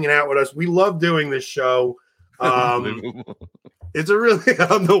you for hanging out with us. We love doing this show. It's a really,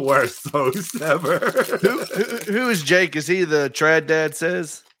 I'm the worst host ever. Who is Jake? Is he the trad dad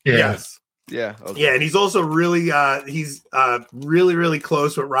says? Yeah. Yes. Yeah. Okay. Yeah, and he's also really really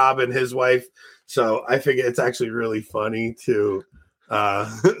close with Rob and his wife. So I figure it's actually really funny to I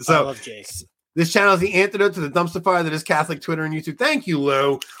love Jake. This channel is the antidote to the dumpster fire that is Catholic Twitter and YouTube. Thank you,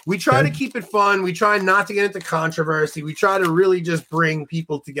 Lou. We try to keep it fun. We try not to get into controversy. We try to really just bring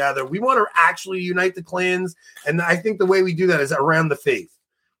people together. We want to actually unite the clans. And I think the way we do that is around the faith,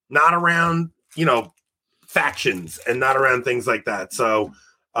 not around, factions and not around things like that. So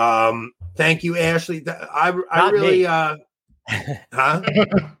thank you, Ashley. I really, huh?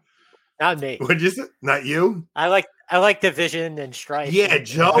 Not me. What'd you say? Not you? I like division and strife. Yeah,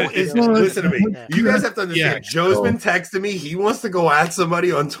 Joe is. Listen to me. You guys have to understand. Yeah, Joe's been texting me. He wants to go at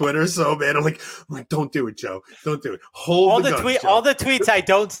somebody on Twitter so bad. I'm like, don't do it, Joe. Don't do it. Hold all the the guns, Joe. all the tweets I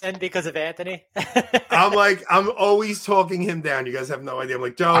don't send because of Anthony. I'm always talking him down. You guys have no idea. I'm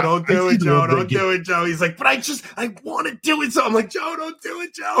like, Joe, don't do it, Joe. Don't do it, Joe. He's like, but I want to do it. So I'm like, Joe, don't do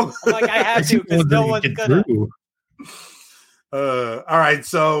it, Joe. I'm like, I have to because no one's gonna. All right,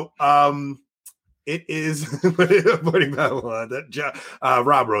 so it is Avoiding Babylon.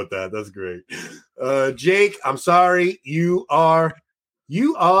 Rob wrote that. That's great. Jake, I'm sorry. You are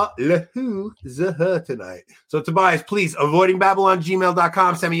You are Lahu Zaha tonight. So Tobias, please,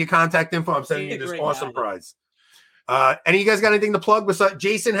 avoidingbabylon@gmail.com. Send me your contact info. I'm sending you this awesome prize. Any of you guys got anything to plug? Besides,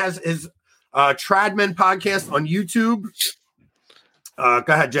 Jason has his Tradman podcast on YouTube. Go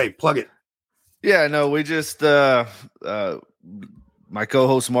ahead, Jay. Plug it. Yeah, no, we just my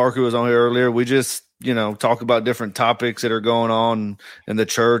co-host Mark, who was on here earlier, we just talk about different topics that are going on in the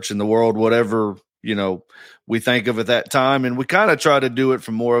church and the world, whatever we think of at that time, and we kind of try to do it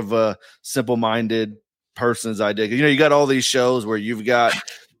from more of a simple-minded person's idea. You got all these shows where you've got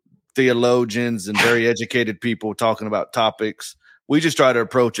theologians and very educated people talking about topics. We just try to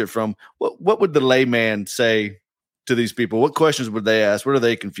approach it from what would the layman say to these people? What questions would they ask? What are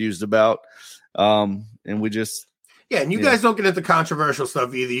they confused about? And we just and you guys don't get into controversial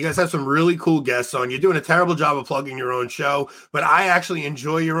stuff either. You guys have some really cool guests on. You're doing a terrible job of plugging your own show, but I actually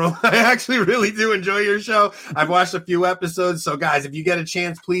enjoy your own. I actually really do enjoy your show. I've watched a few episodes. So guys, if you get a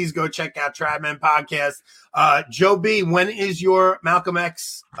chance, please go check out Tradman Podcast. Joe B, when is your Malcolm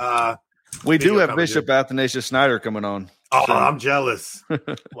X? We do have Bishop Athanasius Snyder coming on. Oh, so. I'm jealous.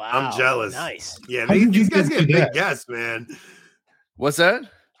 Wow. I'm jealous. Nice. Yeah, these guys get big guests, man. What's that?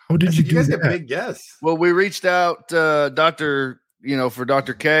 How did you guys get big guests? Well, we reached out for Dr.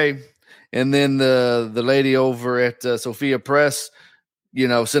 K, and then the lady over at Sophia Press,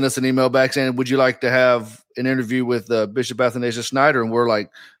 sent us an email back saying, "Would you like to have an interview with Bishop Athanasius Snyder?" And we're like,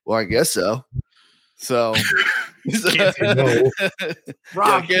 "Well, I guess so." So, can't say no.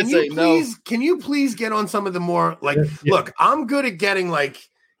 Rob, can you please get on some of the more look, I'm good at getting like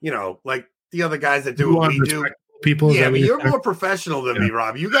the other guys that do what we do. People, but you're more professional than me,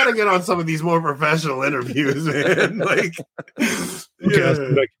 Rob. You got to get on some of these more professional interviews, man.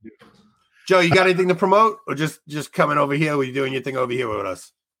 Joe, you got anything to promote, or just coming over here? Are you doing your thing over here with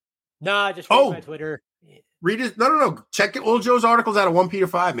us? Nah, just read my Twitter. Read it. No. Check all Joe's articles out of 1 Peter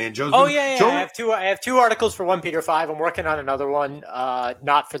 5, man. Joe's. Joe, I have two articles for 1 Peter 5. I'm working on another one,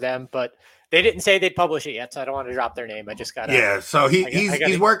 not for them, but they didn't say they'd publish it yet, so I don't want to drop their name. I just got so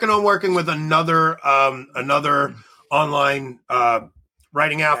he's working with another online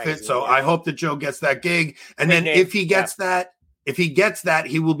writing outfit. So I hope that Joe gets that gig, and then if he gets that,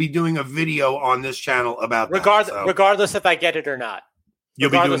 he will be doing a video on this channel about regardless if I get it or not. You'll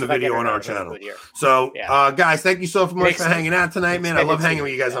be doing the video on our channel. So, guys, thank you so much for hanging out tonight, man. I love hanging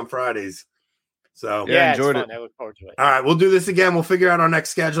with you guys on Fridays. So enjoyed it. I look forward to it. All right, we'll do this again. We'll figure out our next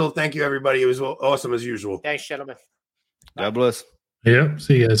schedule. Thank you, everybody. It was awesome as usual. Thanks, gentlemen. God bless. Yeah,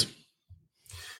 see you guys.